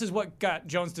 Yeah. This is what got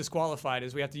Jones disqualified.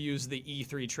 Is we have to use the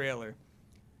E3 trailer,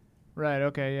 Right.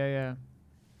 Okay. Yeah. Yeah.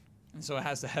 and so it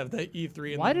has to have the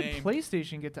E3 in Why the did name.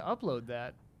 PlayStation get to upload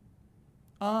that?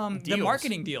 The Deals.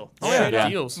 marketing deal. Oh, yeah, Yeah.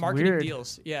 deals. Marketing Weird.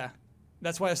 deals. Yeah.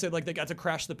 That's why I said like they got to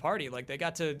crash the party. Like they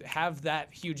got to have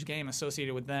that huge game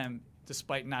associated with them,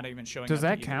 despite not even showing. Does up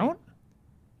that to E3. count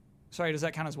Sorry, does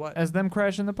that count as what? as them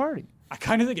crashing the party? I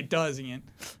kind of think it does, Ian.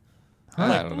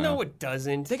 I don't know. No, it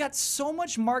doesn't. They got so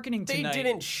much marketing They tonight.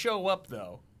 didn't show up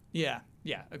though. Yeah,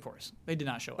 of course. They did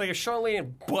not show up. Like if Sean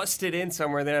Layden busted in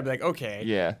somewhere, then I'd be like, okay.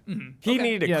 Yeah. He Okay.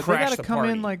 needed to Yeah, they crash gotta the come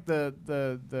party. in like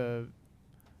the.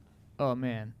 Oh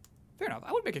man, Fair enough.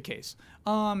 I would make a case.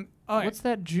 All right. what's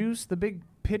that juice? The big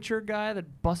pitcher guy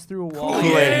that busts through a wall.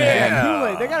 Kool-Aid Man. Yeah,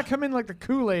 Kool-Aid. They gotta come in like the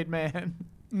Kool-Aid Man.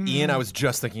 Ian, I was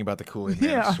just thinking about the Kool-Aid Man,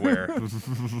 Yeah. I swear.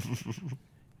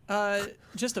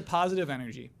 Just a positive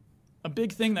energy. A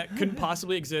big thing that couldn't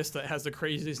possibly exist that has the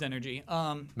craziest energy.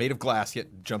 Made of glass,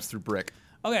 yet jumps through brick.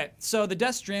 Okay, so the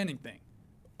Death Stranding thing.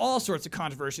 All sorts of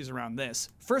controversies around this.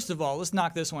 First of all, let's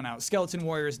knock this one out. Skeleton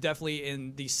Warriors definitely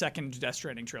in the second Death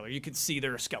Stranding trailer. You could see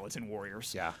they're skeleton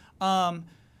warriors. Yeah.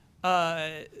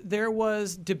 There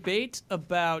was debate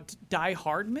about Die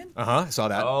Hardman. I saw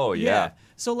that. Oh, yeah.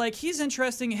 So like he's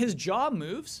interesting. His jaw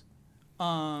moves.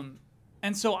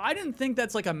 And so I didn't think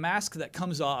that's like a mask that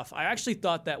comes off. I actually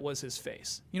thought that was his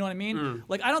face. You know what I mean?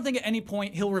 Like I don't think at any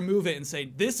point he'll remove it and say,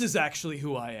 "This is actually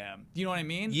who I am." Do you know what I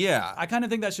mean? Yeah. I kind of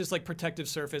think that's just like protective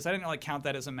surface. I didn't like count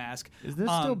that as a mask. Is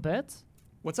this still bets?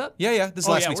 What's up? Yeah, this is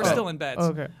Oh last yeah, week's we're bet. still in beds.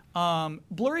 Okay.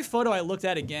 Blurry photo I looked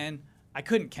at again. I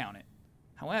couldn't count it.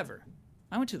 However,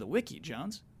 I went to the wiki,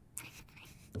 Jones.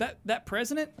 That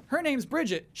president, her name's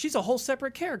Bridget. She's a whole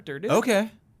separate character, dude.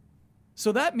 Okay.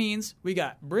 So that means we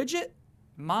got Bridget,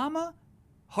 Mama,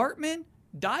 Hartman,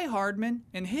 Die Hardman,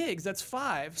 and Higgs. That's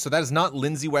 5. So that is not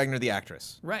Lindsay Wagner, the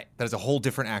actress. Right. That is a whole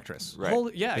different actress. Right.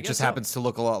 Yeah, I It guess just so. happens to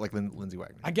look a lot like Lindsay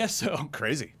Wagner. I guess so.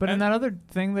 Crazy. But in that other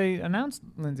thing, they announced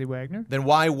Lindsay Wagner. Then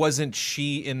why wasn't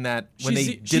she in that when she's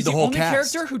they the, did she's the whole only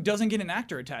cast? character who doesn't get an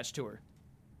actor attached to her.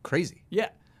 Crazy. Yeah.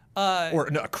 Or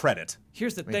no, a credit.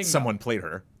 Here's the I mean, thing. someone though. played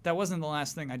her. That wasn't the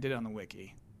last thing I did on the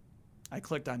wiki. I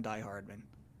clicked on Die Hardman,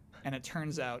 and it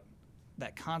turns out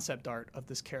that concept art of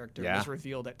this character Yeah. was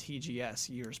revealed at TGS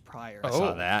years prior. I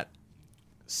saw that.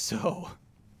 So,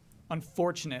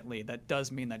 unfortunately, that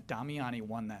does mean that Damiani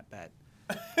won that bet.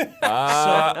 So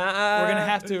we're gonna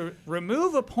have to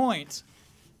remove a point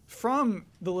from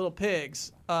the Little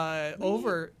Pigs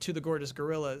over to the Gorgeous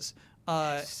Gorillas.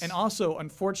 And also,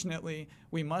 unfortunately,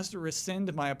 we must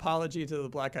rescind my apology to the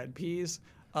Black Eyed Peas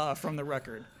from the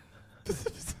record.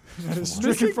 That is stricken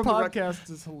Missing from the record. podcast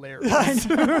is hilarious.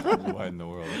 What in the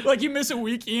world? Like, you miss a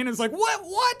week in, it's like,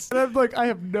 what? And I'm like, I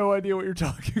have no idea what you're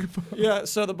talking about. Yeah,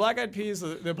 so the Black Eyed Peas,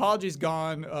 the apology's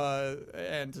gone,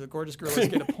 and the Gorgeous Gorillas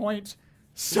get a point.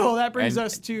 So that brings And-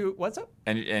 us to, what's up?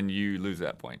 And you lose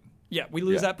that point. Yeah, we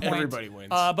lose Yeah. that point. Everybody wins.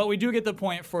 But we do get the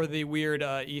point for the weird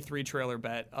E3 trailer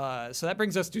bet. So that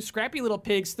brings us to Scrappy Little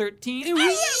Pigs 13.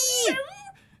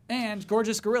 And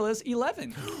Gorgeous Gorillas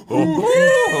 11.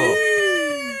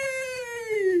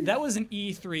 That was an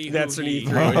E3. That's an hoo-hee.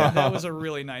 E3. That was a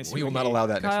really nice. We will hoo-hee. not allow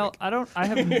that Kyle, next week. I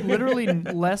have literally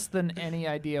less than any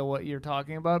idea what you're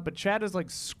talking about, but Chad is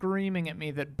like screaming at me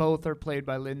that both are played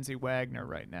by Lindsay Wagner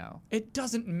right now. It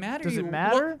doesn't matter. Does it You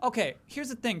matter? look- okay, here's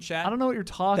the thing, chat. I don't know what you're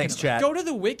talking Thanks, about. Chad. Go to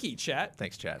the wiki, chat.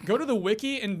 Thanks, Chad. Go to the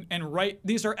wiki and write.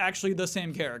 These are actually the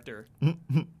same character.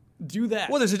 Do that.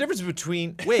 Well, there's a difference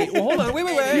between. Wait, well, hold on.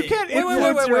 Wait. You can't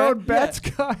influence your own bets,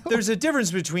 Kyle. There's a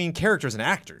difference between characters and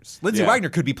actors. Lindsay Yeah. Wagner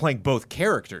could be playing both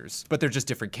charactering, but they're just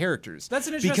different characters. That's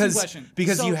an interesting because, question.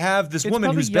 Because So- you have this It's woman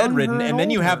probably who's younger bedridden, and and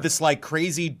then you have older. this like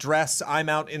crazy dress. I'm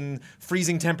out in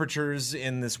freezing temperatures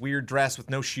in this weird dress with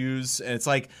no shoes, and it's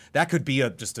like that could be a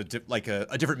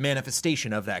different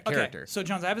manifestation of that character. Okay, so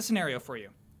Jones, I have a scenario for you.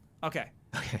 Okay.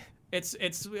 It's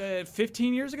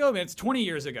 15 years ago. I mean, it's 20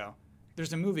 years ago.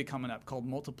 There's a movie coming up called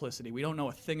Multiplicity. We don't know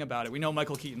a thing about it. We know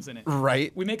Michael Keaton's in it.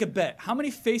 Right. We make a bet. How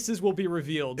many faces will be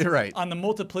revealed Right. on the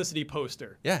Multiplicity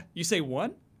poster? Yeah. You say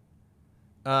one?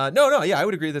 No, yeah, I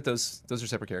would agree that those are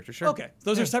separate characters. Sure. Okay.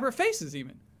 Those are separate faces,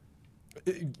 even.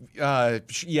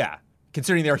 Yeah.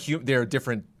 Considering they're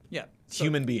different Yeah. So,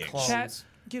 human beings. chat,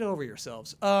 get over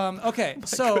yourselves. Okay.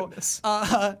 So,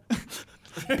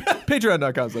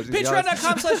 Patreon.com/.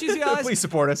 Patreon.com/EasyEyes Please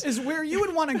support us. is where you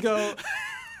would want to go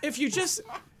if you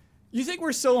think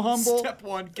we're so humble. Step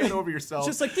 1, get over yourself.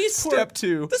 Just like these poor, Step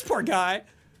 2, this poor guy.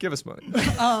 give us money.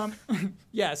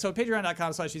 Yeah, so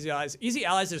patreon.com/EasyAllies. Easy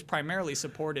Allies is primarily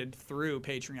supported through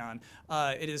Patreon.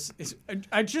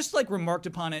 I just like remarked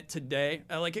upon it today.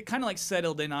 Like it kind of like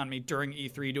settled in on me during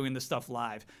E3 doing this stuff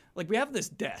live. Like we have this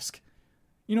desk.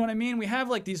 You know what I mean? We have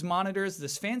like these monitors,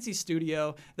 this fancy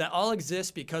studio that all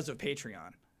exists because of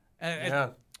Patreon. And Yeah.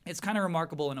 it's kind of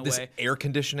remarkable in a This way. air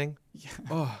conditioning.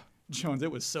 Jones,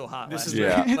 it was so hot This last is year.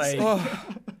 Yeah. like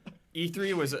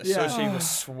E3 was associated with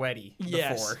sweaty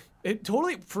Yes. before. It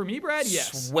totally, for me, Brad,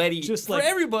 yes. Sweaty Just for like,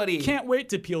 everybody. Can't wait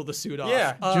to peel the suit off.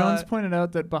 Yeah. Jones pointed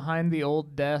out that behind the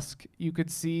old desk, you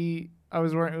could see I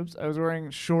was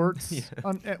wearing shorts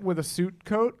with a suit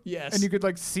coat. Yes. And you could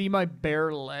like see my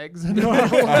bare legs in Right on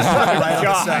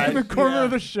the side. the corner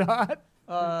of the shot.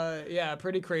 Yeah,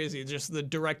 pretty crazy. Just the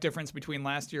direct difference between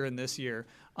last year and this year.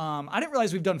 I didn't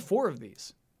realize we've done 4 of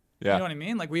these. Yeah. You know what I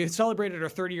mean? Like we celebrated our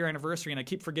 30-year anniversary, and I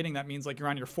keep forgetting that means like you're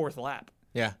on your 4th lap.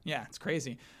 Yeah. Yeah, it's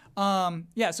crazy.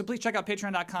 So please check out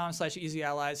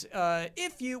patreon.com/easyallies.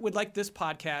 If you would like this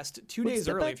podcast 2 days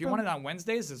step early, back if you from- want it on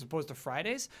Wednesdays as opposed to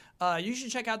Fridays, you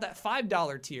should check out that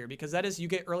 $5 tier because that is you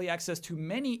get early access to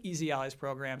many Easy Allies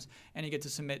programs and you get to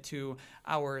submit to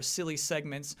our silly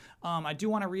segments. I do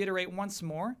want to reiterate once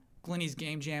more, Glenny's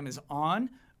Game Jam is on.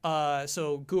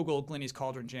 So Google Glenny's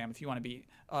Cauldron Jam if you want to be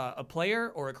a player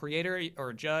or a creator or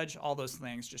a judge, all those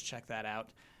things. Just check that out.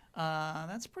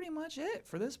 That's pretty much it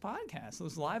for this podcast,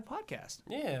 this live podcast.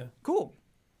 Yeah. Cool.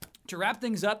 To wrap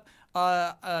things up,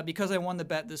 because I won the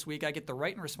bet this week, I get the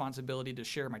right and responsibility to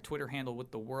share my Twitter handle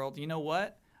with the world. You know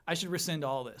what? I should rescind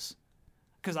all this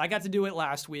because I got to do it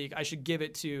last week. I should give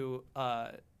it to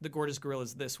the Gorgeous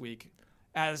Gorillas this week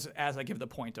as I give the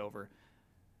point over.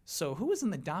 So who was in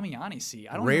the Damiani seat?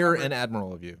 I don't Rare remember. and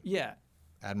admiral of you. Yeah,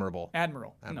 Admirable.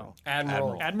 Admiral. Admiral. No.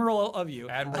 Admiral. Admiral of you.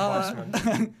 Admiral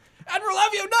Bussman. Admiral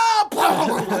of you, no!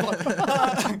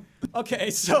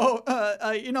 Okay, so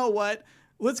you know what?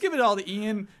 let's give it all to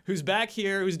Ian, who's back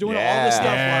here, who's doing all this stuff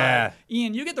live.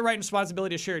 Ian, you get the right and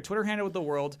responsibility to share your Twitter handle with the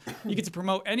world. You get to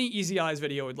promote any Easy Allies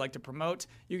video you'd like to promote.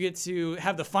 You get to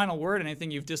have the final word,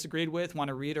 anything you've disagreed with, want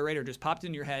to reiterate, or just popped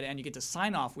into your head, and you get to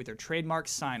sign off with your trademark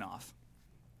sign-off.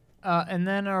 And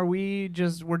then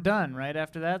we're done right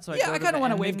after that? So I kind of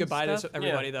want to wave goodbye to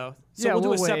everybody, though. So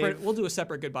we'll do a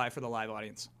separate goodbye for the live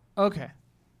audience. Okay.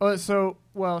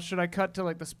 Should I cut to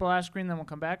like the splash screen, then we'll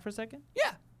come back for a second?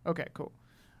 Yeah. Okay, cool.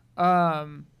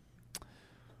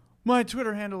 My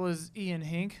Twitter handle is Ian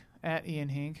Hink, at Ian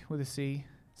Hink with a C,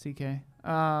 C-K.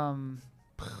 The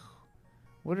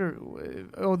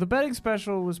betting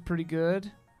special was pretty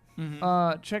good.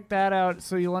 Mm-hmm. Check that out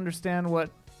so you'll understand what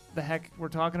the heck we're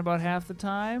talking about half the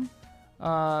time.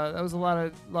 That was a lot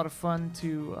of fun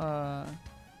to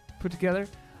put together.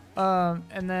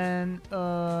 And then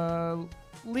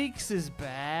Leaks is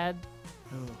bad.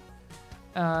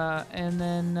 And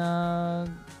then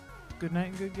good night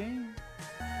and good game.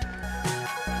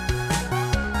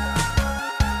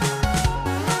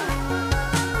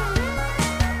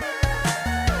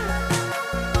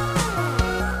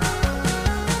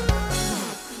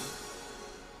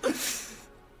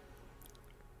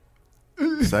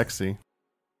 Sexy.